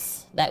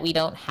nice that we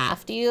don't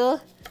have to.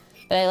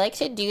 But I like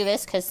to do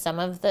this because some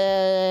of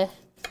the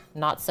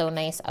not so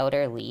nice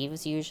outer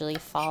leaves usually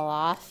fall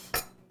off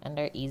and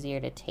are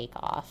easier to take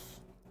off.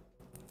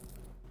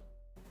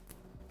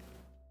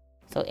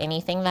 So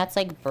anything that's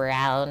like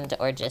browned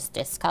or just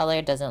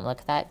discolored doesn't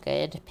look that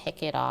good,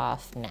 pick it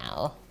off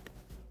now.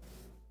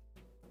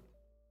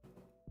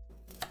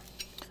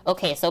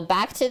 Okay, so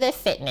back to the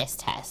fitness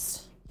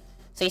test.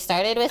 So we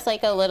started with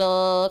like a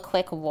little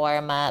quick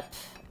warm up,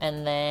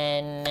 and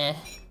then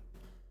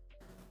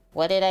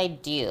what did I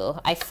do?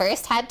 I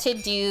first had to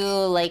do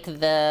like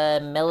the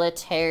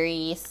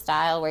military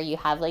style where you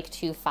have like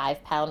 2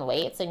 5-pound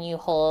weights and you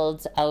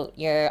hold out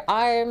your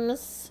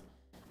arms.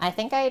 I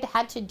think I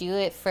had to do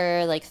it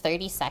for like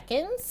 30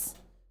 seconds.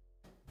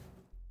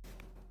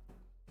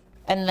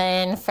 And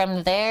then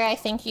from there, I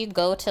think you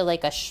go to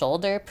like a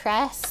shoulder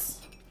press.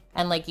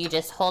 And like you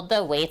just hold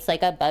the weights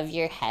like above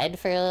your head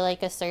for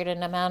like a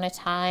certain amount of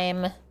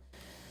time.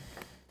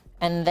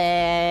 And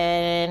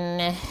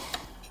then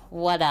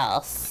what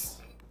else?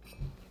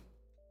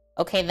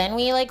 Okay, then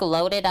we like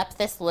loaded up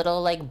this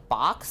little like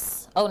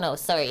box. Oh no,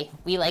 sorry.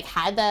 We like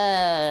had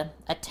a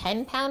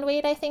 10-pound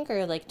weight, I think,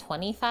 or like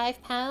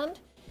 25-pound.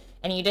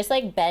 And you just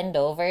like bend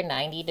over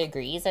 90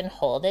 degrees and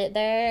hold it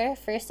there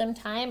for some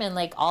time. And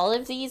like all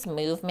of these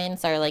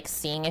movements are like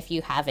seeing if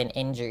you have an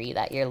injury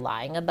that you're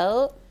lying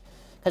about.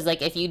 Because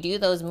like if you do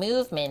those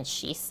movements,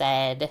 she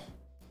said,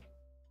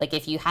 like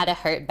if you had a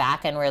hurt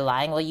back and were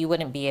lying, well, you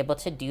wouldn't be able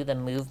to do the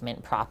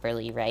movement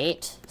properly,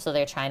 right? So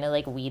they're trying to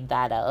like weed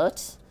that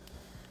out.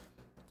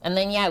 And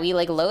then, yeah, we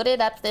like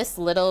loaded up this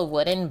little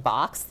wooden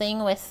box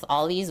thing with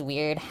all these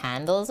weird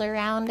handles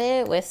around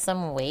it with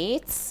some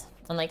weights.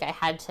 And like I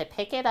had to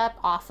pick it up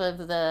off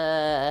of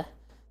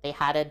they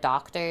had a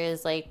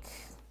doctor's like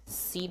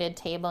seated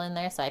table in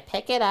there. So I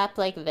pick it up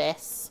like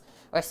this,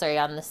 or sorry,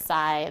 on the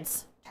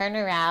sides, turn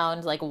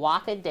around, like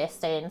walk a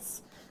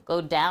distance, go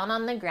down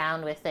on the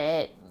ground with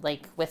it,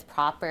 like with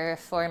proper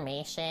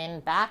formation,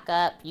 back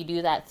up. You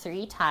do that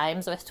 3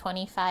 times with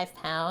 25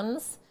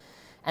 pounds.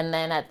 And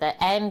then at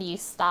the end, you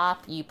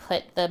stop, you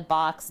put the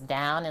box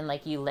down and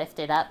like you lift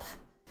it up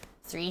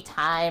 3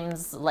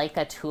 times like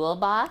a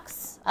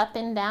toolbox, up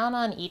and down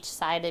on each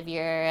side of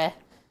your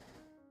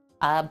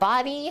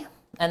body.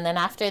 And then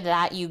after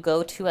that, you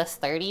go to a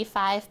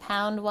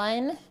 35-pound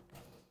one.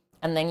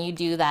 And then you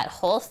do that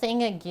whole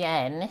thing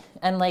again.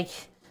 And like,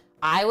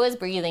 I was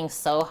breathing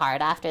so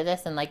hard after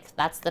this, and like,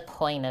 that's the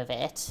point of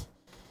it,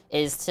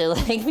 is to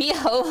like be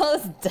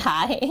almost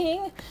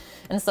dying.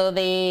 And so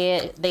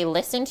they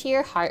listen to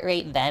your heart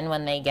rate then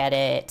when they get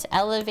it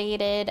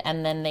elevated,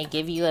 and then they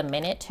give you a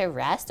minute to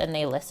rest and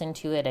they listen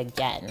to it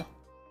again.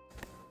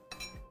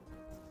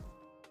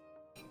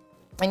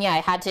 And yeah,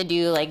 I had to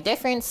do like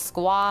different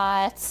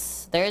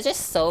squats. There's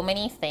just so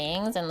many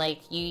things. And like,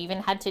 you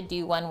even had to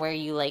do one where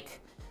you like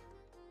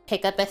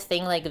pick up a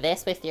thing like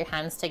this with your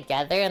hands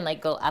together and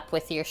like go up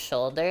with your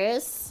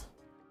shoulders.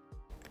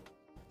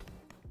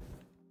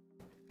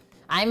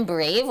 I'm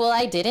brave. Well,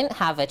 I didn't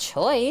have a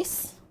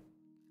choice.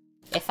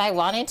 If I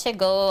wanted to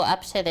go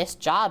up to this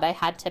job, I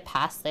had to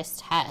pass this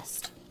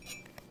test.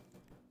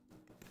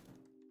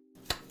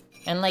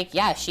 And like,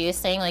 yeah, she was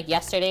saying like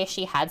yesterday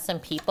she had some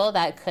people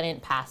that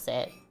couldn't pass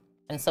it.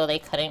 And so they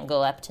couldn't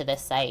go up to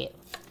this site.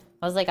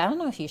 I was like, I don't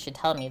know if you should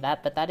tell me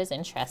that, but that is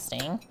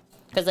interesting.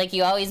 Because like,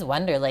 you always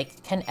wonder,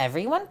 like, can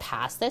everyone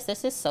pass this?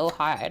 This is so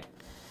hard.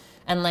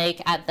 And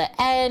like at the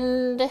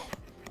end,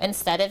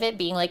 instead of it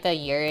being like a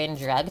urine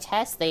drug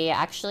test, they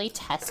actually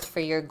test for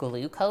your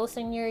glucose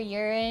in your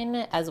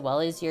urine as well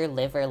as your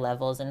liver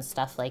levels and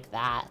stuff like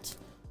that.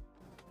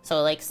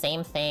 So like,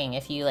 same thing,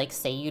 if you like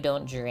say you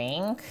don't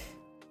drink,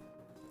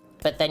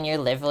 but then your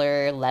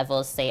liver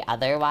levels say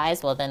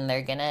otherwise, well then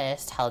they're gonna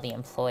tell the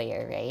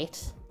employer, right?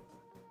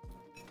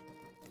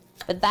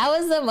 But that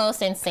was the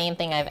most insane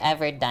thing I've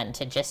ever done,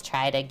 to just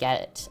try to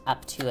get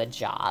up to a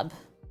job.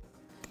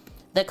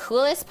 The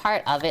coolest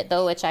part of it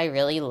though, which I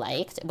really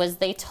liked, was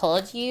they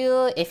told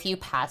you if you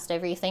passed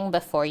everything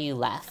before you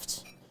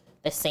left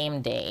the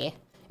same day.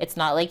 It's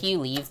not like you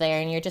leave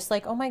there and you're just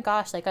like, oh my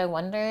gosh, like I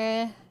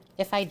wonder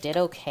if I did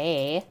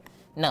okay.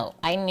 No,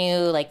 I knew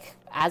like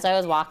as I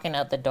was walking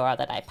out the door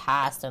that I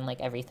passed and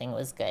like everything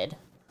was good.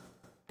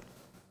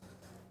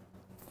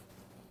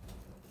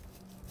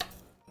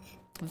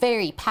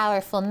 Very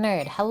powerful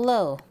nerd,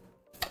 hello.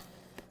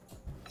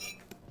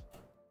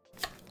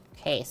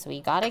 Okay, so we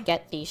gotta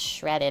get these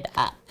shredded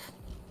up.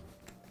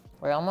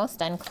 We're almost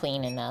done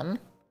cleaning them.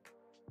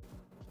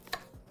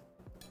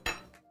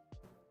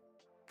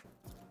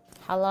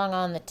 How long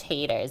on the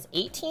taters?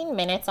 18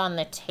 minutes on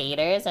the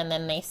taters, and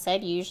then they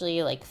said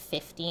usually like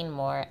 15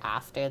 more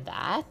after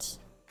that.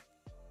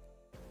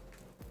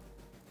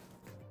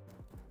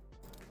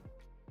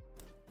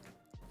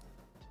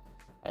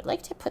 I'd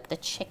like to put the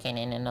chicken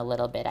in a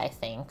little bit, I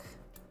think.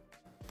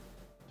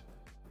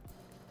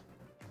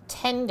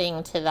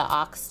 Tending to the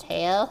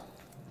oxtail.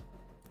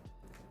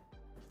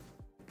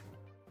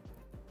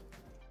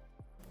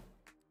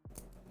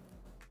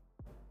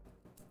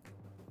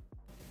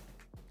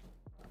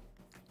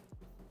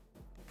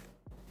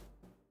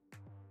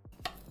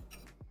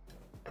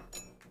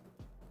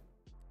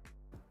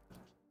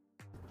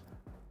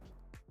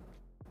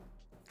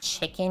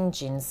 Chicken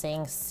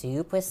ginseng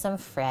soup with some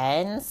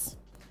friends.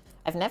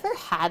 I've never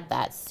had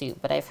that soup,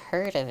 but I've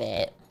heard of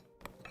it.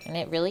 And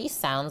it really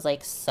sounds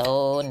like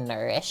so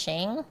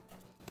nourishing.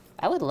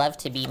 I would love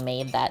to be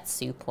made that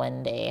soup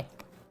one day.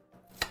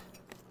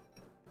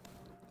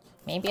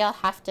 Maybe I'll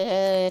have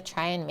to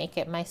try and make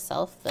it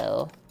myself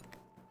though.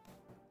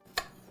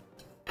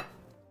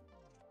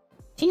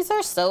 These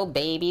are so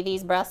baby,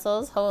 these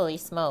Brussels. Holy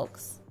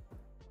smokes.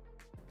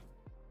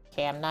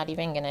 Okay, I'm not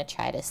even gonna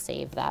try to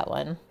save that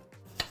one.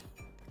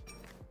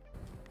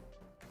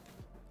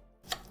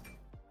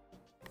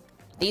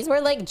 These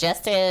were like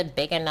just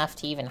big enough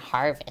to even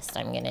harvest,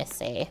 I'm gonna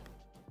say.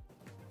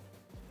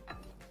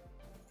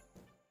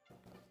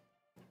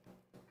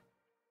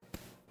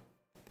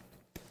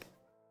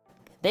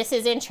 This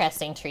is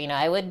interesting, Trina.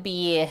 I would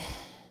be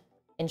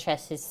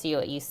interested to see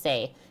what you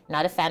say.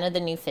 Not a fan of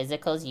the new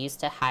physicals used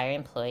to hire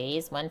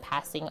employees when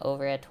passing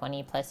over a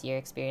 20+ year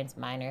experienced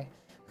miner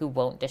who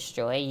won't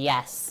destroy.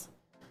 Yes.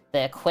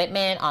 The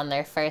equipment on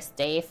their first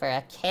day for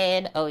a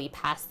kid. Oh, he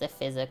passed the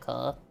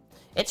physical.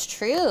 It's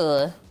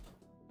true.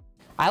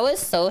 I was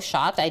so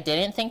shocked. I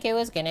didn't think it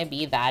was gonna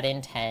be that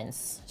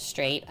intense,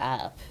 straight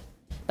up.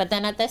 But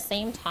then at the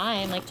same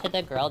time, like to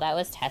the girl that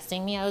was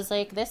testing me, I was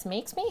like, this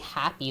makes me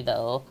happy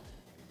though.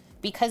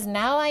 Because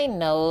now I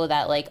know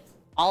that like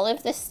all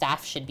of the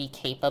staff should be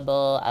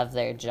capable of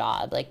their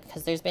job. Like,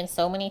 because there's been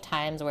so many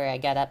times where I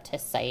get up to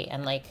site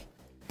and like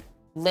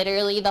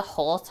literally the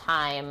whole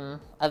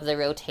time of the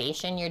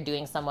rotation, you're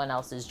doing someone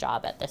else's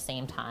job at the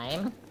same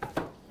time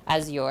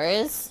as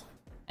yours.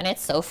 And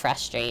it's so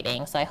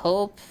frustrating. So I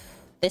hope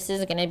this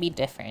is gonna be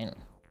different.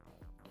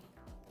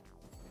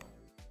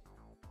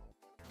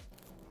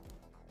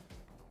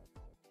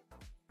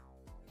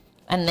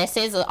 And this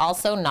is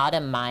also not a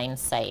mine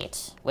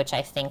site, which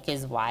I think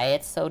is why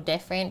it's so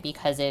different,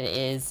 because it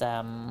is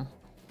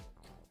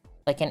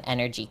like an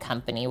energy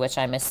company, which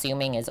I'm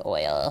assuming is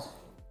oil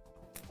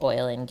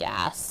and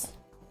gas.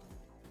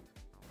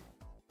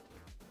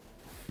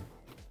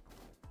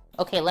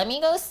 Okay, let me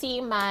go see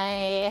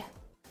my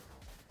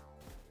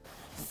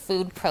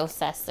food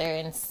processor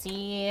and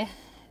see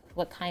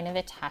what kind of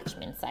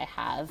attachments I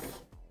have.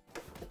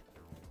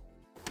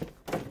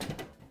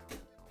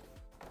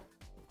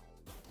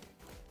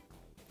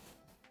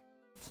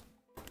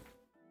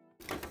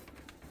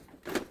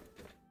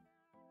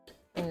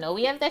 I know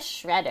we have the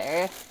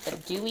shredder,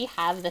 but do we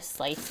have the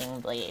slicing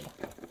blade?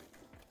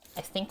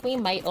 I think we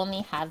might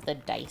only have the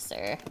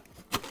dicer.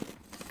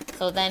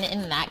 So then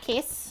in that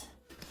case,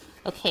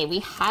 okay, we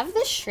have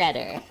the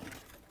shredder.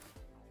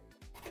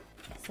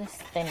 Is this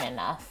thin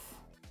enough?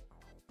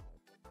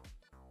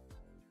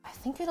 I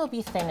think it'll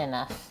be thin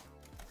enough.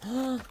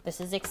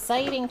 This is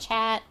exciting,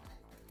 chat.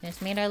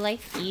 This made our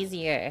life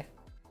easier.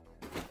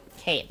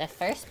 Okay, the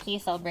first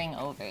piece I'll bring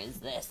over is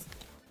this.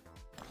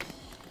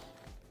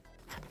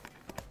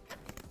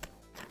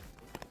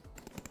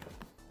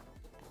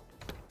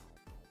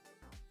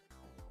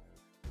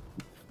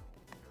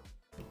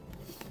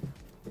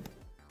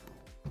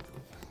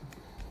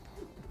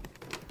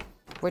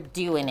 We're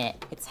doing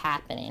it. It's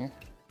happening.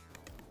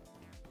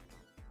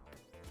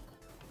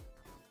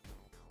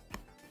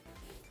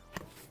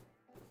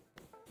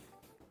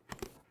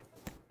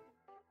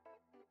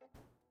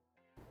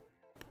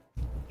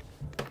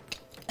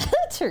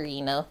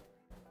 Torino.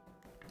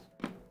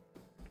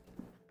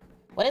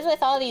 What is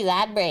with all these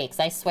ad breaks?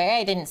 I swear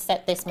I didn't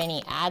set this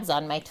many ads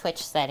on my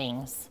Twitch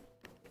settings.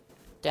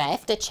 Do I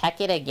have to check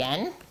it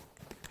again?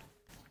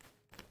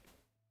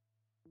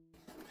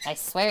 I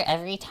swear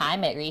every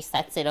time it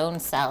resets its own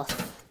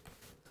self.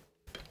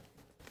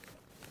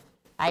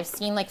 I've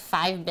seen like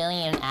 5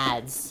 billion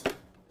ads,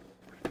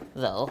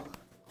 though,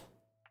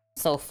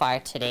 so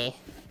far today.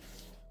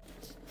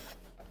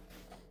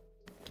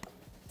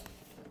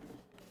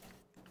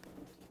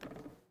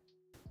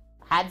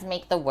 Ads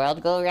make the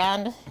world go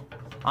round.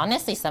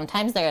 Honestly,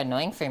 sometimes they're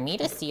annoying for me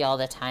to see all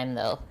the time,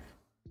 though.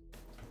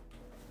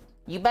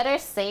 You better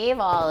save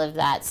all of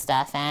that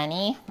stuff,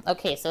 Annie.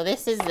 Okay, so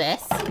this is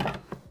this.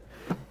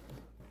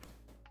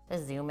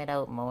 Let's zoom it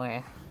out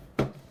more.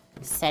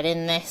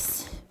 Setting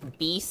this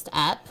beast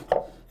up.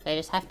 So I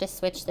just have to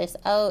switch this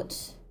out.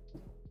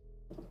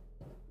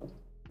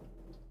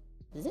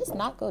 Does this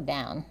not go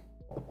down?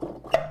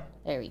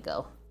 There we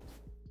go.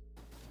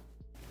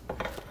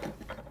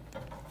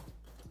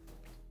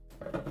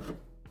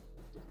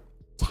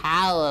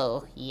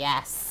 Tallow,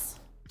 yes.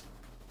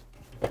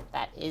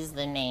 That is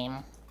the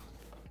name.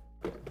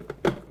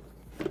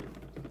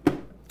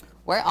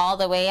 We're all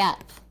the way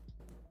up.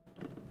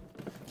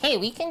 Okay,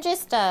 we can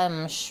just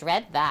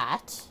shred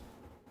that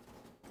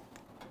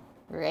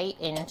right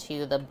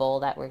into the bowl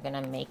that we're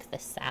gonna make the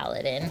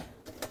salad in.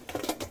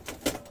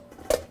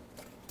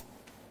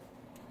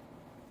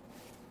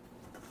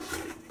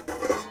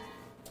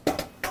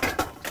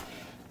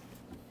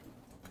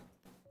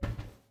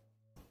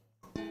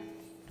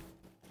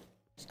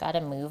 Just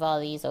gotta move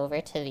all these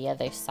over to the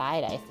other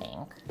side, I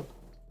think.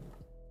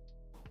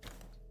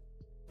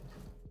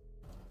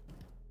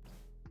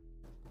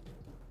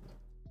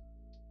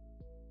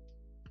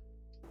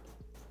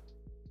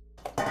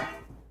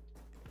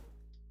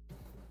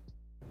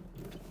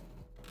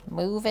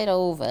 Move it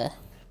over.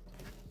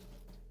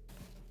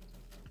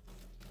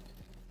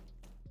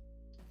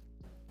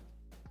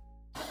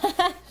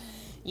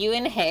 You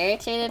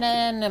inherited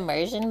an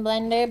immersion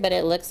blender, but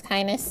it looks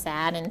kind of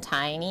sad and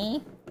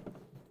tiny.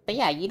 But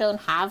yeah, you don't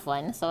have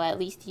one, so at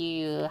least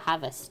you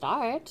have a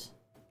start.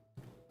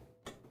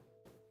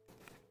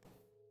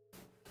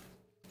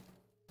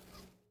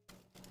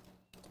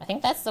 I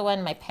think that's the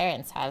one my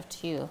parents have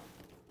too.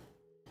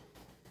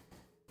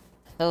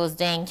 Those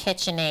dang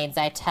KitchenAids,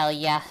 I tell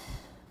ya.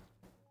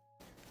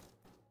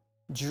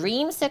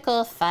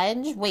 Dreamsicle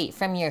fudge? Wait,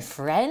 from your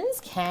friend's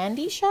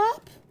candy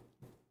shop?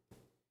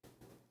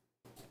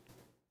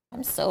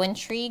 I'm so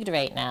intrigued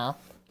right now.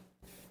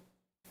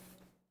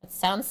 It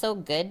sounds so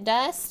good,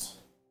 Dust.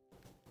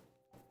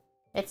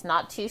 It's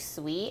not too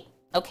sweet.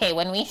 Okay,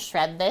 when we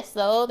shred this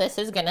though, this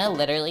is gonna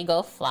literally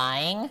go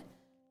flying.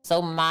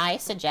 So my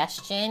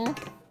suggestion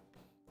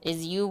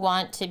is you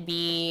want to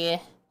be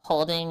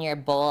holding your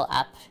bowl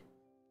up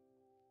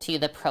to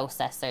the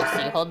processor.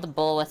 So you hold the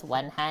bowl with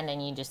one hand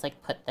and you just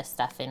like put the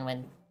stuff in with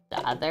the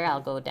other.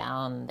 I'll go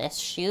down this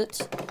chute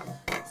so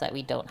that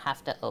we don't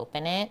have to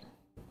open it.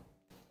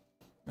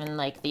 And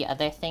like the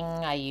other thing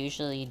I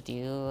usually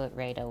do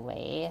right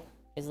away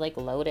is like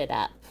load it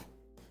up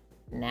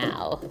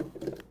now.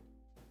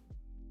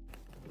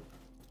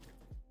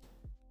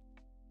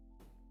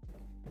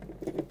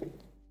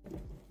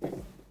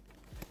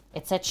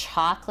 It's a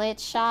chocolate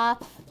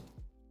shop.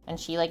 And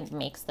she like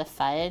makes the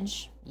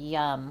fudge.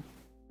 Yum.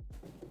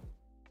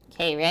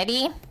 Okay,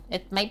 ready?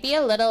 It might be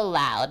a little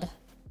loud.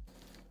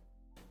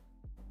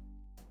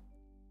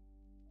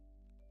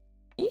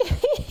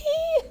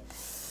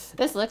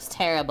 This looks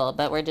terrible,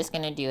 but we're just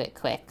gonna do it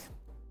quick.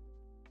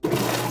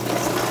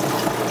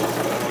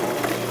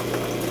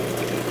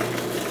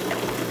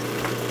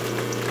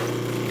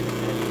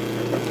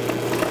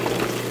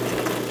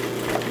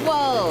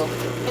 Whoa!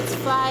 It's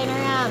flying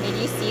around. Did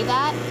you see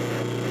that?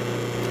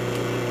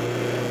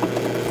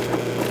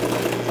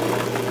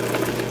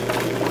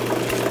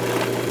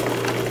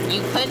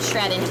 You could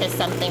shred into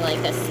something like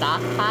a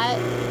stock pot,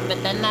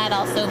 but then that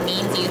also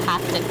means you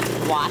have to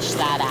wash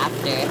that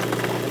after.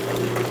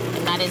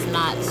 And that is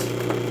not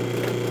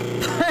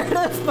part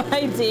of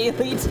my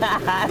daily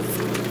task.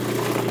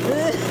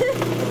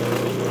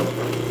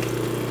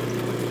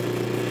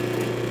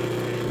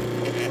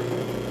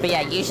 But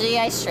yeah, usually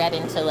I shred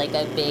into like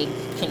a big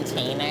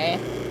container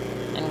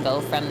and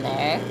go from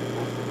there.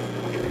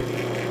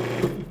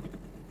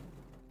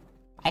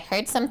 I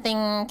heard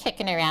something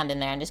kicking around in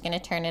there. I'm just gonna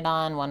turn it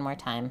on one more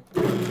time.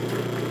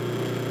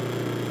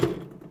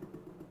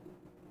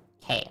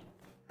 Okay.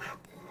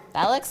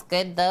 That looks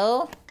good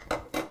though.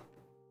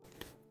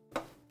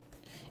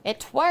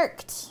 It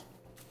worked!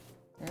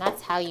 And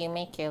that's how you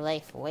make your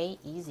life way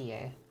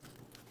easier.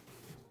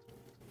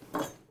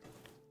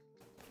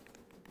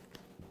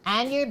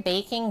 And you're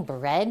baking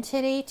bread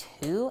today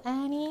too,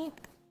 Annie?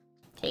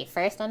 Okay,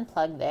 first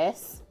unplug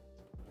this.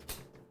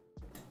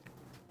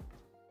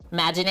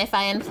 Imagine if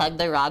I unplugged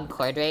the wrong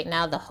cord right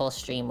now, the whole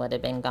stream would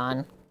have been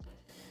gone.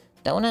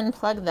 Don't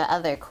unplug the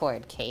other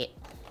cord, Kate.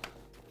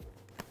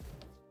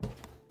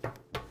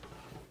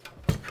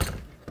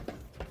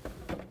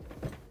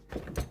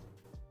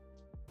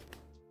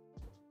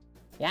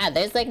 Yeah,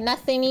 there's like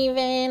nothing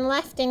even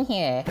left in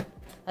here.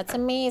 That's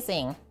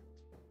amazing.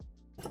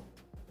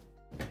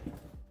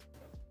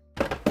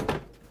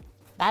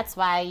 That's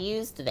why I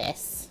used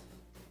this.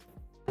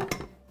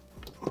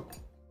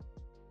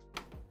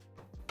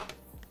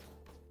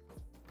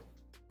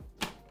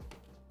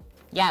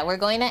 Yeah, we're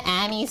going to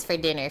Annie's for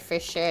dinner for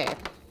sure.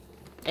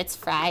 It's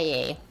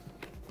Friday.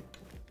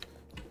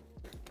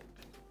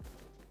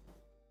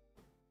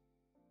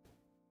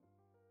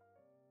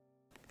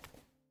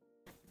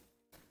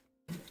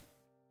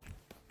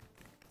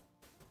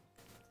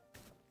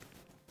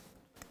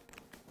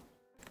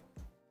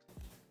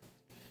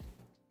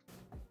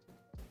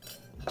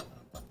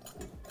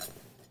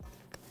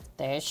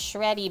 There's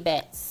shreddy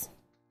bits.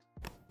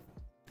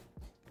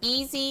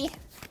 Easy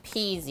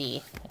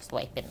peasy. Just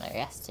wiping the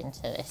rest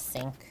into this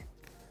sink.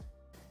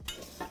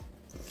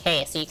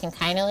 Okay, so you can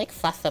kind of like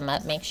fluff them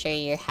up. Make sure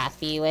you're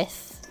happy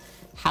with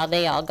how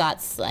they all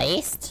got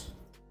sliced.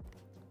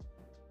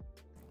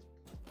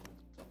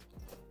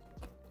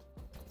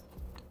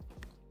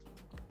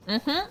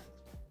 Mm-hmm.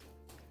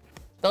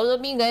 Those will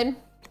be good.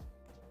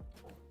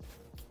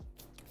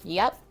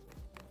 Yep.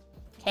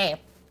 Okay.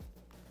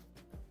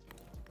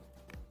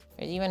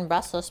 There's even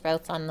Brussels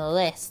sprouts on the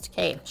list.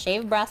 Okay,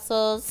 shaved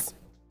Brussels.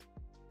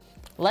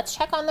 Let's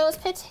check on those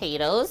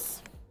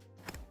potatoes.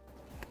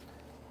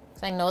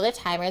 So I know the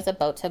timer is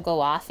about to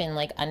go off in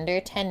like under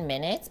 10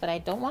 minutes, but I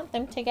don't want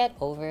them to get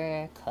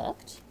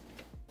overcooked.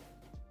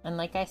 And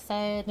like I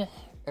said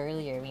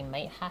earlier, we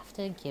might have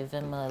to give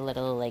them a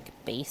little like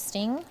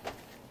basting.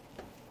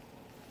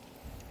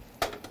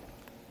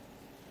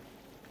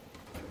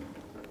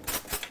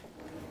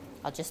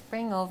 I'll just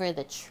bring over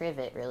the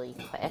trivet really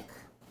quick.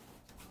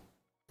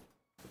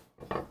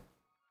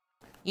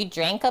 You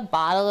drank a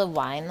bottle of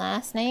wine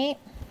last night?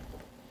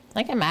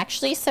 Like, I'm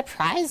actually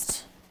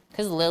surprised.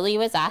 Because Lily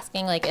was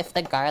asking, like, if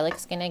the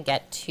garlic's gonna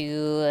get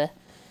too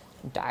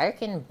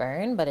dark and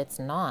burn, but it's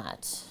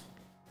not.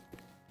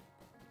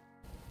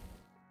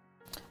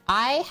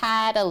 I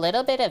had a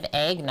little bit of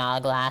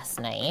eggnog last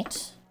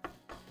night.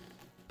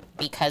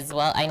 Because,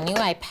 well, I knew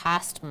I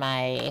passed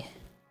my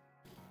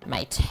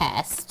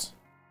test.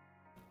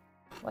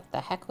 What the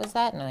heck was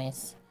that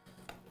noise?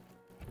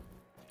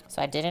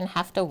 So I didn't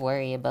have to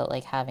worry about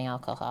like having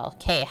alcohol.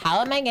 Okay,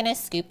 how am I gonna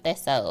scoop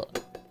this out?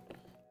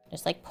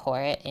 Just like pour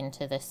it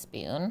into the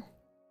spoon.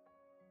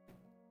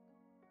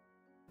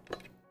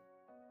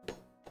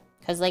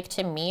 Cause like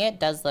to me it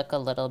does look a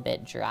little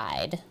bit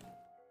dried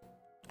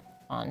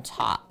on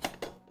top.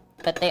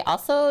 But they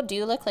also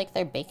do look like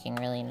they're baking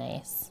really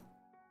nice.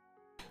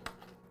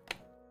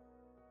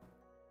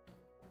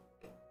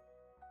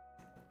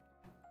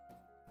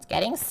 It's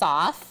getting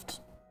soft.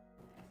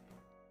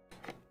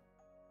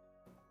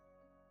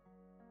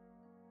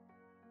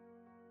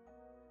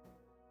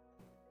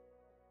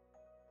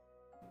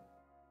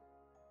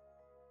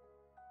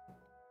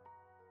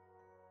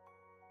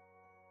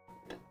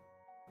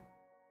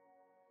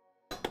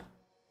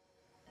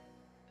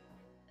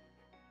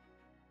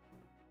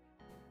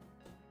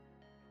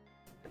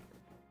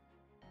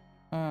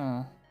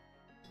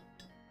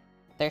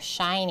 They're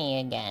shiny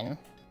again.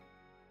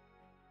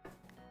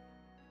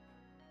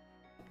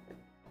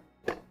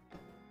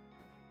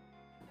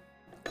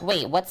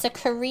 Wait, what's a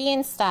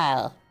Korean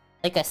style?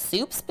 Like a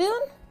soup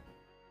spoon?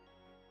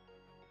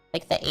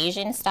 Like the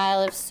Asian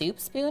style of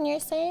soup spoon, you're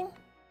saying?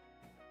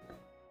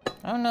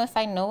 I don't know if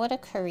I know what a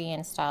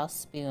Korean style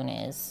spoon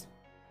is.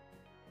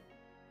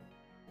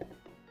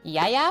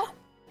 Yaya?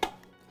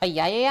 A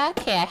yaya?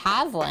 Okay, I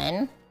have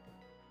one.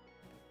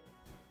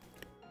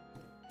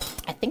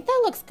 I think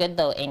that looks good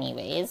though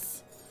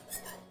anyways.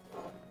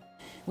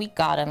 We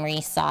got them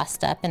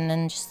re-sauced up and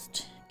then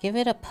just give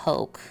it a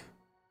poke.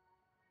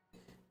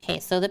 Okay,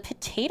 so the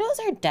potatoes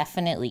are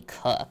definitely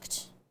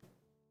cooked.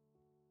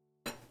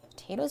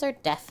 Potatoes are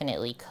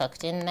definitely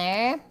cooked in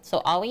there. So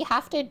all we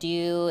have to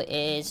do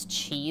is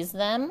cheese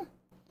them.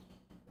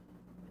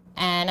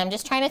 And I'm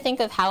just trying to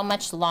think of how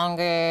much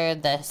longer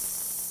the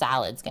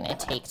salad's gonna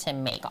take to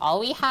make.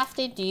 All we have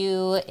to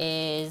do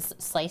is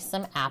slice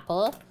some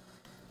apple,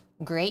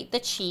 grate the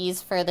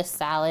cheese for the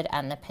salad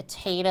and the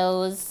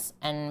potatoes,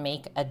 and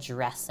make a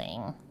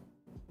dressing.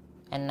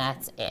 And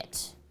that's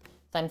it.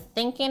 So I'm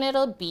thinking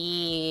it'll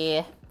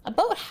be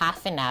about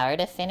half an hour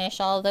to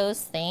finish all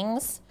those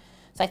things.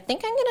 So I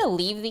think I'm gonna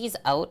leave these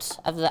out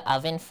of the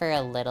oven for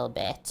a little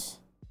bit.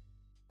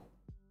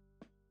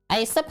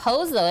 I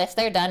suppose though, if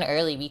they're done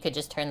early, we could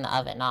just turn the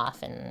oven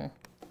off and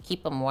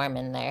keep them warm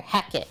in there.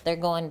 Heck it, they're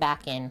going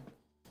back in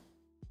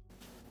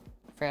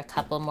for a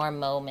couple more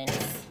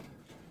moments.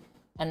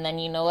 And then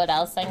you know what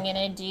else I'm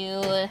gonna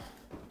do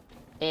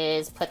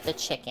is put the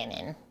chicken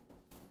in.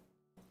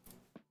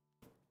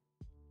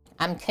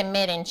 I'm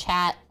committing,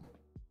 chat.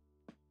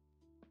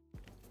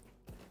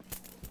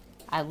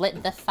 I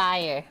lit the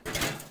fire.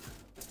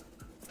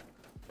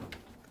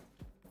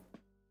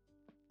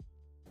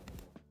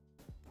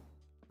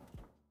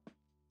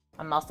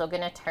 I'm also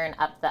gonna turn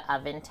up the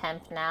oven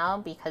temp now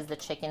because the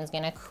chicken's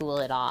gonna cool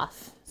it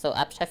off. So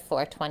up to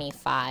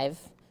 425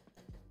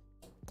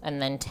 and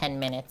then 10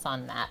 minutes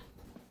on that.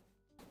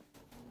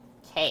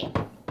 Okay,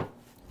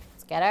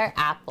 let's get our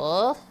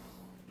apple.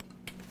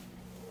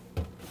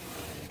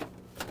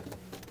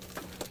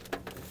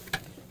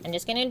 I'm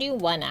just gonna do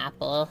one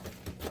apple.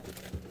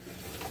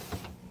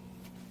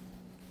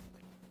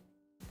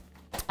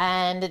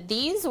 And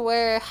these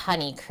were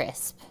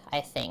Honeycrisp,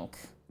 I think.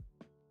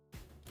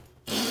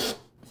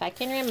 If I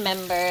can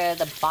remember,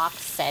 the box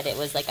said it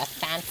was like a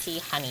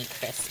fancy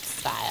Honeycrisp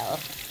style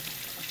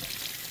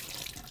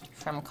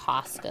from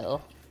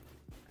Costco.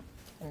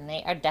 And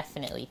they are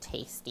definitely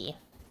tasty.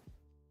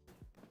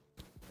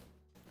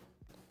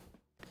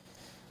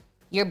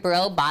 Your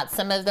bro bought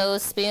some of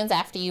those spoons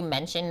after you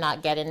mentioned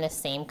not getting the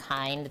same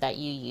kind that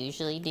you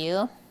usually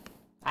do.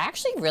 I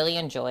actually really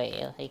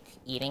enjoy like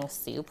eating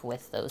soup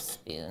with those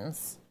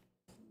spoons.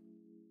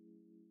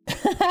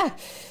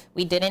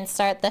 We didn't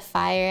start the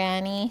fire,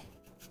 Annie.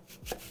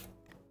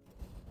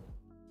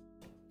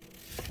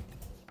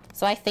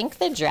 So I think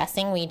the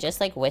dressing we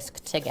just like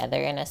whisked together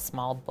in a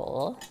small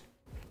bowl.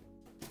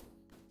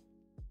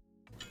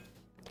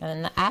 And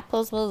then the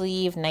apples will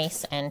leave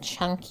nice and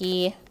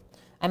chunky.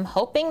 I'm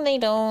hoping they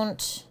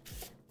don't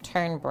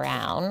turn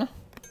brown.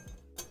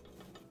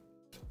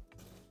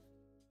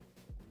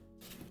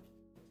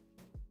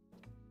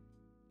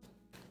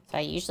 So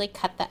I usually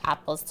cut the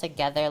apples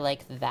together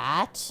like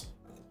that.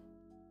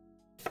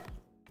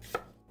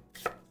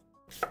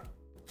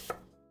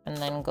 And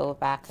then go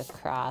back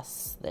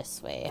across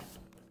this way.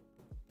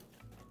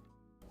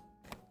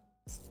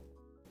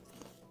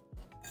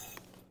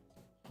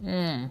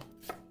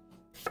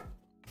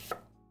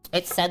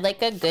 It said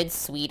like a good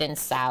sweet and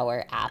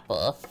sour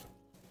apple.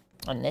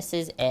 And this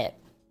is it.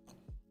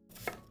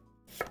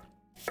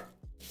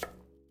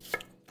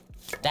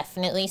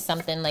 Definitely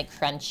something like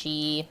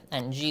crunchy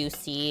and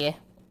juicy.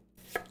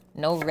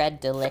 No red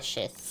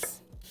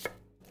delicious.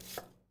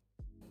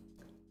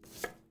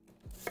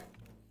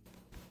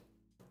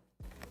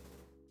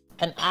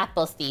 An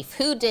apple thief.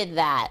 Who did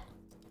that?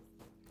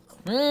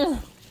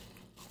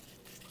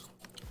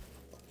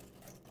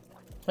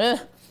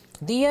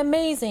 The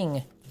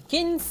amazing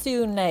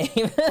Ginsu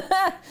name.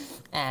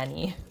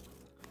 Annie.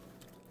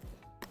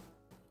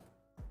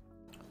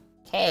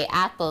 Okay,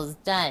 apple's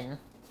done.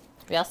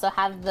 We also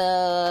have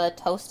the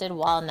toasted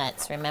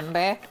walnuts,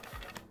 remember?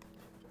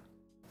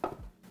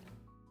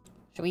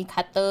 Should we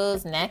cut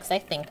those next? I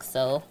think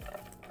so.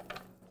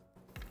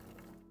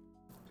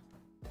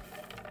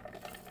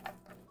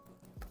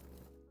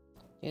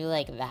 Do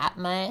like that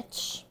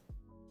much?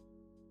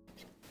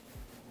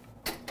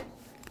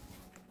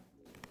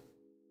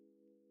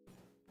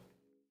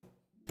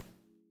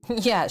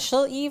 Yeah,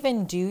 she'll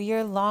even do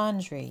your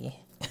laundry.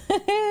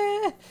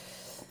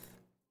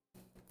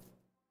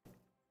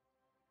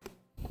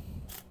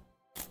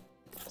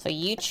 So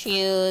you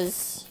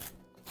choose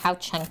how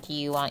chunky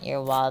you want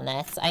your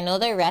walnuts. I know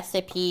the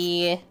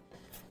recipe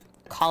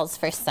calls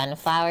for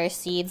sunflower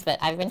seeds, but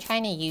I've been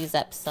trying to use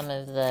up some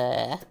of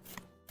the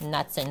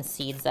nuts and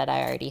seeds that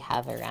I already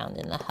have around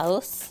in the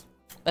house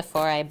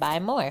before I buy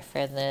more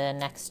for the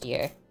next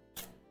year.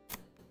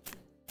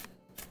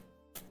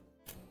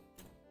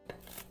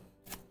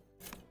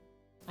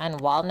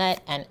 And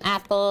walnut and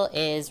apple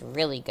is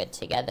really good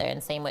together,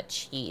 and same with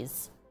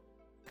cheese.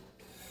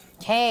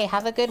 Okay,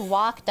 have a good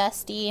walk,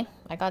 Dusty.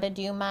 I gotta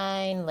do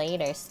mine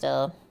later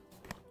still.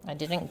 I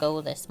didn't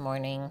go this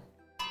morning.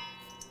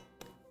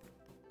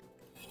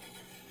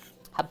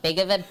 How big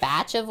of a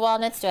batch of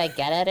walnuts do I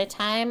get at a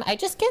time? I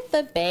just get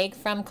the bag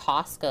from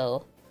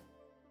Costco.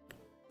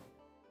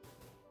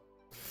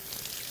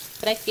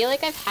 But I feel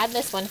like I've had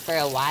this one for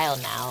a while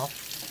now.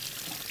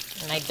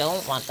 And I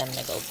don't want them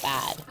to go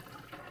bad.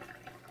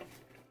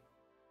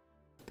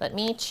 Let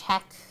me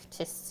check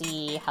to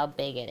see how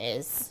big it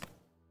is.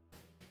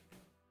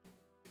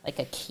 Like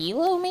a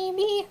kilo,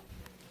 maybe?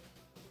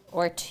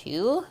 Or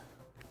 2?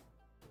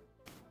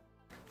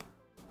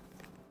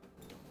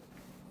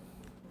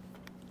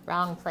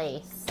 Wrong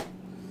place.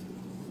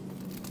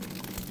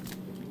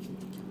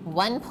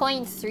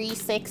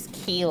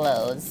 1.36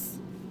 kilos.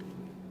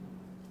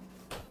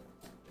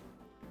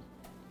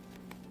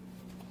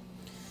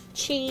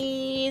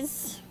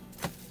 Cheese.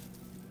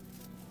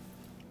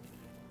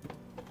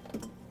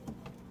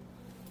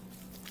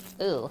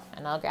 Ooh,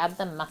 and I'll grab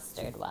the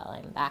mustard while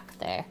I'm back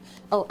there.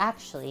 Oh,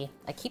 actually,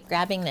 I keep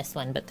grabbing this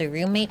one, but the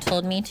roommate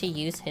told me to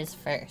use his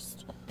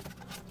first.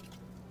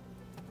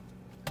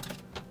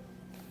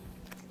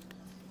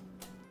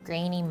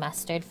 Grainy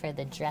mustard for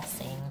the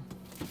dressing.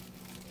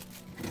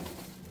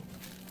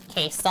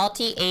 Okay,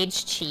 salty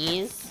aged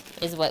cheese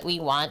is what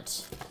we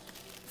want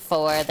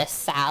for the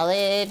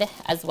salad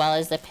as well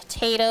as the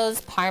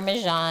potatoes.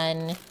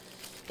 Parmesan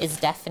is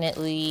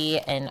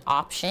definitely an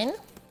option.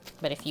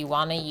 But if you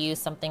want to use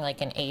something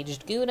like an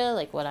aged Gouda,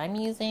 like what I'm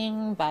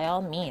using, by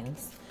all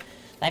means.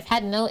 I've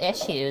had no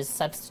issues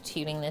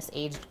substituting this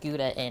aged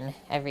Gouda in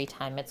every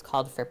time it's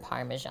called for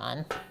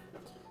Parmesan.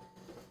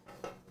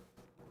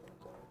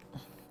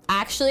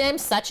 Actually, I'm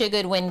such a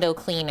good window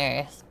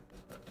cleaner.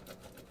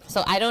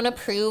 So I don't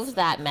approve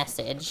that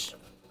message.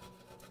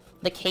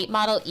 The Kate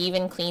model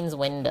even cleans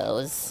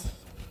windows.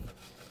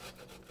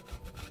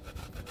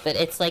 But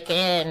it's like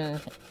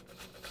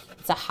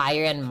it's a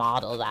higher end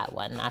model, that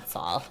one, that's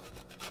all.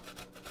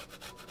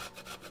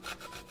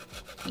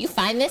 You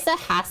find this a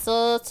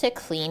hassle to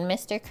clean,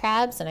 Mr.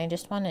 Krabs? And I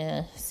just want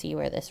to see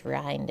where this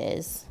rind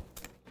is.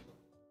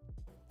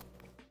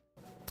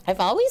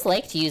 I've always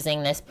liked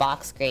using this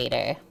box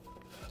grater.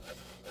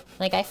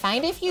 Like, I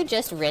find if you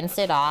just rinse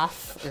it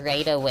off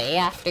right away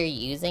after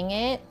using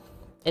it,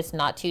 it's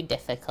not too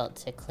difficult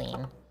to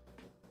clean.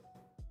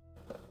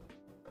 But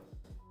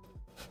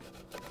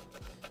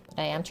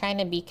I am trying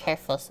to be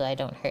careful so I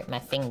don't hurt my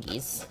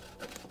fingies.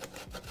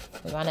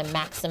 We want to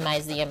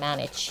maximize the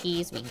amount of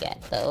cheese we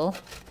get, though.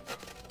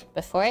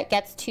 Before it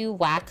gets too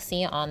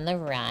waxy on the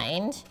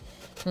rind,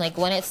 like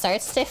when it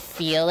starts to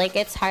feel like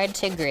it's hard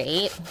to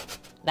grate,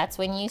 that's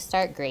when you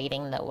start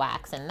grating the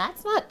wax, and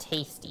that's not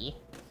tasty.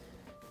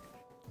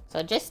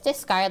 So just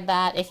discard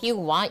that. If you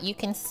want, you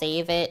can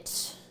save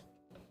it.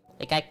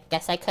 Like, I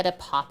guess I could have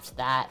popped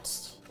that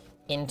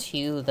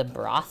into the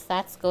broth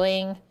that's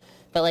going,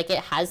 but like it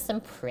has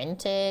some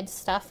printed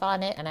stuff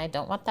on it, and I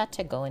don't want that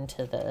to go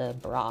into the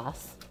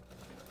broth.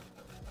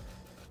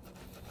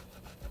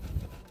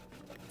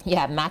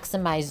 Yeah,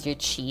 maximize your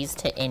cheese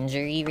to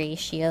injury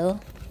ratio.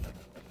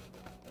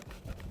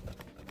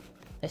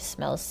 This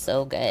smells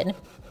so good.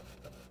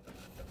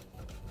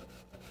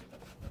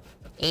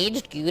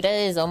 Aged Gouda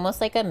is almost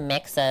like a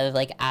mix of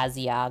like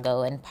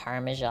Asiago and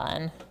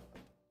Parmesan.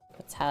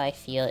 That's how I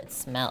feel it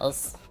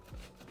smells.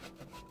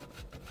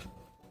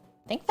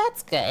 I think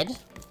that's good.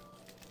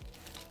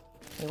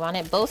 We want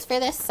it both for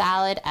the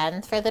salad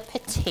and for the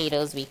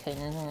potatoes. We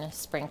can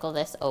sprinkle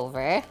this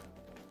over.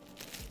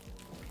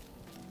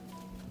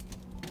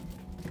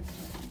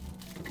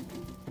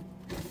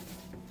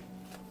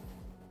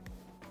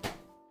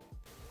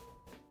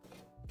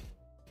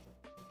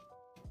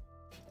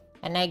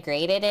 And I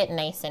grated it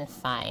nice and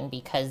fine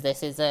because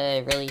this is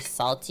a really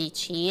salty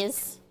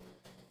cheese.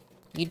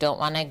 You don't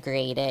want to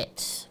grate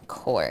it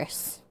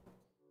coarse.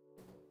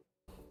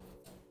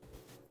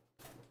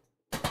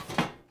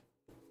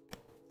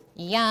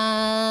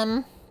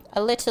 Yum!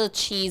 A little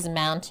cheese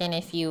mountain,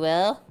 if you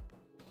will.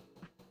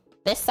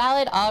 This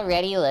salad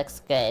already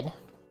looks good.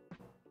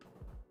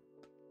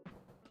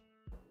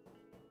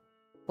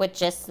 With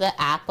just the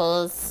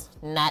apples,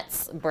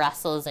 nuts,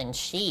 Brussels, and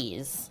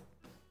cheese.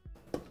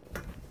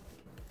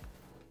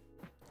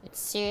 It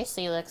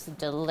seriously looks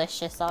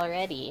delicious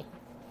already.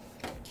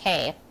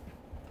 Okay.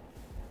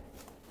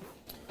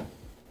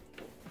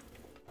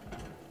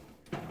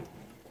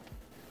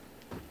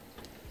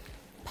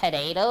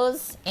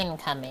 Potatoes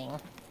incoming.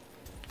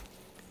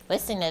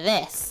 Listen to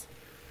this.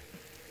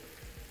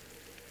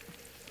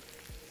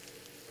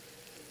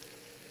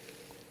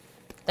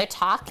 They're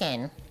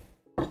talking.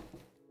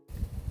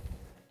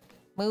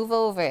 Move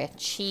over.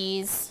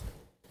 Cheese.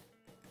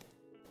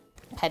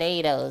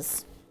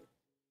 Potatoes.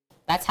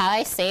 That's how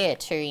I say it,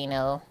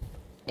 Torino.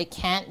 It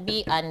can't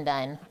be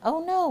undone.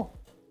 Oh no!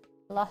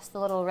 I lost the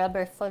little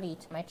rubber footy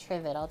to my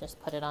trivet. I'll just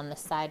put it on the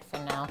side for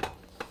now.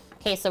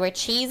 Okay, so we're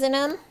cheesing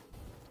them.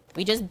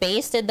 We just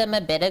basted them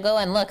a bit ago,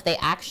 and look, they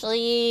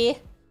actually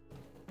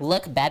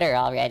look better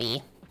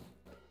already.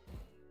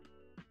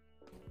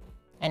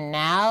 And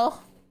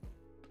now,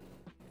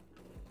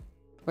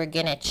 We're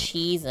gonna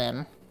cheese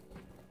them.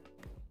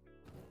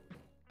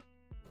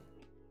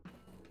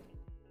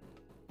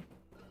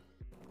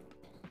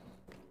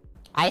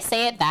 I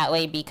say it that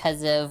way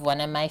because of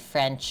one of my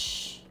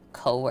French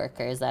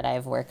co-workers that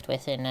I've worked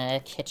with in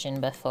a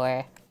kitchen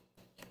before.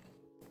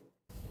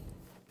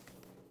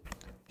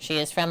 She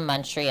is from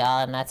Montreal,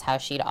 and that's how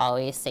she'd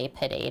always say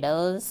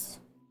potatoes.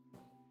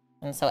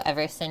 And so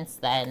ever since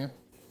then,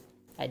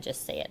 I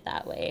just say it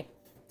that way.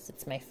 So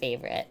it's my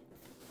favorite.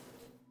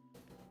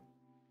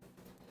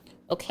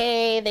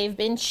 Okay, they've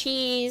been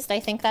cheesed. I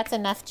think that's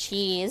enough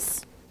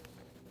cheese.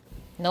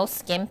 No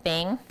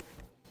skimping.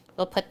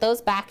 We'll put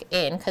those back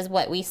in, because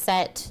what, we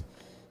set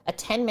a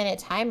 10-minute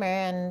timer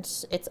and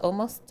it's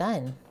almost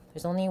done.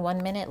 There's only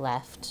 1 minute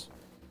left.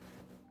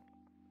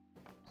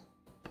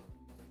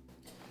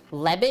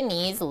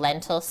 Lebanese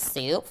lentil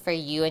soup for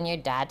you and your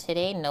dad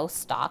today. No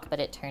stock, but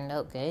it turned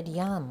out good.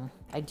 Yum.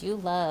 I do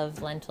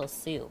love lentil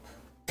soup.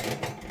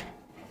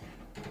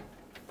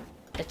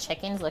 The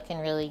chicken's looking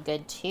really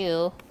good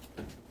too.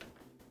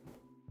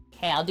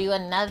 Okay, I'll do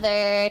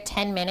another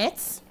 10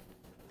 minutes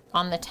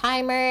on the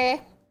timer.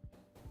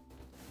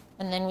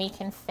 And then we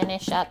can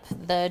finish up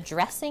the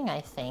dressing, I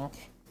think.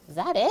 Is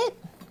that it?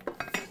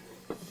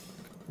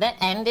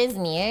 The end is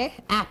near.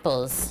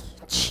 Apples,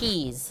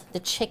 cheese, the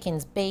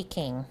chicken's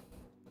baking,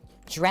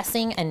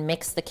 dressing, and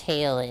mix the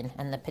kale in,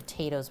 and the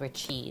potatoes were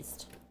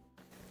cheesed.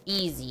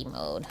 Easy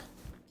mode.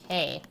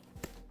 Okay.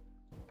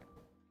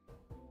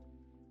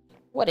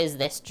 What is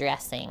this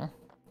dressing?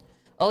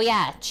 Oh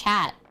yeah,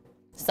 chat.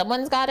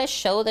 Someone's gotta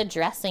show the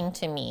dressing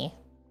to me.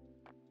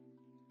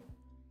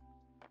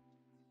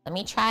 Let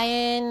me try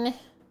and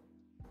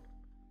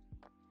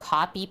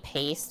copy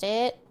paste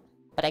it,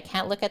 but I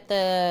can't look at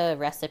the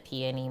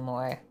recipe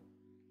anymore.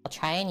 I'll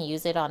try and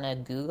use it on a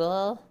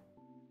Google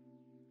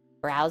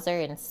browser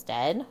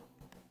instead.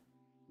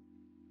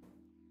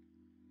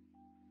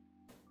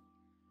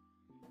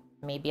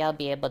 Maybe I'll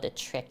be able to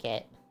trick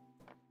it.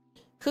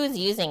 Who's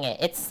using it?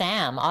 It's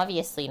Sam,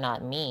 obviously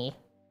not me.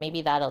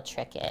 Maybe that'll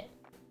trick it.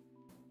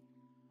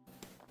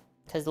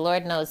 Because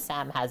Lord knows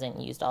Sam hasn't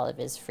used all of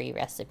his free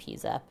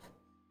recipes up.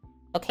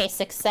 Okay,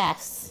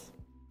 success.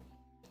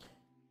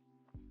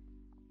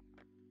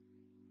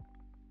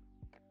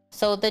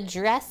 So the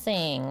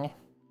dressing.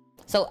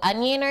 So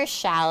onion or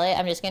shallot,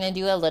 I'm just gonna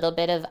do a little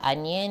bit of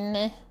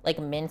onion, like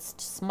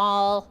minced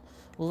small,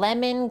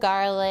 lemon,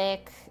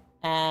 garlic,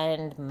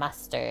 and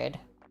mustard.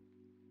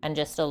 And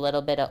just a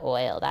little bit of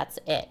oil, that's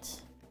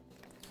it.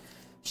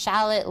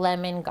 Shallot,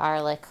 lemon,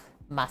 garlic,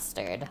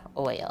 mustard,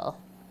 oil.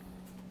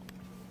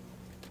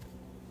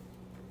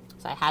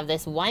 So I have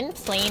this one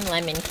plain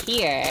lemon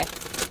here,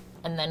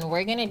 and then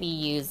we're gonna be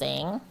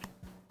using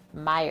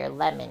Meyer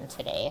lemon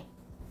today.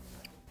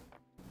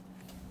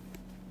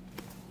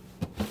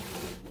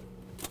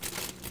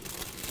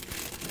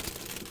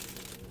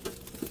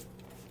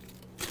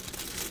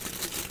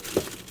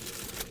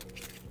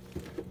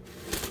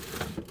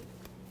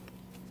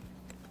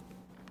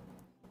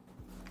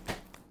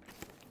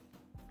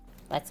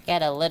 Let's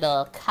get a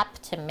little cup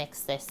to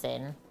mix this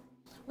in.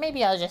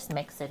 Maybe I'll just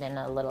mix it in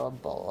a little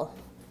bowl.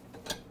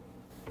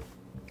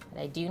 But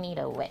I do need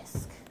a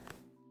whisk.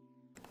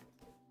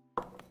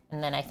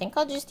 And then I think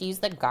I'll just use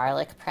the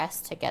garlic press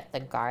to get the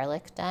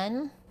garlic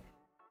done.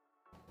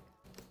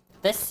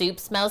 This soup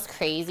smells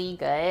crazy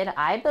good.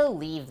 I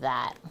believe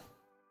that.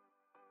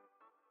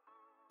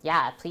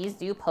 Yeah, please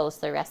do post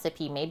the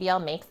recipe. Maybe I'll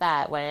make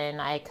that when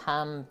I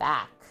come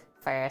back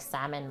for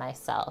salmon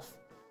myself.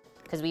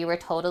 Because we were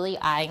totally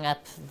eyeing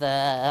up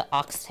the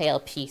oxtail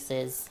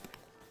pieces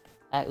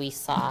that we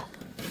saw.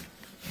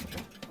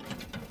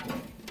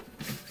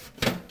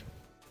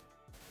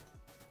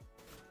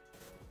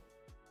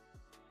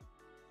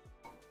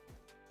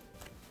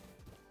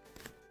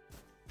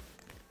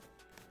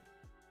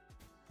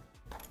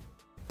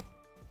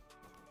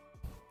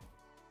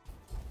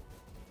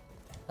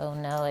 Oh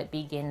no, it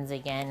begins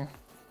again.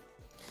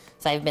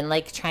 So I've been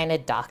like trying to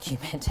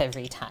document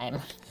every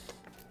time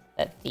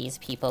that these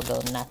people go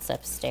nuts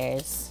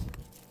upstairs.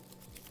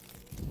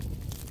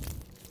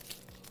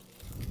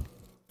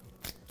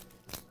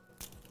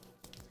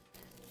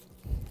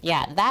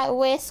 Yeah, that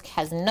whisk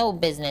has no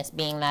business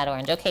being that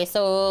orange. Okay,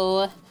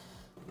 so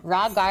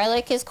raw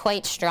garlic is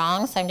quite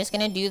strong, so I'm just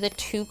gonna do the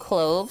 2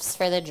 cloves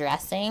for the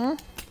dressing.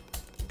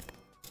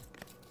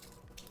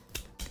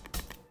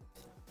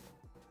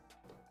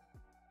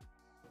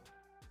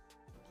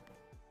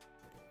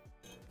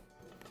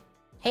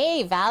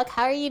 Hey, Valk,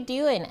 how are you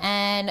doing?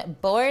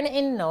 And born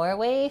in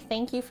Norway,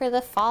 thank you for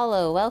the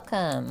follow.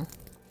 Welcome.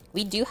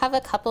 We do have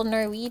a couple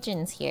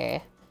Norwegians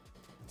here,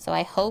 so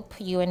I hope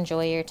you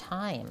enjoy your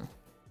time.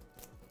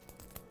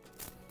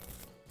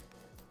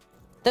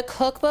 The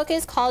cookbook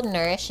is called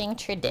Nourishing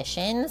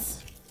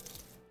Traditions.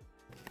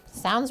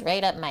 Sounds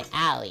right up my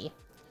alley.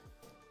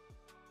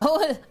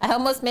 Oh, I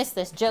almost missed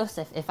this.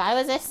 Joseph, if I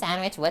was a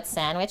sandwich, what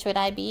sandwich would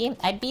I be?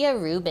 I'd be a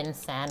Reuben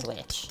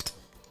sandwich.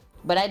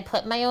 But I'd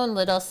put my own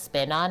little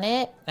spin on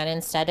it, and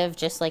instead of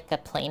just like a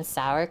plain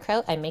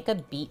sauerkraut, I make a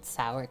beet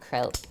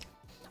sauerkraut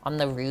on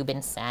the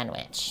Reuben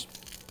sandwich.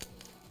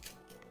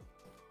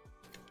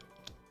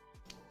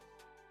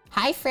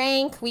 Hi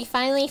Frank, we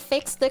finally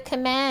fixed the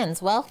commands.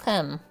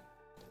 Welcome.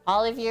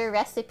 All of your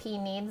recipe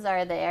needs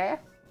are there.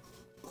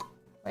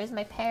 Where's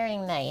my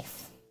paring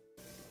knife?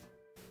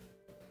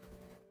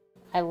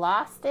 I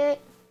lost it.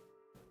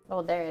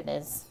 Oh, there it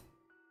is.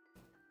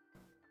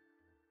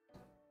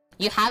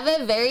 You have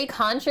a very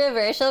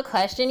controversial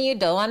question you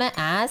don't want to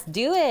ask?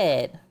 Do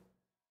it.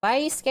 Why are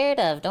you scared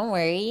of? Don't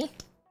worry.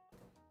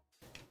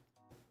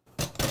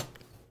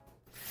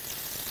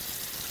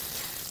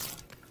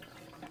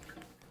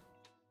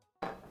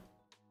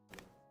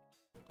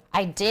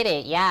 I did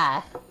it,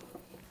 yeah.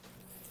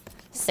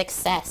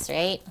 Success,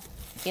 right?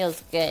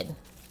 Feels good.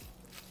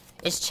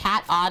 Is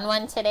chat on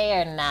one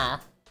today or nah?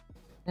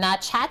 Nah,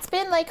 chat's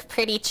been like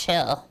pretty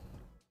chill.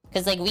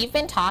 Cause like we've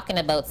been talking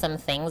about some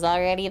things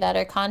already that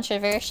are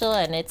controversial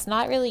and it's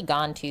not really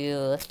gone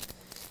too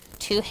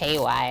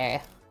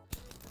haywire.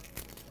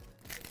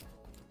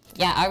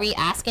 Yeah, are we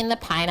asking the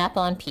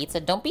pineapple on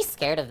pizza? Don't be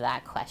scared of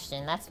that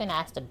question. That's been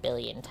asked a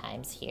billion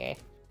times here.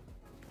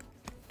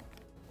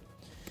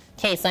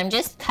 Okay, so I'm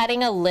just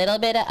cutting a little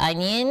bit of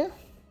onion.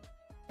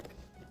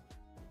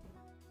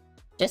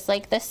 Just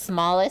like the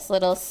smallest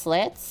little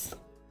slits.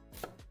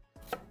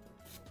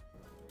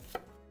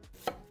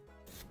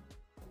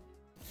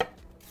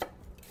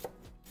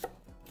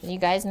 You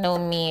guys know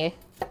me.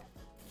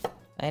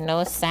 I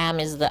know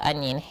Sam is the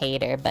onion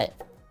hater, but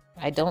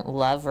I don't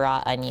love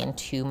raw onion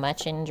too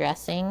much in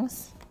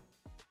dressings.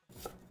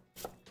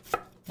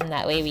 And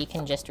that way we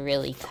can just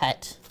really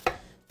cut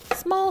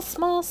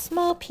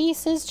small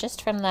pieces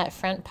just from that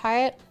front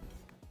part.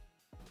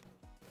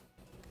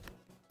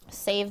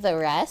 Save the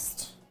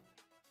rest.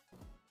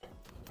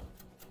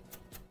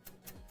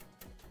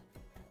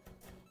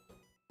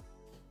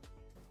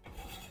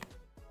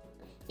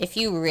 If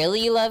you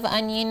really love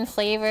onion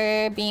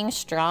flavor being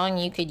strong,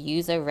 you could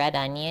use a red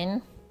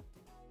onion.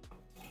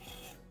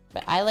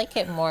 But I like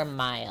it more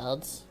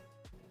mild.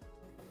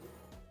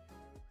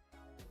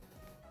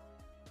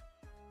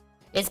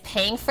 Is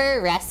paying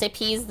for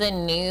recipes the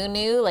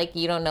new? Like,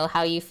 you don't know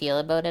how you feel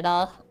about it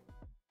all?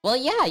 Well,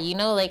 yeah, you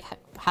know, like,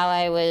 how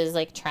I was,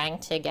 like, trying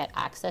to get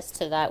access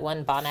to that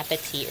one Bon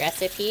Appetit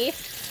recipe?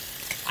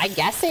 I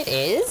guess it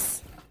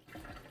is.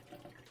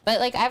 But,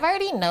 like, I've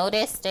already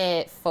noticed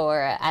it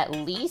for at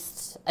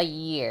least a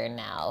year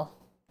now.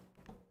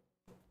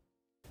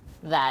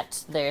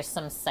 That there's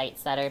some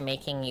sites that are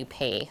making you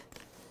pay.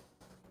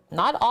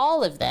 Not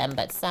all of them,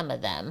 but some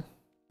of them.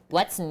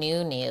 What's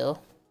new?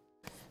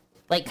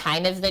 Like,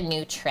 kind of the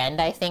new trend,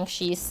 I think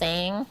she's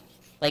saying.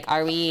 Like,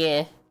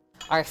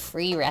 are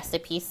free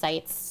recipe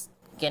sites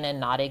gonna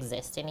not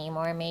exist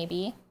anymore,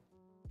 maybe?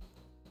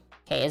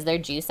 Okay, is there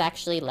juice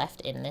actually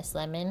left in this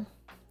lemon?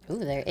 Ooh,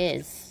 there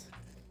is.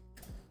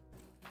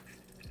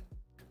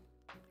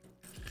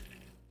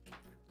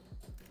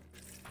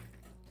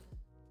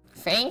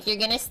 Frank, you're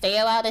gonna stay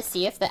a while to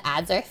see if the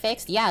ads are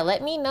fixed? Yeah,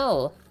 let me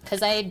know.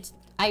 Because I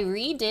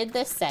redid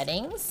the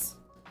settings,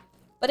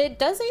 but it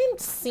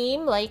doesn't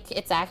seem like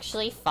it's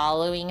actually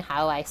following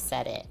how I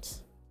set it.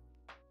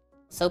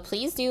 So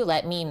please do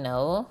let me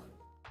know.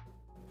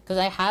 Because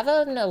I have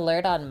an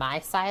alert on my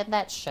side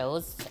that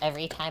shows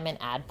every time an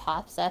ad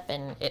pops up,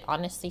 and it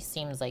honestly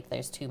seems like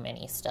there's too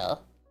many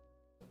still.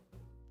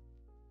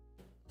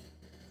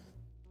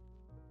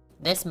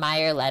 This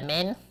Meyer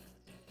lemon.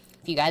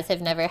 If you guys have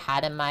never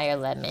had a Meyer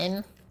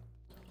lemon,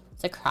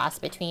 it's a cross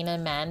between a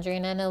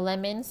mandarin and a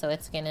lemon, so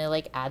it's gonna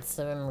like add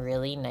some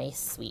really nice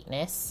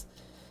sweetness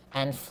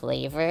and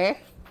flavor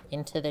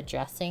into the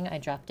dressing. I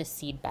dropped a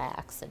seed by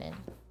accident.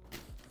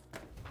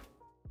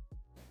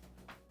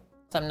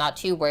 So I'm not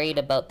too worried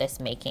about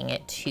this making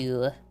it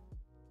too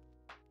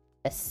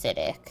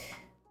acidic.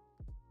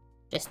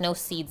 Just no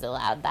seeds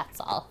allowed,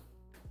 that's all.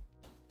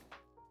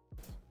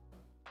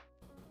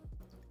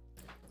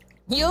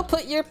 You'll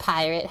put your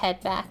pirate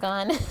head back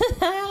on.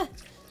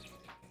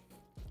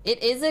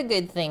 It is a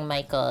good thing,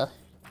 Michael.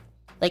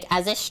 Like,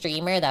 as a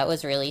streamer, that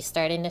was really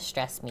starting to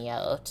stress me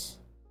out.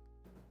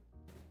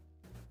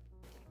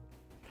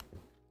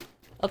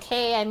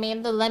 Okay, I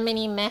made the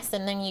lemony mess,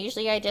 and then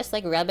usually I just,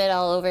 like, rub it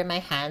all over my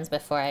hands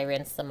before I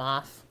rinse them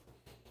off.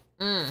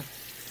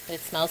 It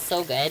smells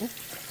so good.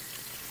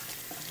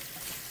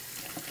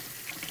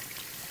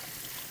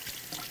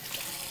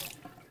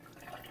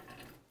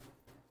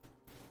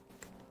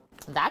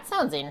 That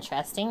sounds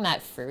interesting,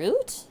 that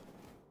fruit.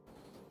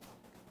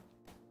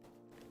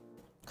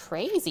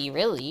 Crazy,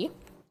 really.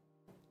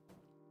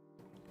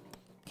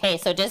 Okay,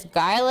 so just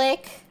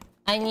garlic,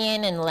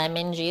 onion, and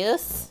lemon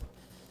juice.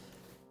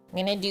 I'm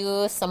gonna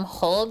do some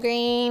whole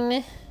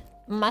grain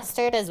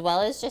mustard as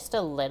well as just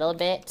a little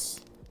bit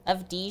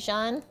of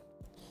Dijon.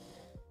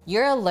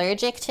 You're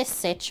allergic to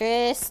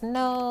citrus?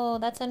 No,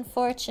 that's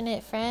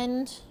unfortunate,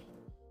 friend.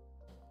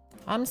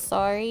 I'm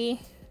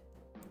sorry.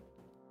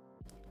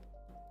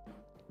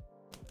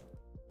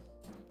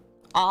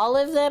 All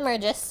of them or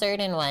just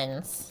certain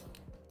ones?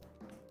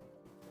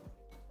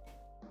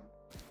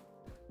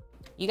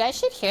 You guys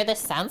should hear the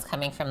sounds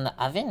coming from the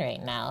oven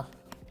right now.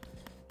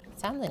 It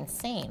sounds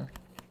insane.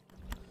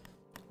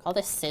 All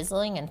this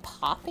sizzling and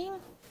popping?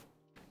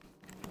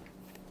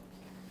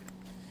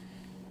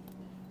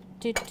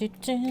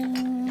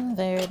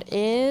 There it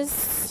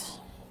is.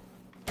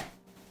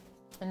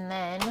 And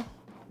then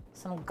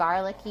some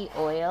garlicky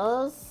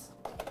oils.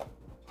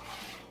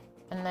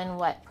 And then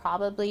what?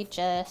 Probably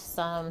just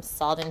some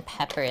salt and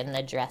pepper in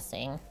the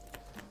dressing.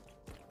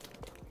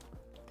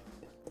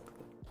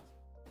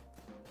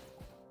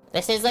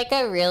 This is like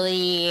a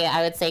really,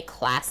 I would say,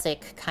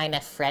 classic kind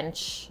of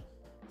French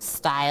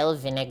style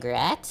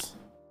vinaigrette.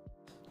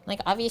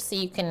 Like, obviously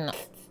you can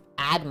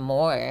add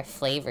more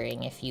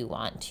flavoring if you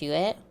want to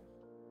it.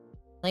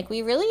 Like,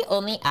 we really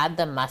only add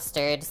the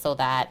mustard so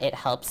that it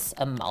helps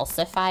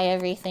emulsify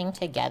everything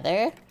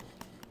together,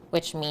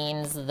 which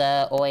means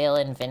the oil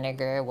and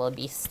vinegar will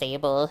be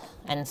stable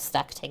and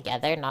stuck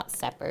together, not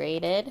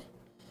separated.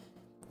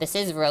 This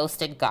is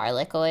roasted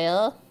garlic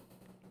oil.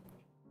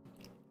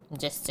 I'm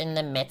just in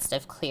the midst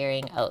of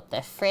clearing out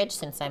the fridge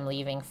since I'm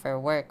leaving for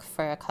work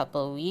for a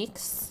couple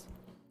weeks.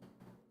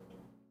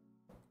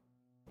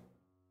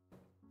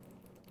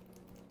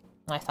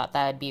 I thought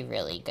that would be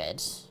really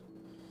good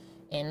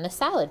in the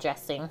salad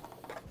dressing.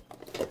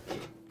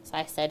 So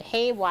I said,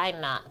 hey, why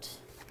not?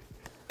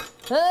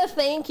 Oh,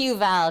 thank you,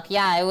 Val.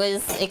 Yeah, I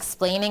was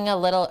explaining a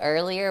little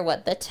earlier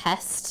what the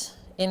test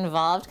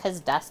involved because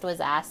Dust was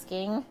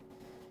asking.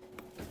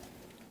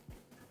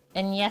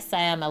 And yes,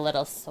 I am a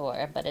little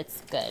sore, but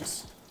it's good.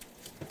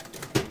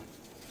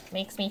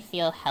 Makes me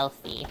feel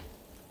healthy.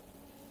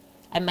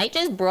 I might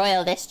just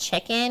broil this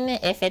chicken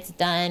if it's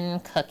done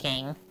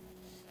cooking.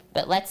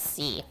 But let's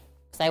see.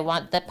 Because I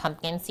want the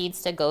pumpkin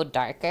seeds to go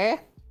darker.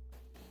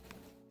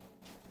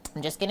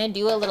 I'm just going to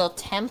do a little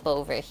temp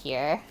over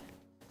here.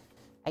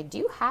 I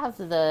do have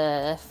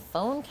the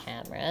phone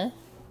camera.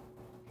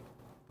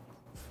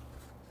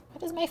 Why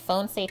does my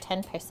phone say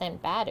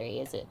 10% battery?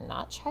 Is it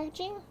not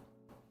charging?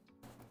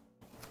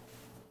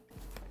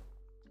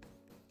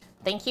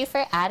 Thank you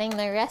for adding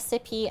the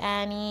recipe,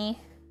 Annie.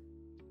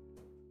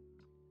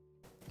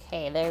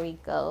 Okay, there we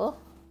go.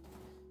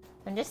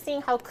 I'm just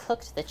seeing how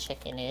cooked the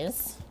chicken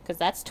is, because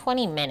that's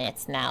 20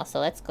 minutes now, so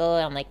let's go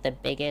on like the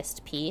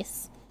biggest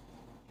piece.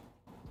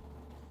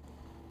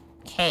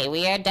 Okay,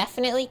 we are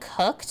definitely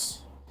cooked.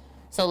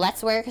 So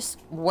let's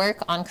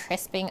work on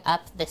crisping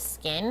up the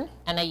skin,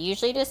 and I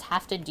usually just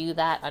have to do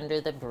that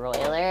under the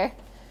broiler.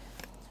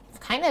 I've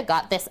kind of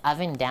got this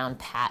oven down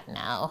pat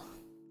now.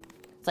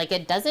 It's like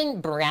it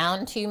doesn't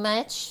brown too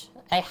much.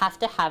 I have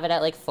to have it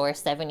at like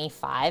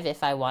 475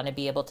 if I want to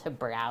be able to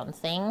brown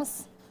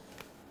things.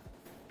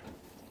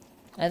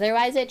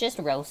 Otherwise it just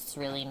roasts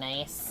really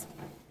nice.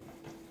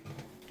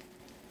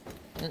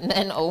 And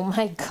then, oh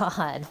my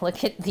god,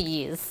 look at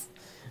these.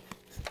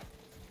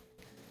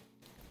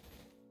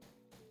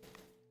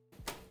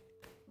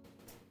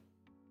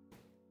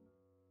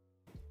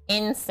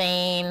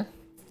 Insane.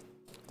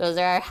 Those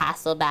are our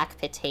Hasselback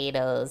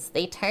potatoes.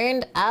 They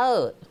turned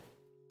out.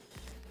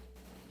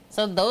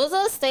 So those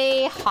will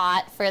stay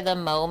hot for the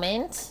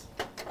moment.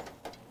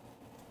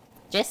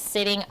 Just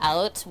sitting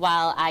out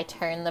while I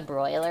turn the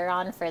broiler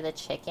on for the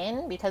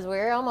chicken because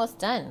we're almost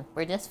done.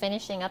 We're just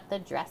finishing up the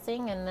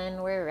dressing and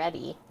then we're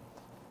ready.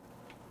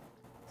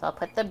 So I'll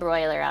put the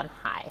broiler on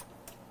high.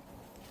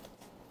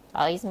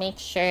 Always make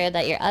sure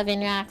that your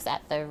oven rack's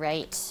at the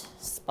right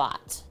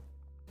spot.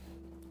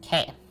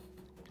 Okay.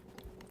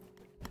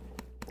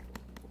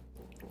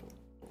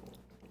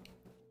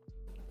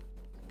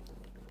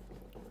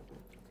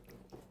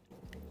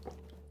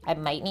 I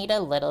might need a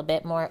little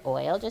bit more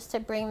oil just to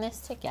bring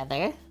this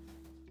together.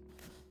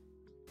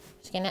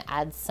 Just gonna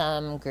add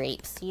some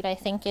grapeseed, I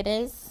think it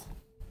is.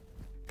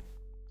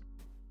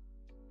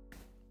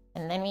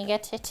 And then we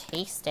get to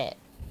taste it.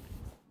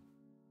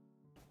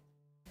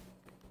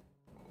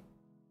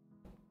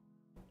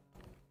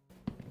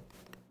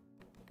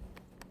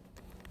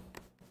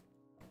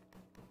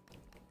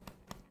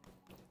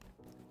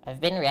 I've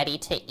been ready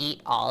to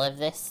eat all of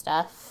this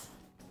stuff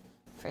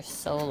for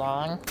so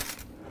long.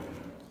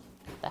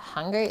 The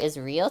hunger is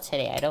real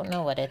today. I don't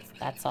know what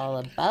that's all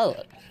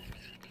about.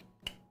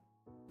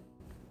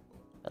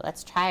 But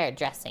let's try our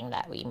dressing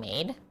that we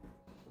made.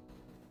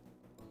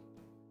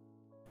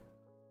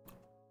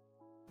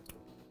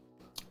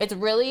 It's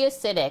really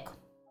acidic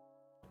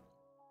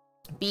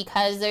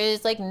because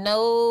there's like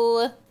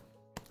no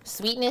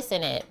sweetness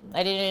in it.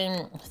 I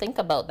didn't think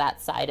about that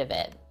side of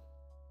it.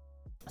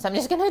 So I'm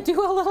just gonna do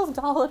a little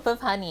dollop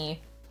of honey.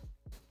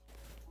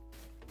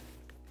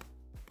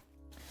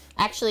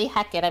 Actually,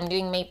 heck it, I'm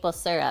doing maple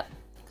syrup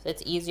because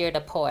it's easier to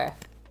pour.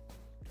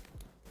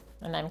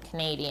 And I'm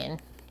Canadian.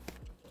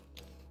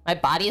 My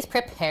body is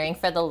preparing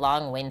for the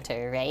long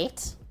winter,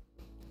 right?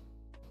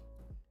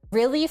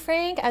 Really,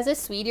 Frank? As a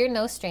Swede, you're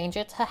no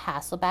stranger to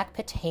Hasselback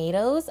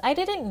potatoes? I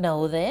didn't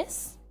know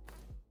this.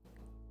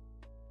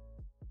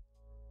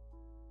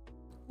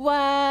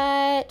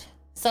 What?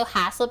 So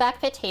Hasselback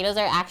potatoes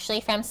are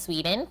actually from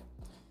Sweden.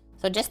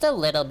 So just a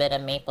little bit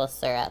of maple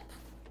syrup.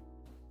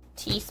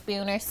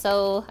 Teaspoon or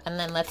so, and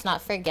then let's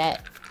not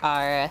forget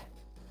our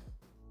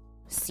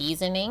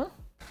seasoning,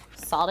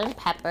 salt and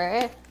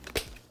pepper,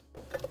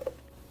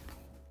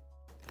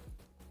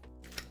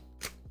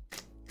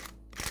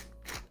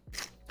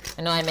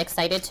 I know I'm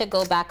excited to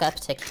go back up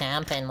to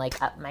camp and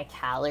like up my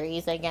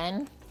calories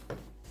again.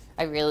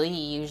 I really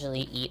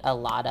usually eat a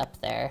lot up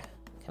there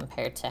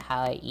compared to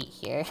how I eat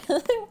here.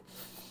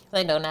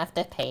 I don't have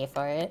to pay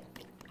for it.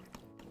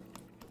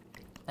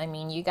 I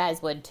mean, you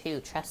guys would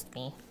too, trust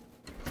me.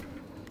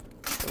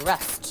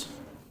 Trust.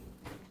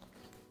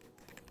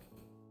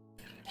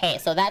 Okay,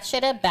 so that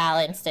should have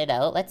balanced it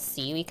out. Let's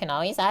see, we can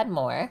always add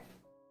more.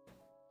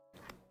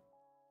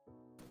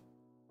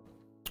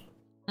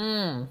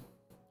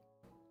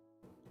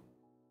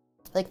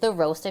 Like the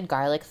roasted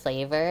garlic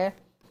flavor,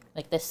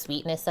 like the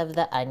sweetness of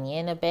the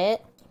onion a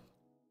bit.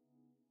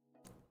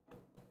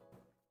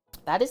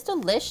 That is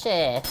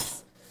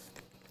delicious.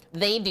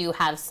 They do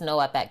have snow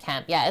up at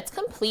camp. Yeah, it's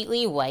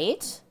completely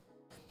white.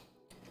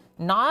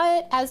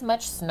 Not as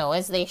much snow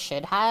as they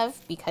should have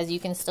because you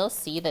can still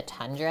see the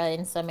tundra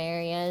in some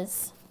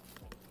areas.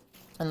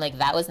 And like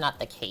that was not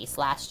the case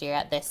last year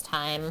at this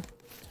time.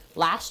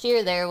 Last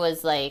year there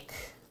was like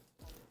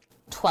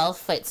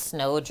 12-foot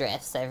snow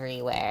drifts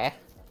everywhere.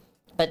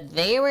 But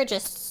they were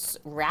just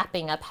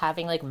wrapping up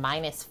having like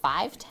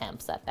 -5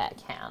 temps up at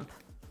camp.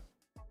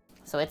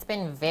 So it's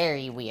been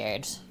very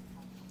weird.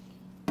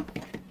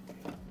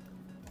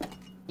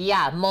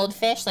 Yeah,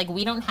 moldfish, like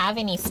we don't have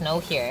any snow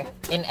here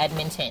in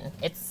Edmonton.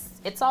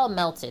 It's all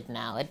melted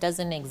now. It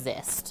doesn't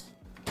exist.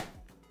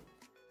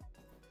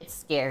 It's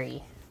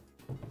scary.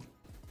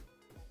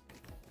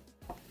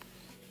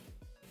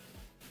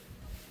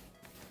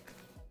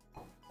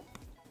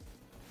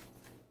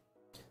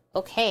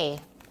 Okay,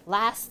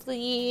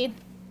 lastly,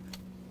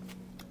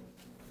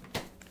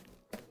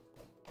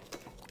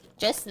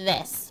 just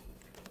this.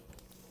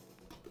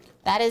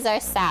 That is our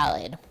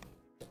salad.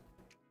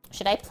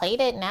 Should I plate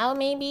it now,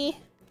 maybe?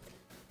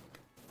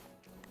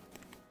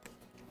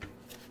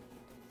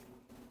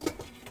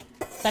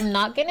 So I'm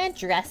not gonna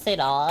dress it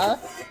all,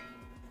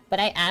 but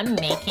I am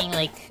making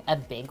like a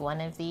big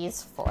one of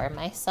these for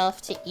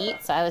myself to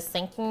eat. So I was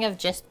thinking of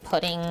just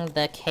putting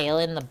the kale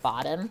in the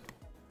bottom.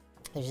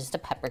 There's just a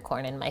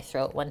peppercorn in my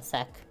throat, one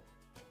sec.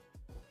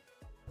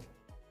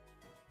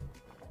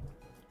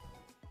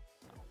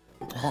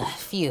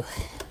 Phew.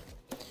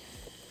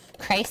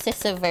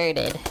 Crisis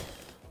averted.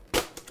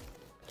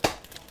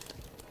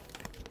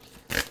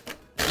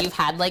 You've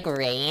had like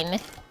rain?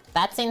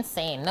 That's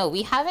insane. No,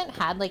 we haven't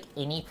had like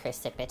any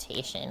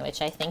precipitation,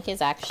 which I think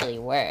is actually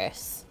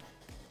worse.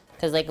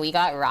 Because like we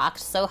got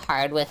rocked so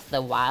hard with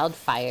the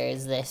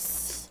wildfires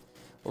this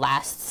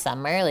last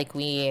summer. Like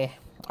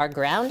our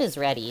ground is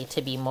ready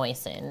to be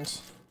moistened.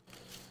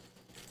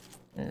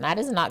 And that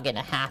is not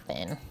gonna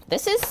happen.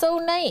 This is so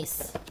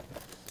nice.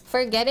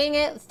 For getting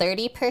it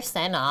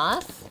 30%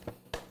 off.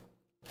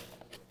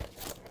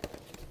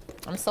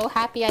 I'm so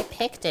happy I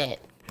picked it.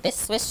 This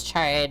Swiss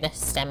chard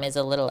stem is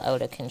a little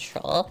out of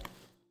control.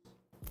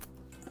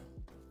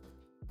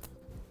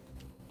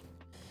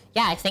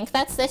 Yeah, I think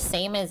that's the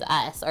same as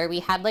us. Or we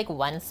had like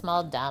one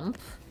small dump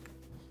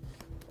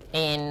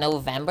in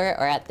November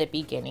or at the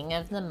beginning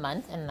of the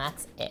month, and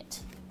that's it.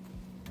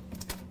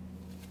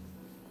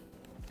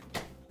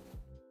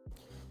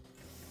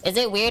 Is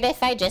it weird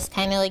if I just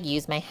kind of like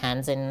use my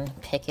hands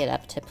and pick it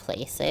up to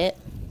place it?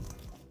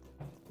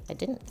 I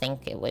didn't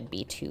think it would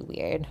be too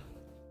weird.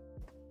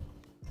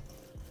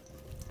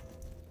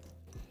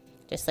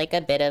 Just like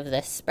a bit of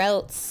the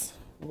sprouts,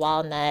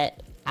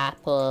 walnut,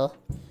 apple,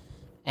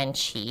 and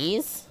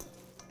cheese.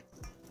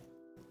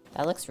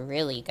 That looks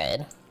really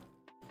good.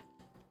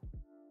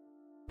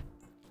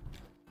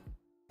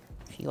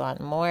 If you want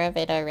more of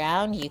it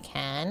around, you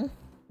can.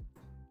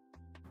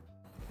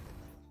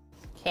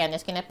 Okay, I'm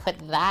just gonna put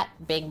that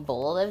big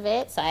bowl of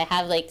it. So I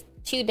have like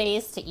 2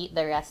 days to eat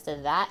the rest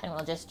of that, and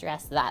we'll just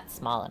dress that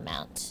small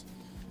amount.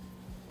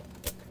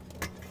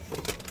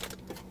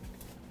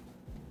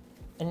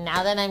 And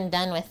now that I'm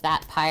done with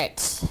that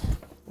part,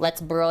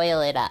 let's broil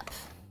it up.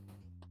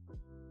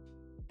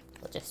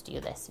 We'll just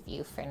do this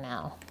view for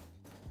now.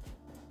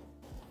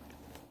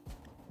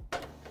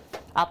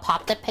 I'll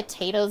pop the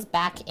potatoes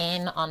back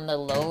in on the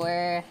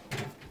lower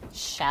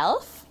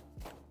shelf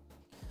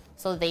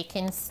so they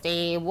can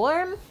stay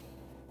warm.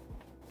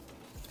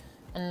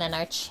 And then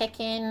our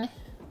chicken,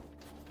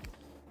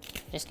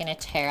 just gonna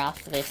tear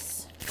off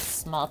this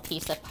small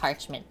piece of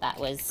parchment that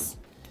was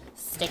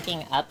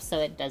sticking up so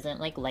it doesn't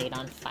like light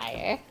on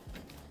fire.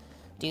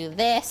 Do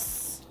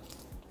this.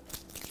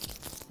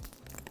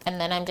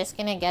 And then I'm just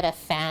gonna get a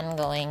fan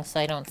going so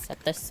I don't set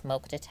the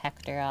smoke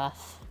detector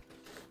off,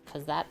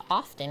 because that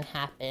often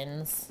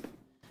happens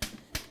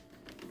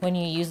when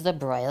you use the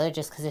broiler,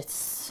 just because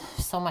it's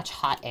so much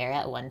hot air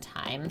at one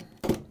time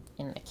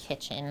in the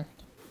kitchen.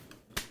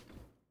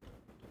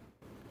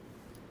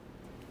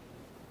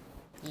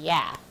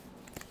 Yeah.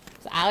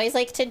 So I always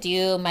like to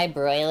do my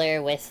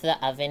broiler with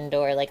the oven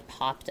door like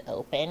popped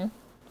open.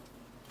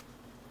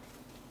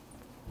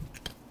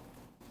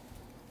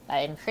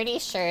 I'm pretty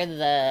sure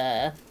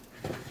the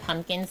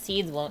pumpkin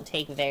seeds won't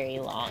take very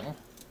long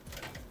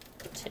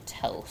to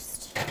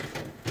toast.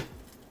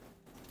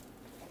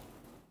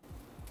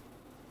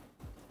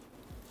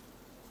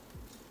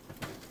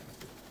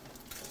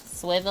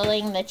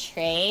 swiveling the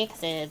tray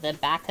because the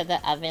back of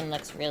the oven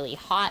looks really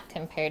hot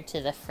compared to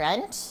the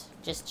front,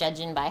 just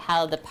judging by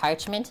how the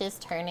parchment is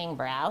turning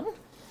brown.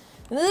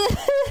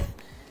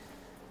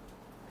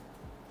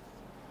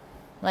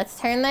 Let's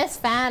turn this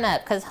fan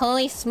up because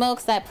holy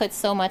smokes, that puts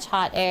so much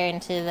hot air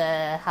into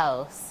the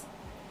house.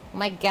 Oh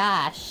my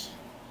gosh.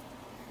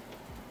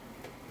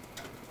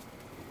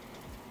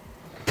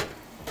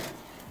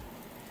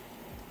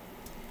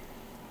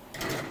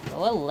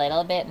 Oh, a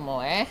little bit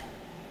more.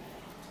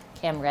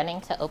 Okay, I'm running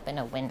to open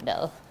a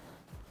window.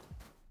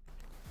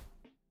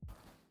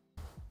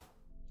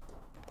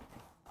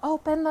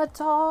 Open the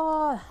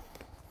door!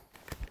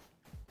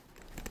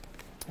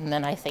 And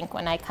then I think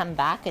when I come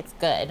back, it's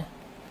good.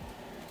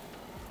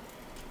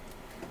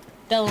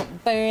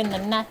 Don't burn the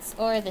nuts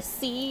or the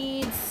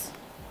seeds.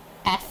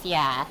 F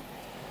yeah.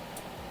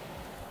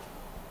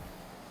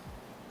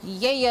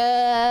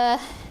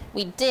 Yeah!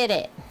 We did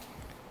it!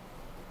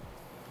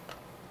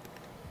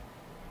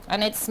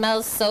 And it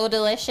smells so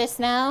delicious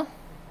now.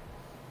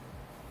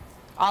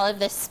 All of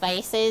the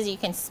spices you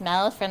can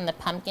smell from the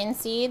pumpkin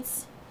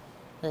seeds.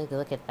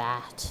 Look at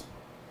that.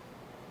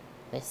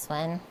 This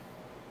one.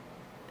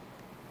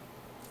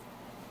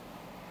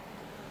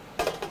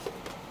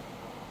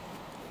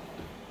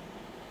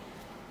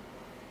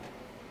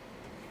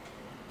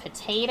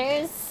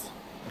 Potatoes.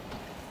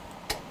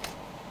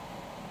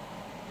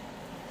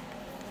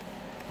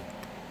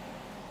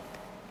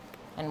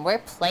 And we're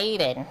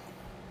plating.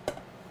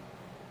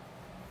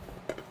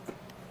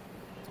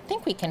 I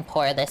think we can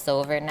pour this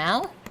over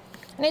now.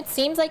 And it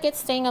seems like it's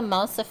staying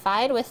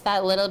emulsified with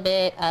that little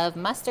bit of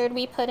mustard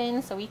we put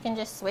in, so we can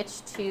just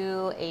switch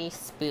to a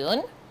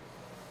spoon.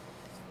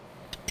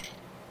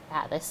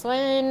 Yeah, this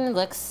one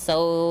looks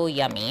so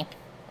yummy.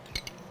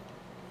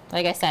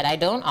 Like I said, I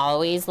don't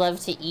always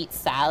love to eat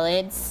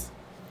salads,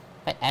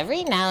 but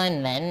every now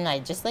and then I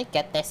just like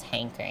get this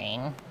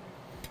hankering.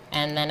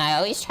 And then I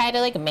always try to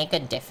like make a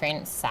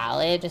different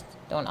salad.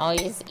 Don't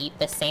always eat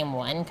the same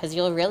one because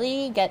you'll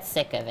really get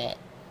sick of it.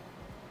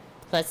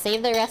 Let's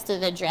save the rest of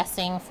the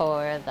dressing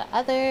for the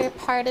other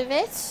part of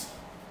it.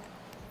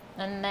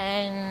 And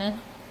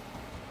then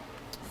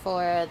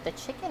for the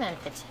chicken and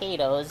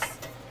potatoes,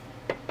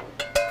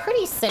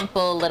 pretty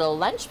simple little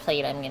lunch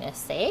plate, I'm gonna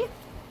say.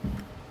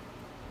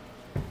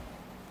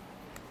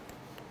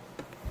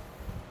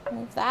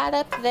 Move that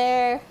up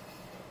there.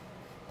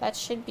 That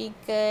should be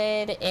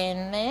good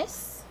in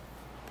this.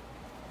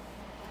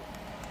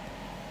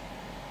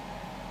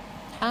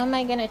 How am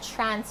I gonna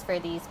transfer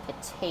these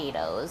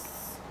potatoes?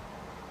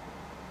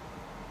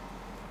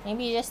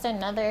 Maybe just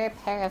another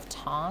pair of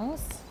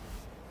tongs?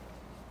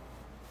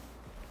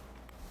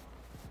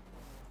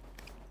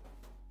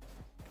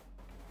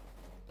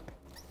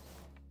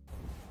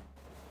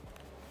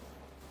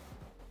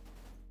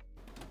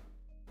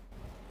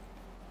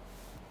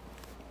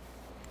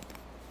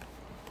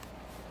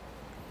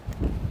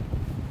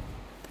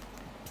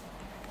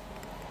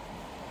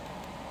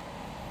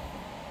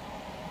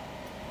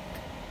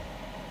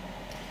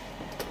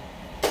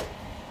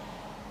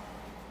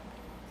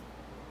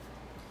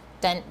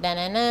 Dun, dun,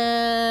 dun,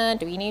 dun.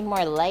 Do we need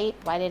more light?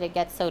 Why did it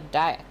get so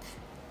dark?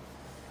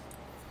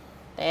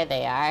 There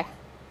they are.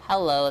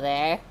 Hello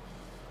there.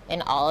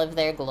 In all of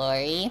their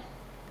glory.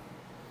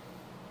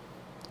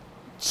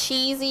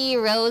 Cheesy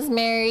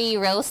rosemary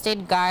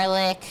roasted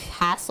garlic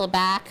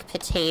Hasselback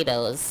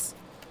potatoes.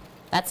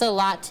 That's a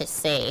lot to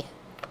say.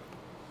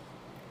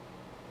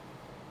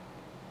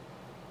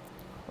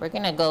 We're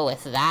gonna go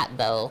with that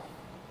though.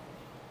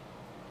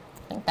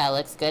 I think that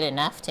looks good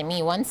enough to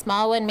me. One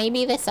small one,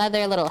 maybe this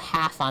other little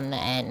half on the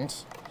end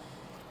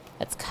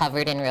that's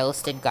covered in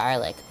roasted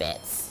garlic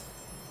bits.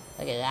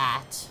 Look at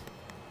that.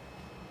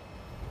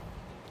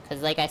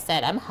 Because like I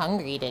said, I'm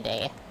hungry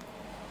today.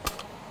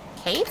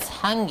 Kate's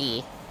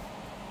hungry.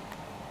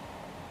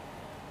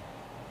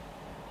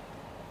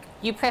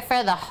 You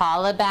prefer the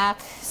Hasselback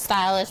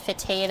style of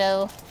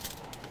potato?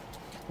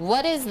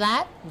 What does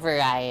that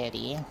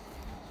variety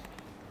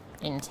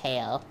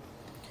entail?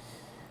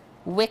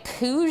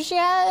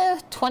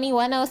 Wikuja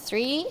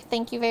 2103,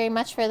 thank you very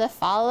much for the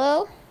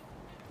follow.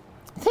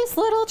 This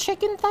little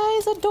chicken thigh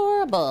is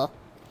adorable.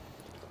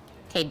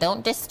 Okay,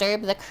 don't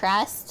disturb the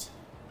crust.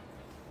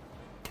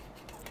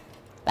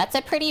 That's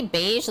a pretty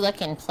beige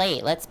looking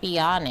plate, let's be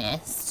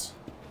honest.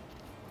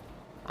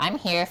 I'm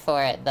here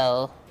for it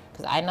though,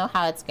 because I know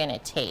how it's gonna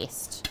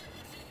taste.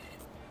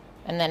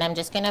 And then I'm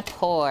just gonna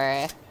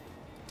pour.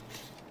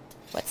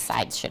 What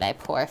side should I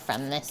pour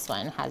from this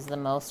one? Has the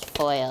most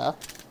foil.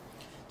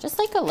 Just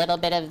like a little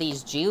bit of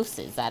these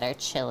juices that are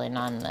chilling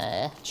on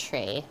the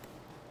tray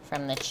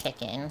from the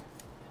chicken.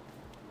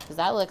 Because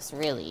that looks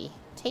really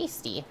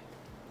tasty.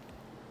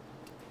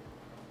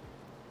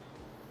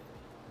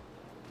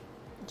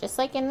 Just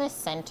like in the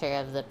center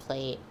of the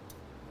plate.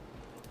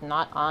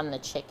 Not on the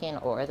chicken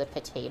or the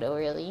potato,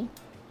 really.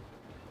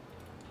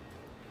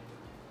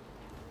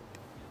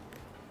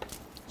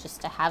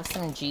 Just to have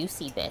some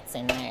juicy bits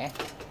in there.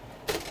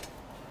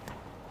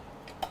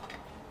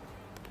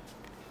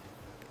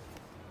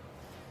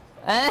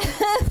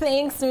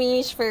 Thanks,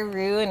 Mish, for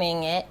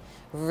ruining it.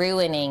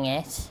 Ruining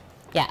it.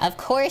 Yeah, of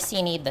course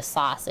you need the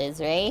sauces,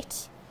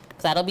 right?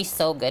 Because that'll be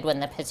so good when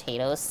the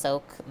potatoes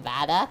soak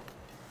that up.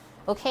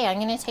 Okay, I'm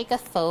going to take a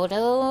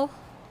photo,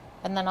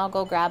 and then I'll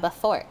go grab a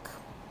fork.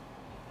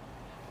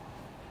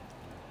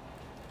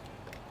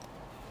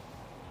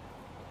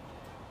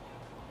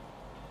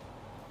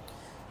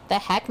 The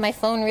heck, my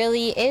phone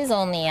really is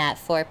only at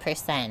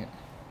 4%.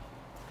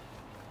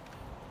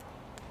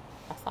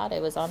 I thought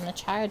it was on the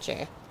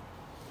charger.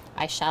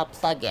 I shall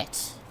plug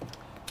it.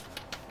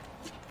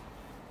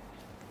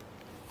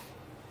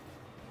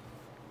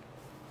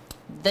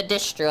 The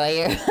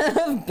destroyer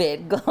of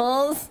bid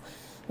goals.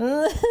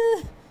 Okay,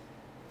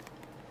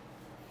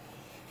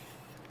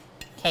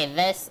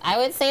 this, I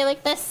would say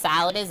like this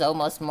salad is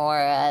almost more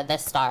the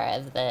star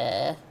of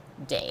the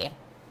day.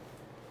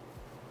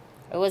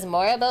 It was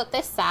more about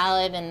this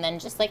salad and then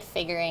just like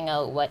figuring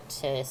out what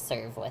to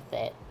serve with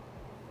it.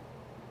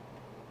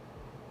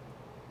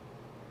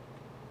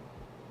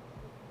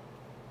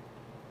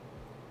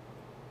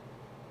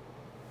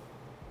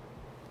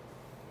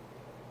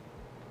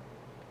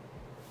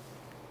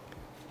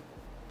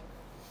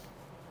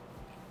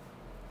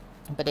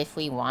 But if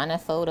we want a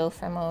photo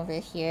from over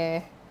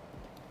here,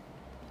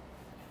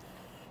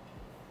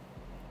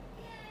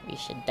 we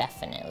should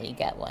definitely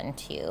get one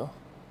too.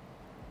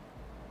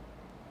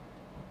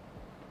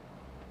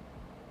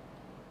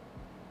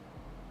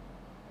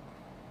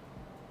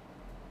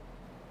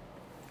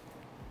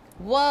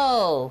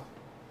 Whoa!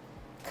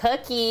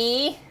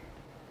 Cookie!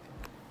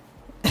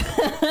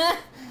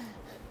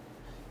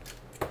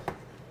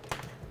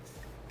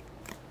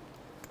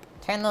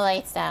 Turn the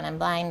lights down, I'm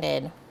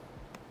blinded.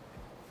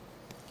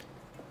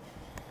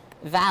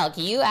 Val,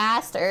 you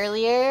asked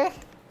earlier.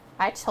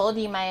 I told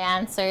you my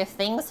answer.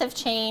 Things have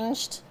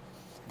changed.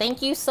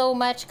 Thank you so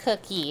much,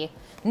 Cookie.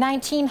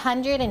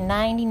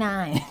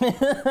 1999.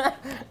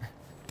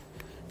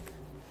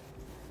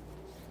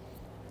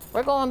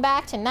 We're going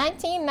back to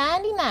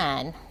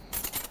 1999.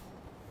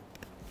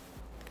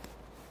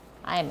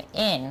 I'm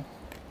in.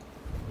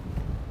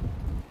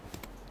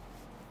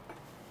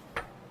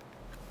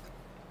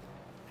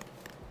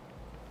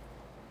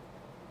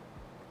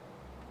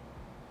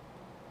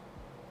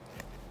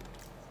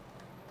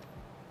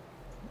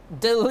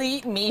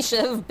 Delete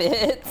Misha of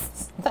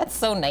bits. That's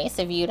so nice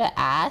of you to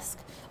ask.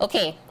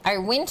 Okay,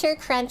 our winter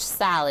crunch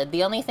salad.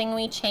 The only thing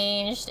we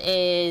changed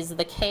is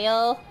the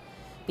kale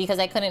because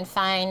I couldn't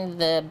find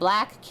the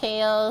black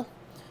kale,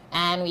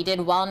 and we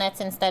did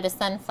walnuts instead of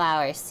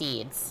sunflower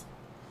seeds.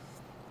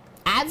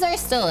 Ads are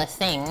still a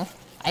thing.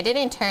 I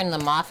didn't turn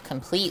them off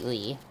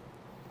completely,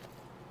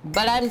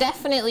 but I'm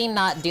definitely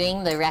not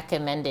doing the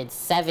recommended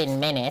 7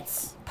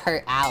 minutes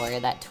per hour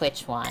that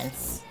Twitch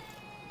wants.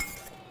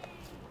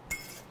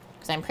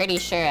 Because I'm pretty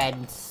sure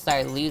I'd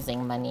start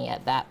losing money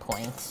at that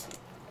point.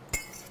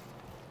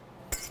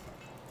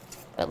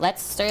 But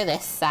let's stir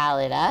this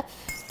salad up.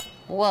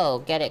 Whoa,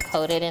 get it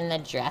coated in the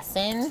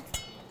dressing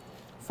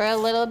for a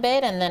little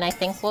bit, and then I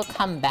think we'll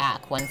come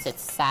back once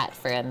it's sat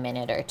for a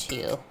minute or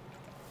two.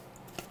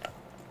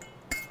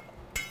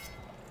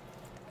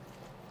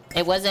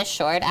 It was a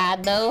short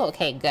ad though?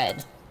 Okay,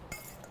 good.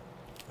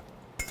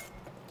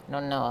 I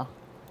don't know.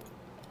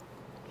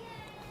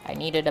 I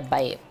needed a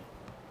bite.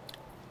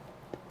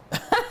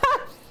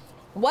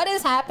 What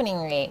is happening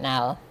right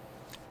now?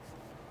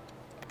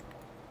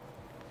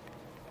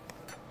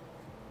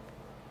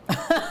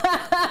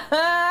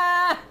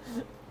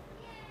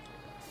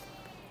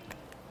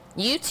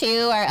 You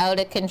two are out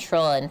of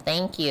control, and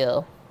thank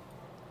you.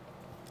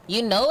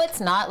 You know it's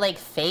not like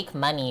fake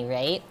money,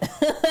 right?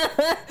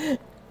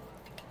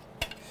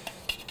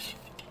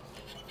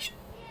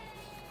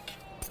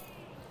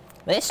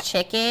 This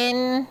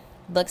chicken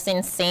looks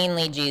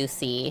insanely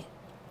juicy.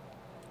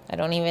 I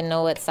don't even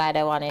know what side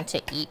I wanted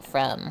to eat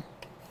from.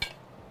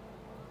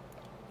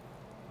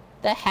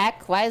 The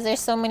heck? Why is there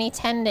so many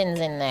tendons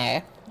in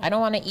there? I don't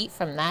want to eat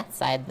from that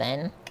side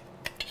then.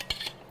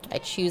 I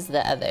choose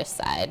the other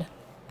side.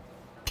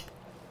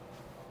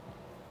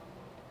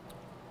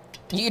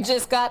 You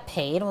just got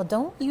paid? Well,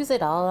 don't use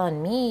it all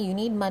on me. You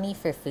need money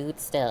for food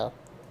still.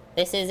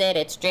 This is it.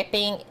 It's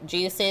dripping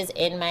juices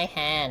in my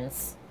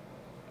hands.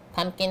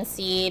 Pumpkin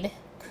seed,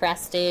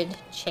 crusted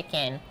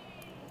chicken.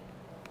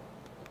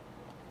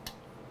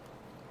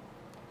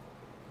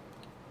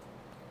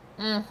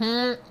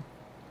 Mm-hmm.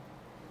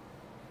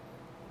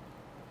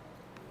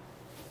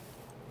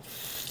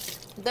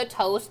 The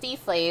toasty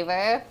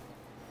flavor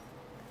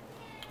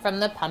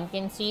from the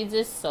pumpkin seeds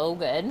is so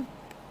good.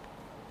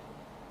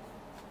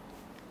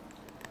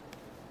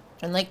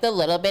 And like the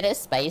little bit of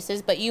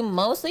spices, but you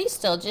mostly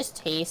still just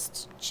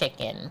taste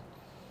chicken,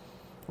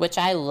 which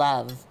I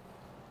love.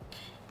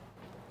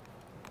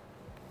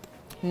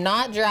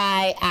 Not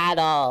dry at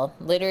all.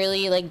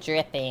 Literally like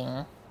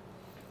dripping.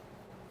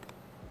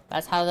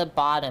 That's how the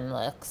bottom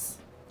looks.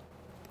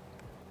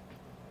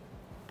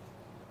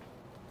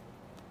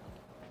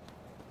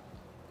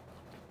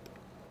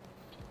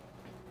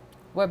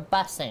 We're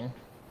bussin'.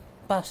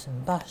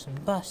 Bussin',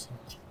 bussin',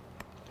 bussin'.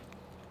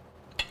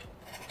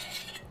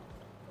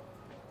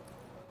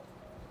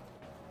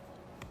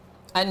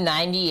 A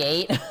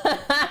 98?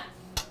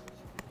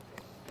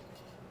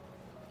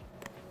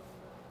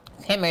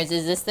 Kimmers,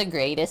 is this the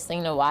greatest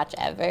thing to watch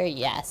ever?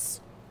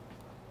 Yes.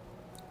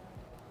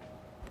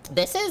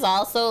 This is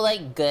also,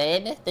 like,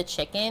 good, the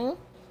chicken.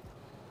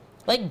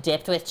 Like,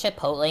 dipped with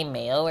chipotle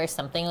mayo or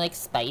something, like,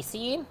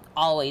 spicy.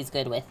 Always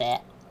good with it.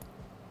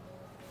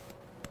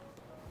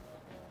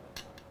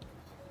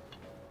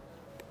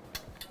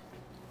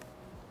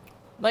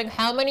 Like,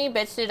 how many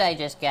bits did I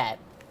just get?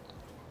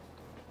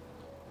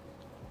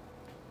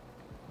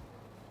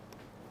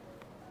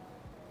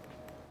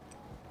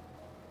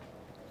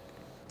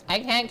 I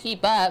can't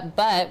keep up,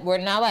 but we're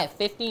now at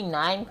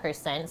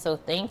 59%, so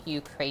thank you,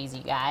 crazy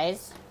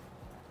guys.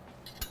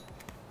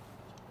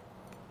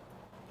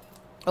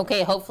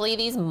 Okay, hopefully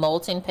these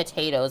molten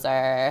potatoes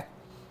are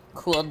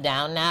cooled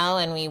down now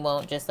and we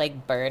won't just,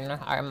 like, burn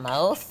our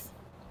mouth.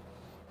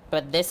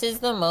 But this is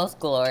the most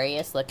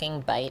glorious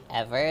looking bite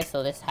ever,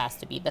 so this has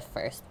to be the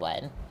first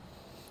one.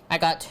 I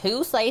got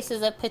 2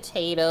 slices of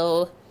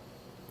potato,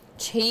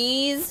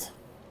 cheese,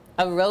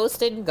 a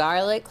roasted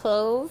garlic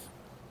clove,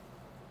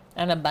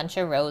 and a bunch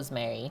of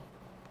rosemary.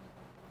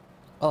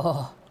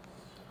 Oh.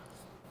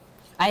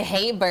 I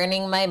hate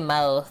burning my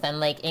mouth, and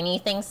like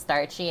anything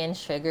starchy and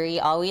sugary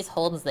always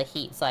holds the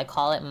heat, so I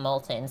call it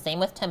molten. Same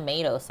with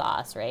tomato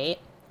sauce, right?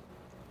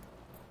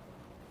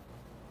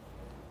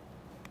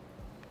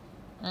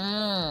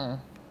 Mmm.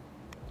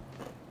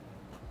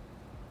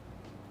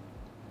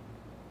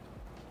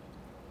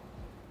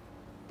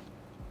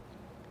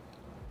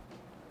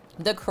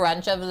 The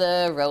crunch of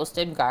the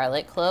roasted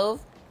garlic clove.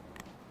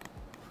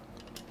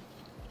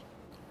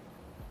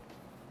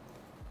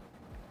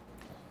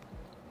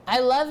 I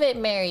love it,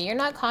 Mary. You're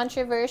not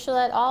controversial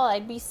at all.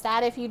 I'd be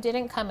sad if you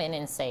didn't come in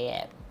and say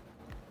it.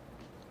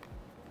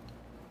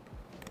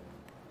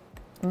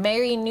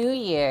 Merry New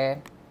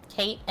Year,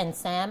 Kate and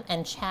Sam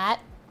and chat.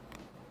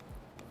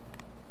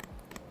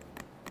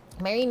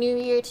 Merry New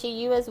Year to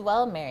you as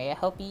well, Mary. I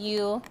hope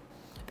you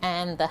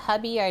and the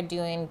hubby are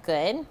doing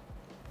good.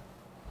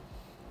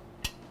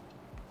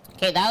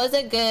 Okay, that was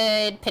a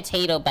good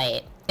potato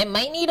bite. It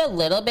might need a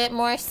little bit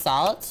more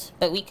salt,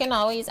 but we can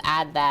always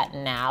add that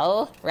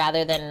now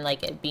rather than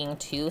like it being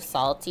too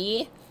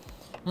salty.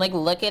 Like,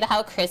 look at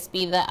how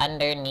crispy the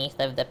underneath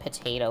of the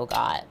potato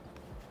got.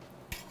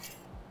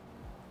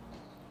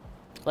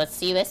 Let's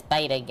see this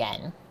bite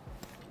again.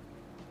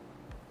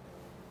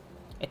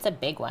 It's a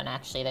big one,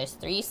 actually. There's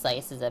 3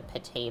 slices of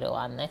potato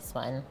on this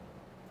one.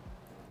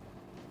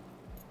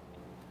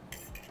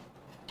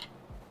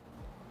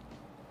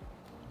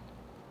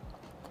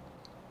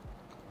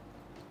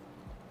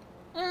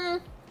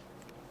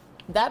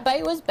 That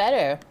bite was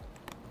better.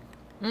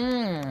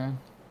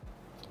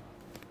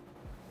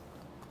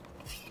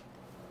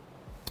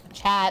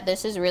 Chat,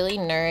 this is really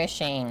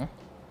nourishing.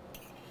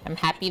 I'm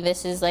happy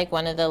this is like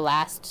one of the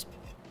last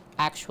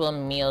actual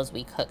meals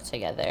we cook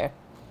together.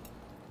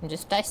 I'm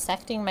just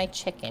dissecting my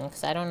chicken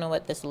because I don't know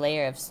what this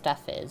layer of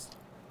stuff is.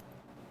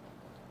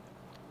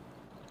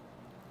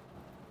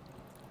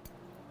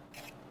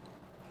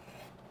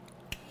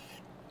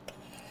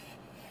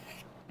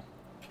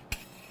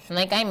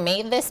 Like, I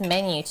made this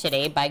menu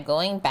today by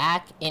going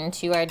back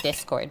into our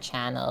Discord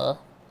channel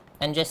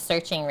and just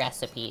searching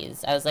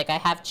recipes. I was like, I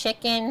have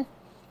chicken,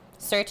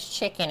 search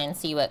chicken and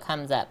see what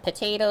comes up.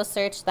 Potato,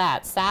 search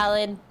that.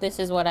 Salad, this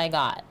is what I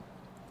got.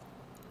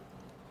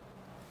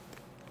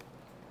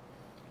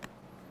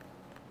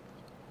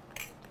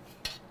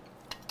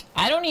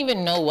 I don't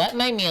even know what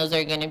my meals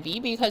are going to be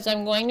because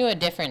I'm going to a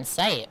different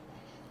site.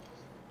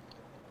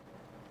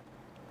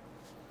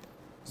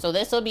 So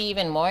this will be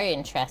even more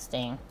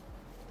interesting.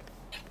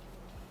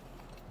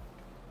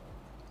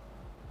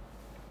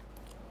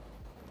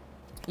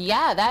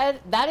 Yeah,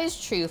 that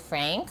is true,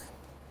 Frank.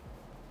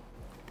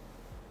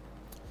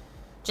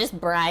 Just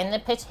brine the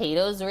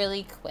potatoes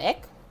really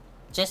quick,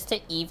 just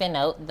to even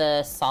out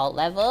the salt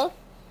level.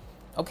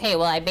 Okay,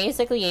 well, I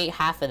basically ate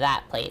half of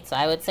that plate, so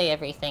I would say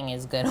everything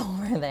is good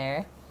over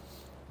there.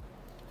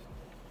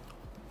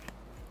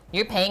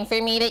 You're paying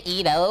for me to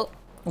eat out?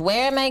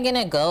 Where am I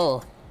gonna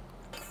go?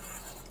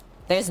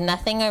 There's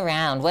nothing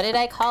around. What did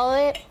I call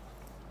it?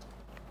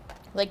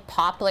 Like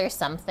Poplar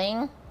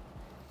something?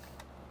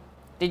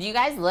 Did you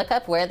guys look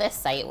up where this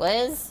site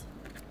was?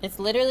 It's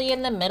literally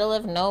in the middle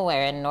of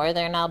nowhere in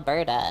northern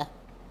Alberta.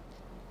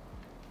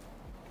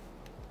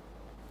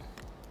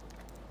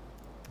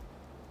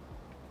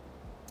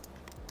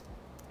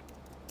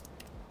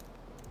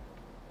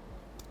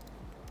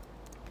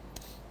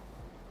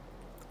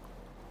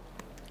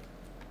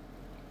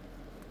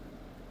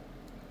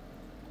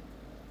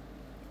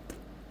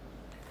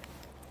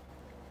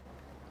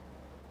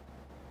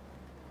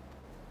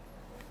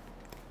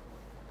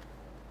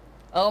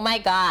 Oh my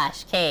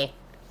gosh, okay.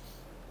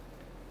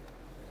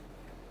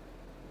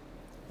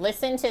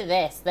 Listen to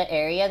this, the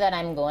area that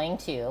I'm going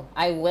to.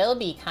 I will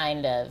be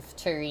kind of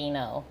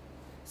Torino.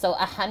 So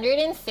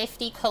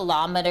 150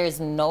 kilometers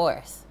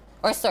north.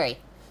 Or sorry.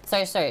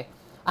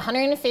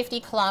 150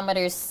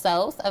 kilometers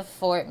south of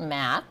Fort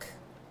Mac.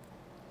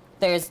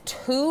 There's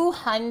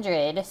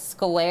 200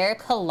 square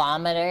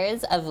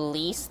kilometers of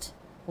leased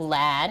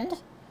land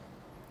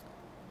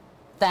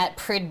that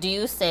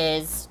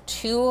produces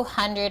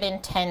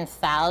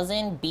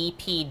 210,000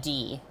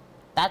 BPD.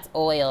 That's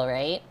oil,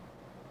 right?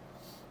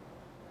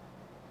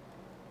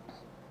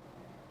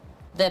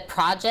 The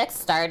project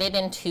started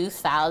in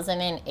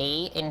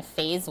 2008. In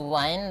phase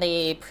 1,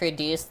 they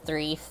produced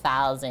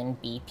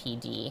 3,000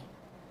 BPD.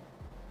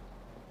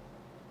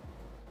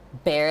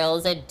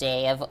 Barrels a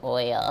day of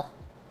oil.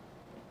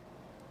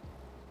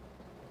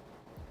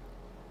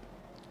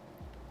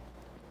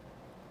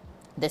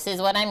 This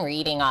is what I'm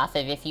reading off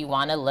of if you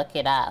want to look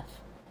it up.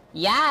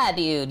 Yeah,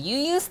 dude, you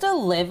used to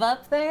live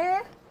up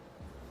there?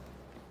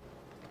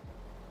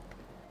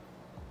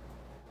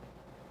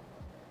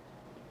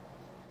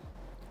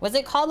 Was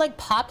it called like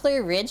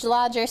Poplar Ridge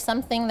Lodge or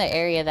something, the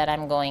area that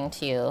I'm going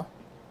to?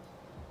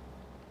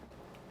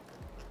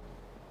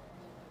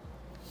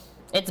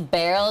 It's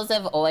barrels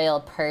of oil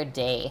per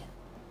day.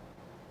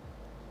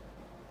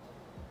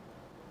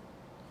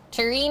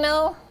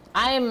 Torino,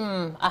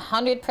 I'm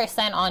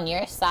 100% on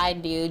your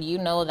side, dude. You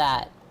know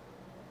that.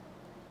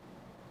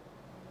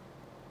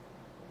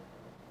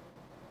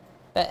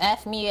 But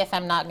F me if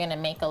I'm not gonna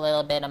make a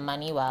little bit of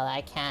money while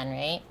I can,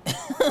 right?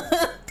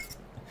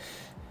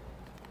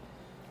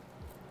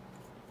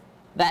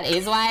 That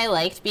is why I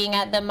liked being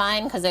at the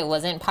mine, because it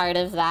wasn't part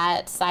of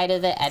that side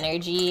of the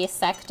energy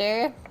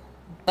sector.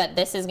 But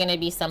this is going to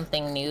be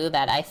something new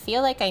that I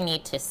feel like I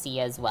need to see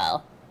as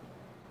well.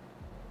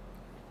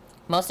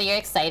 Most of your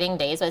exciting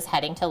days was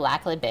heading to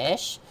Lac La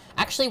Biche.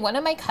 Actually, one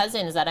of my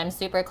cousins that I'm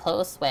super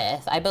close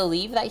with, I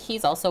believe that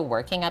he's also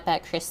working up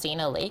at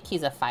Christina Lake.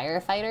 He's a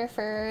firefighter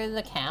for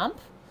the camp.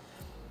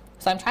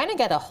 So I'm trying to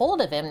get a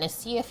hold of him to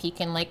see if he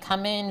can like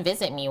come and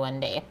visit me one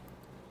day.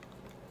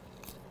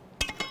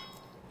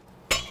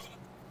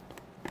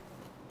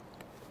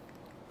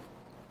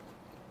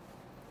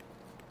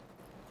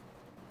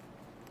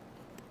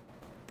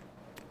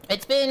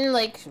 It's been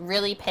like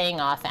really paying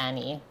off,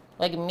 Annie.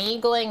 Like me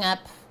going up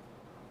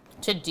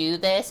to do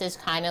this is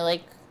kind of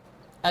like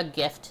a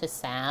gift to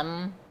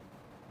Sam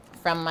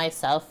from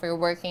myself for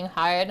working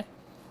hard.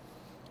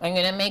 I'm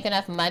gonna make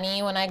enough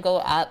money when I go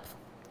up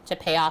to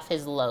pay off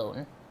his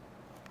loan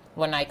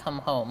when I come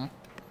home.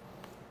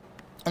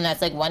 And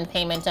that's like one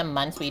payment a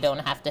month we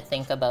don't have to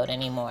think about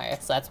anymore.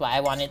 So that's why I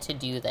wanted to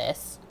do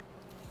this.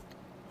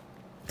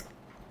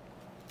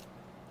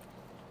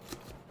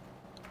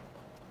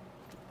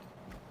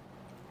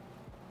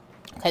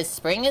 Because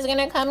spring is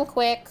gonna come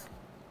quick.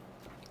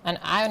 And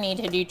I need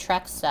to do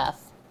truck stuff.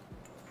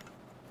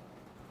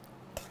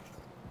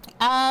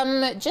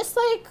 Just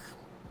like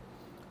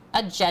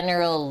a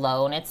general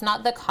loan. It's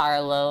not the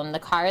car loan. The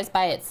car is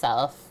by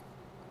itself.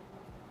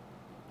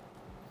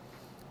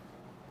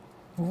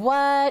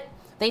 What?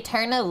 They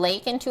turn a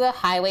lake into a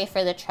highway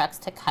for the trucks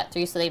to cut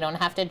through so they don't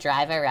have to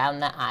drive around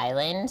the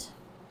island.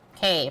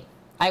 Okay,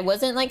 I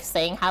wasn't like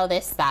saying how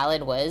this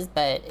salad was,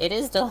 but it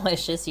is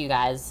delicious, you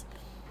guys.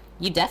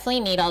 You definitely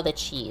need all the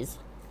cheese.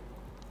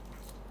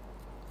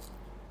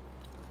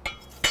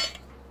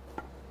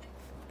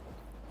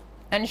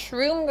 And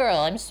Shroom Girl,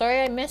 I'm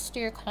sorry I missed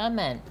your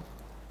comment.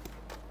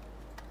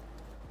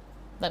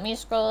 Let me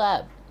scroll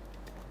up.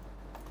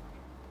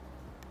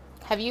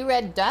 Have you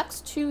read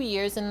Ducks? 2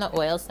 years in the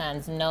oil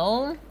sands?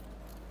 No,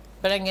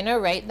 but I'm gonna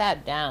write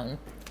that down.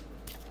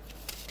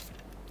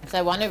 Because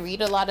I want to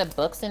read a lot of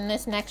books in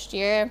this next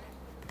year.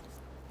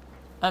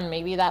 And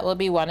maybe that will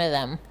be one of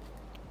them.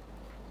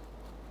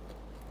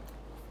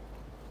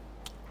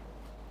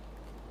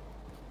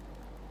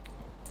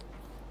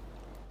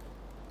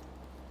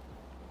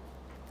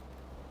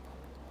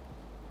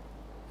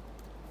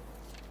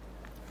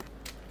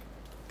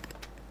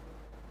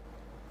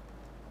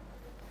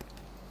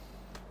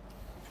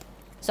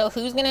 So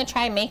who's gonna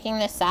try making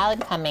this salad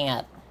coming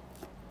up?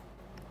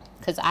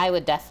 Because I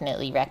would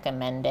definitely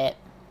recommend it.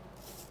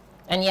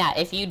 And yeah,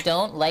 if you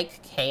don't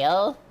like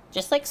kale,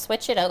 just like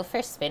switch it out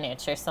for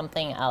spinach or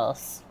something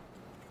else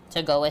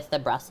to go with the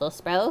Brussels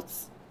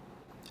sprouts.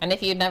 And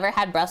if you've never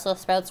had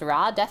Brussels sprouts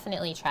raw,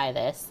 definitely try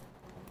this.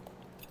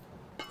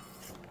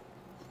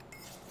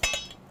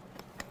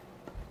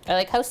 I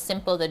like how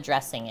simple the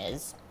dressing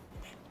is.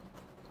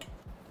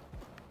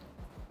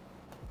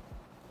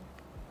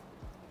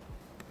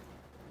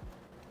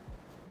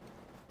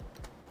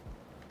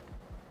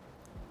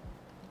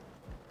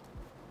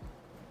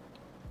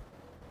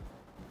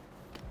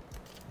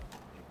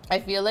 I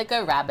feel like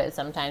a rabbit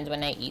sometimes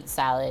when I eat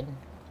salad.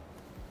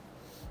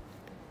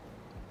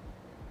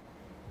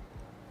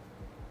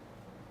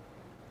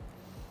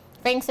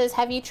 Frank says,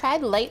 have you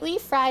tried lightly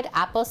fried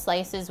apple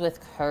slices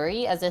with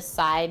curry as a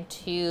side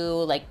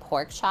to like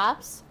pork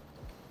chops?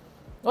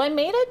 Well, I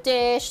made a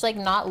dish like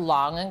not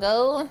long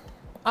ago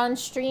on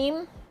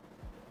stream.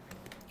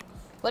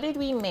 What did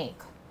we make?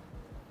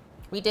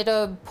 We did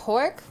a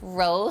pork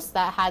roast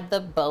that had the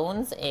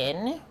bones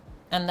in.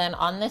 And then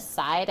on this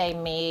side, I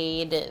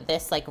made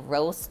this like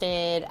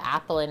roasted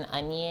apple and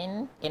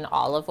onion in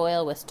olive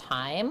oil with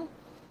thyme.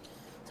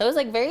 So So it was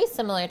like very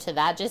similar to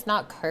that, just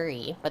not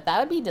curry, but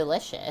that would be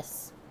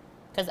delicious.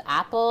 Because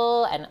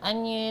apple and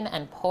onion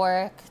and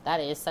pork, that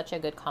is such a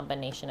good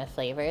combination of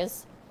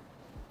flavors.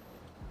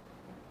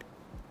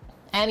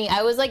 Annie,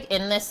 I was like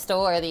in this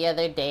store the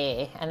other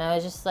day and I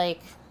was just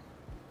like,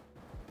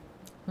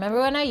 remember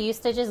when I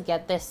used to just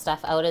get this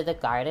stuff out of the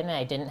garden and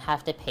I didn't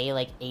have to pay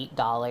like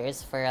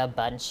 $8 for a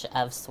bunch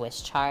of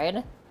Swiss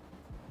chard?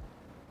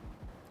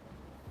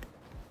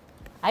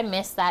 I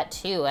miss that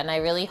too, and I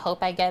really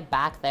hope I get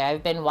back there.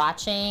 I've been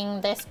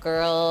watching this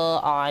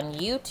girl on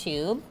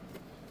YouTube.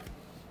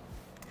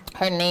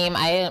 Her name,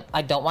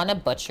 I don't want to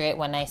butcher it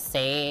when I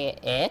say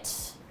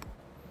it,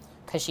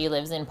 because she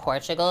lives in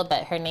Portugal,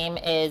 but her name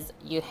is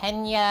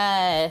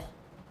Eugenia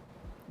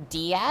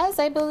Diaz,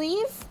 I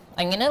believe.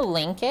 I'm going to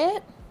link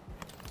it.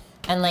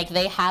 And like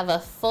they have a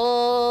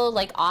full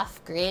like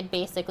off-grid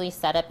basically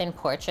set up in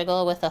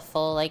Portugal with a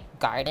full like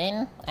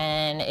garden,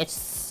 and it's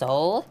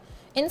so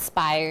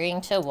inspiring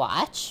to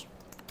watch.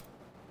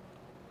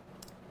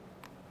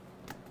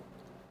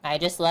 I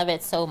just love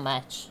it so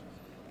much.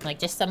 Like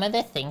just some of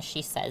the things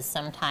she says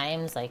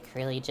sometimes like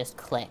really just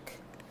click.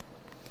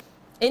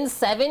 In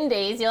 7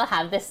 days, you'll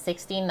have this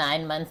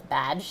 69-month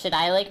badge. Should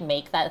I like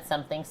make that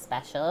something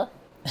special?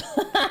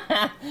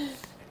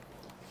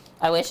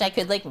 I wish I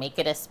could like make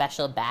it a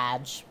special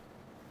badge.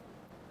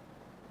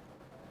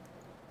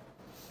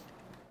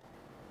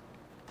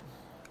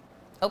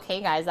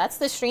 Okay, guys, that's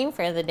the stream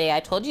for the day. I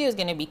told you it was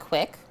going to be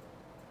quick.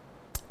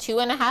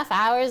 2.5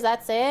 hours,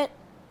 that's it.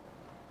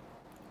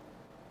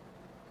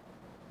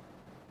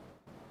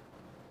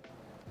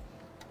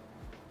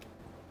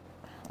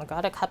 I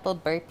got a couple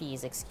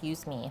burpees,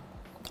 excuse me.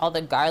 All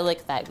the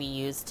garlic that we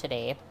used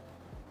today.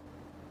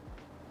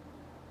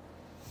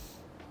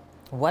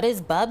 What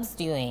is Bubs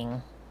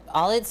doing?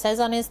 All it says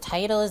on his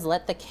title is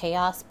let the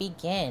chaos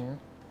begin.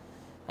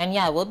 And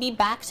yeah, we'll be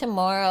back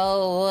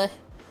tomorrow.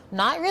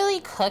 Not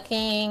really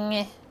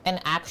cooking an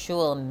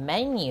actual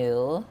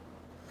menu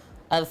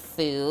of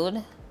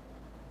food,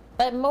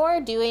 but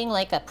more doing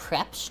like a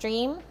prep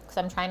stream because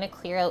I'm trying to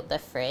clear out the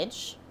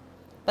fridge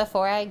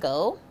before I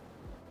go.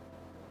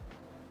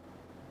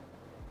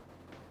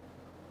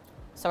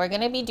 So we're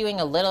going to be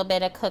doing a little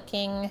bit of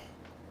cooking,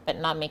 but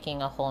not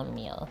making a whole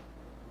meal.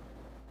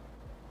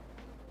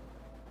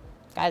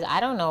 Guys, I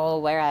don't know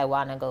where I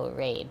want to go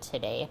raid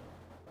today.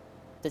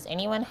 Does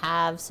anyone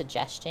have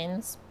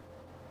suggestions?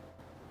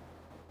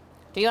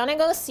 Do you want to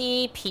go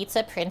see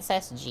Pizza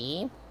Princess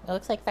G? It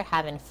looks like they're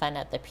having fun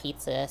at the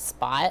pizza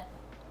spot.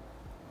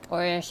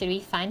 Or should we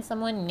find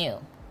someone new?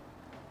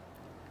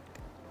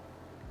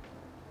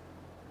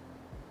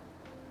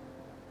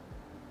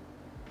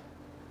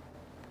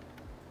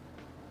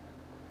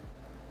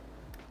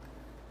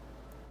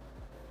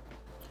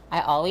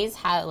 I always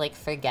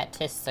forget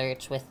to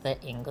search with the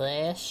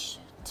English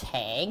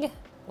tag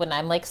when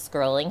I'm like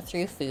scrolling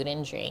through food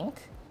and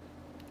drink.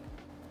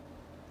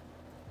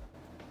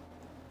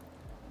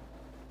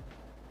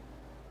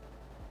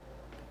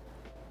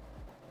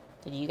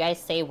 Did you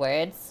guys say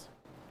words?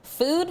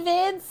 Food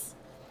vids?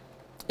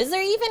 Is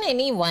there even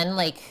anyone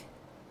like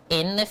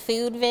in the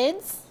food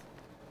vids?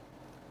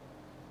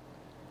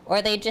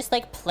 Or they just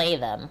like play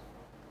them?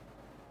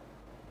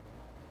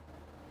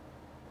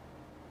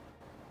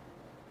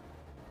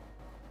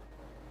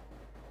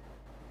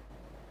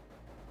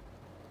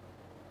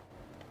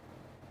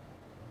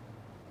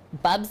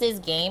 Bubs is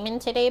gaming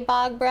today,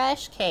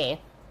 Bogbrush? Okay.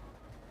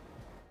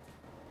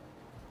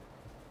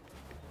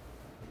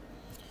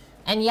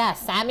 And yeah,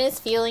 Sam is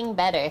feeling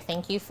better.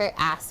 Thank you for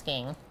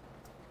asking.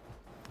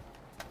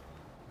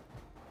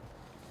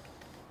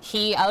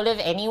 He, out of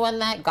anyone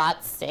that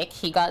got sick,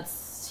 he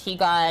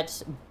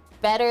got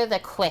better the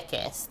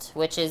quickest,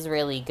 which is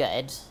really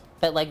good.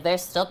 But like,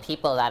 there's still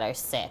people that are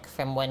sick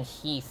from when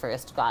he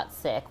first got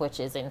sick, which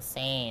is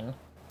insane.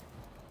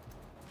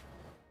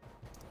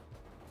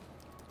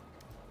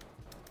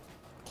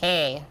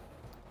 Okay,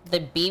 the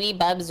BB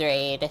Bubs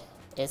raid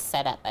is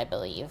set up, I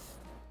believe.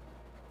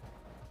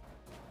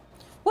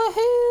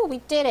 Woohoo! We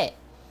did it!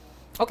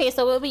 Okay,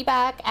 so we'll be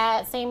back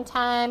at same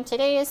time.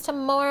 Today is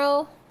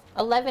tomorrow,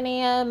 11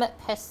 a.m.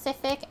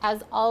 Pacific,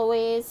 as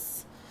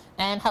always.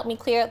 And help me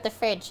clear out the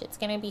fridge. It's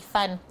gonna be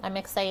fun. I'm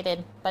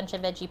excited. Bunch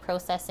of veggie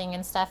processing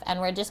and stuff.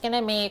 And we're just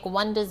gonna make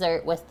one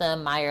dessert with the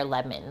Meyer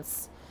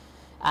lemons.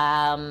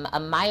 A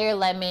Meyer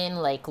lemon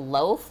like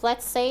loaf,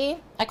 let's say.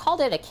 I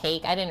called it a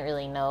cake, I didn't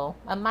really know.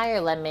 A Meyer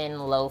lemon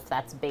loaf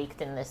that's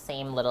baked in the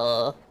same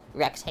little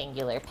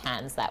rectangular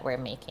pans that we're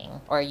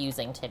making or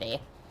using today.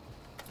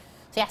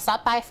 So yeah,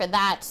 stop by for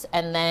that.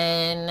 And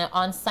then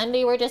on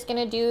Sunday, we're just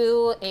gonna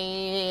do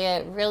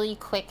a really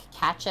quick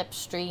catch-up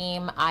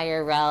stream,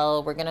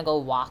 IRL. We're gonna go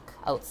walk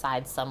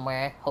outside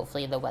somewhere.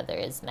 Hopefully the weather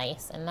is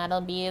nice, and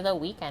that'll be the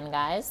weekend,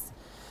 guys.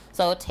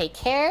 So take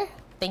care.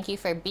 Thank you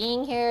for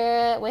being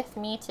here with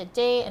me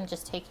today and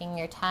just taking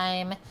your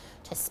time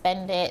to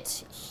spend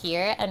it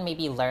here and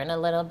maybe learn a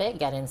little bit,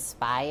 get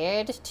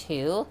inspired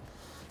to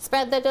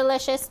spread the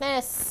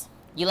deliciousness.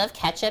 You love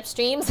ketchup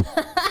streams?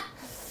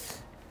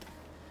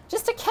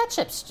 Just a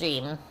ketchup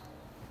stream.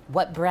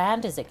 What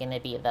brand is it gonna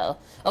be though?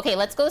 Okay,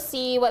 let's go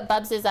see what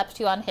Bubs is up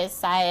to on his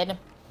side.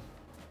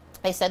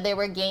 They said they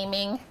were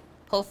gaming.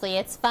 Hopefully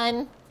it's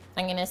fun.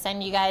 I'm gonna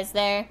send you guys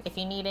there. If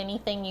you need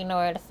anything, you know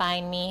where to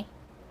find me.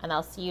 And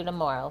I'll see you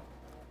tomorrow.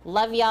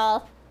 Love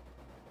y'all.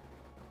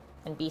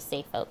 And be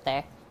safe out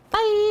there.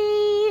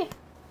 Bye!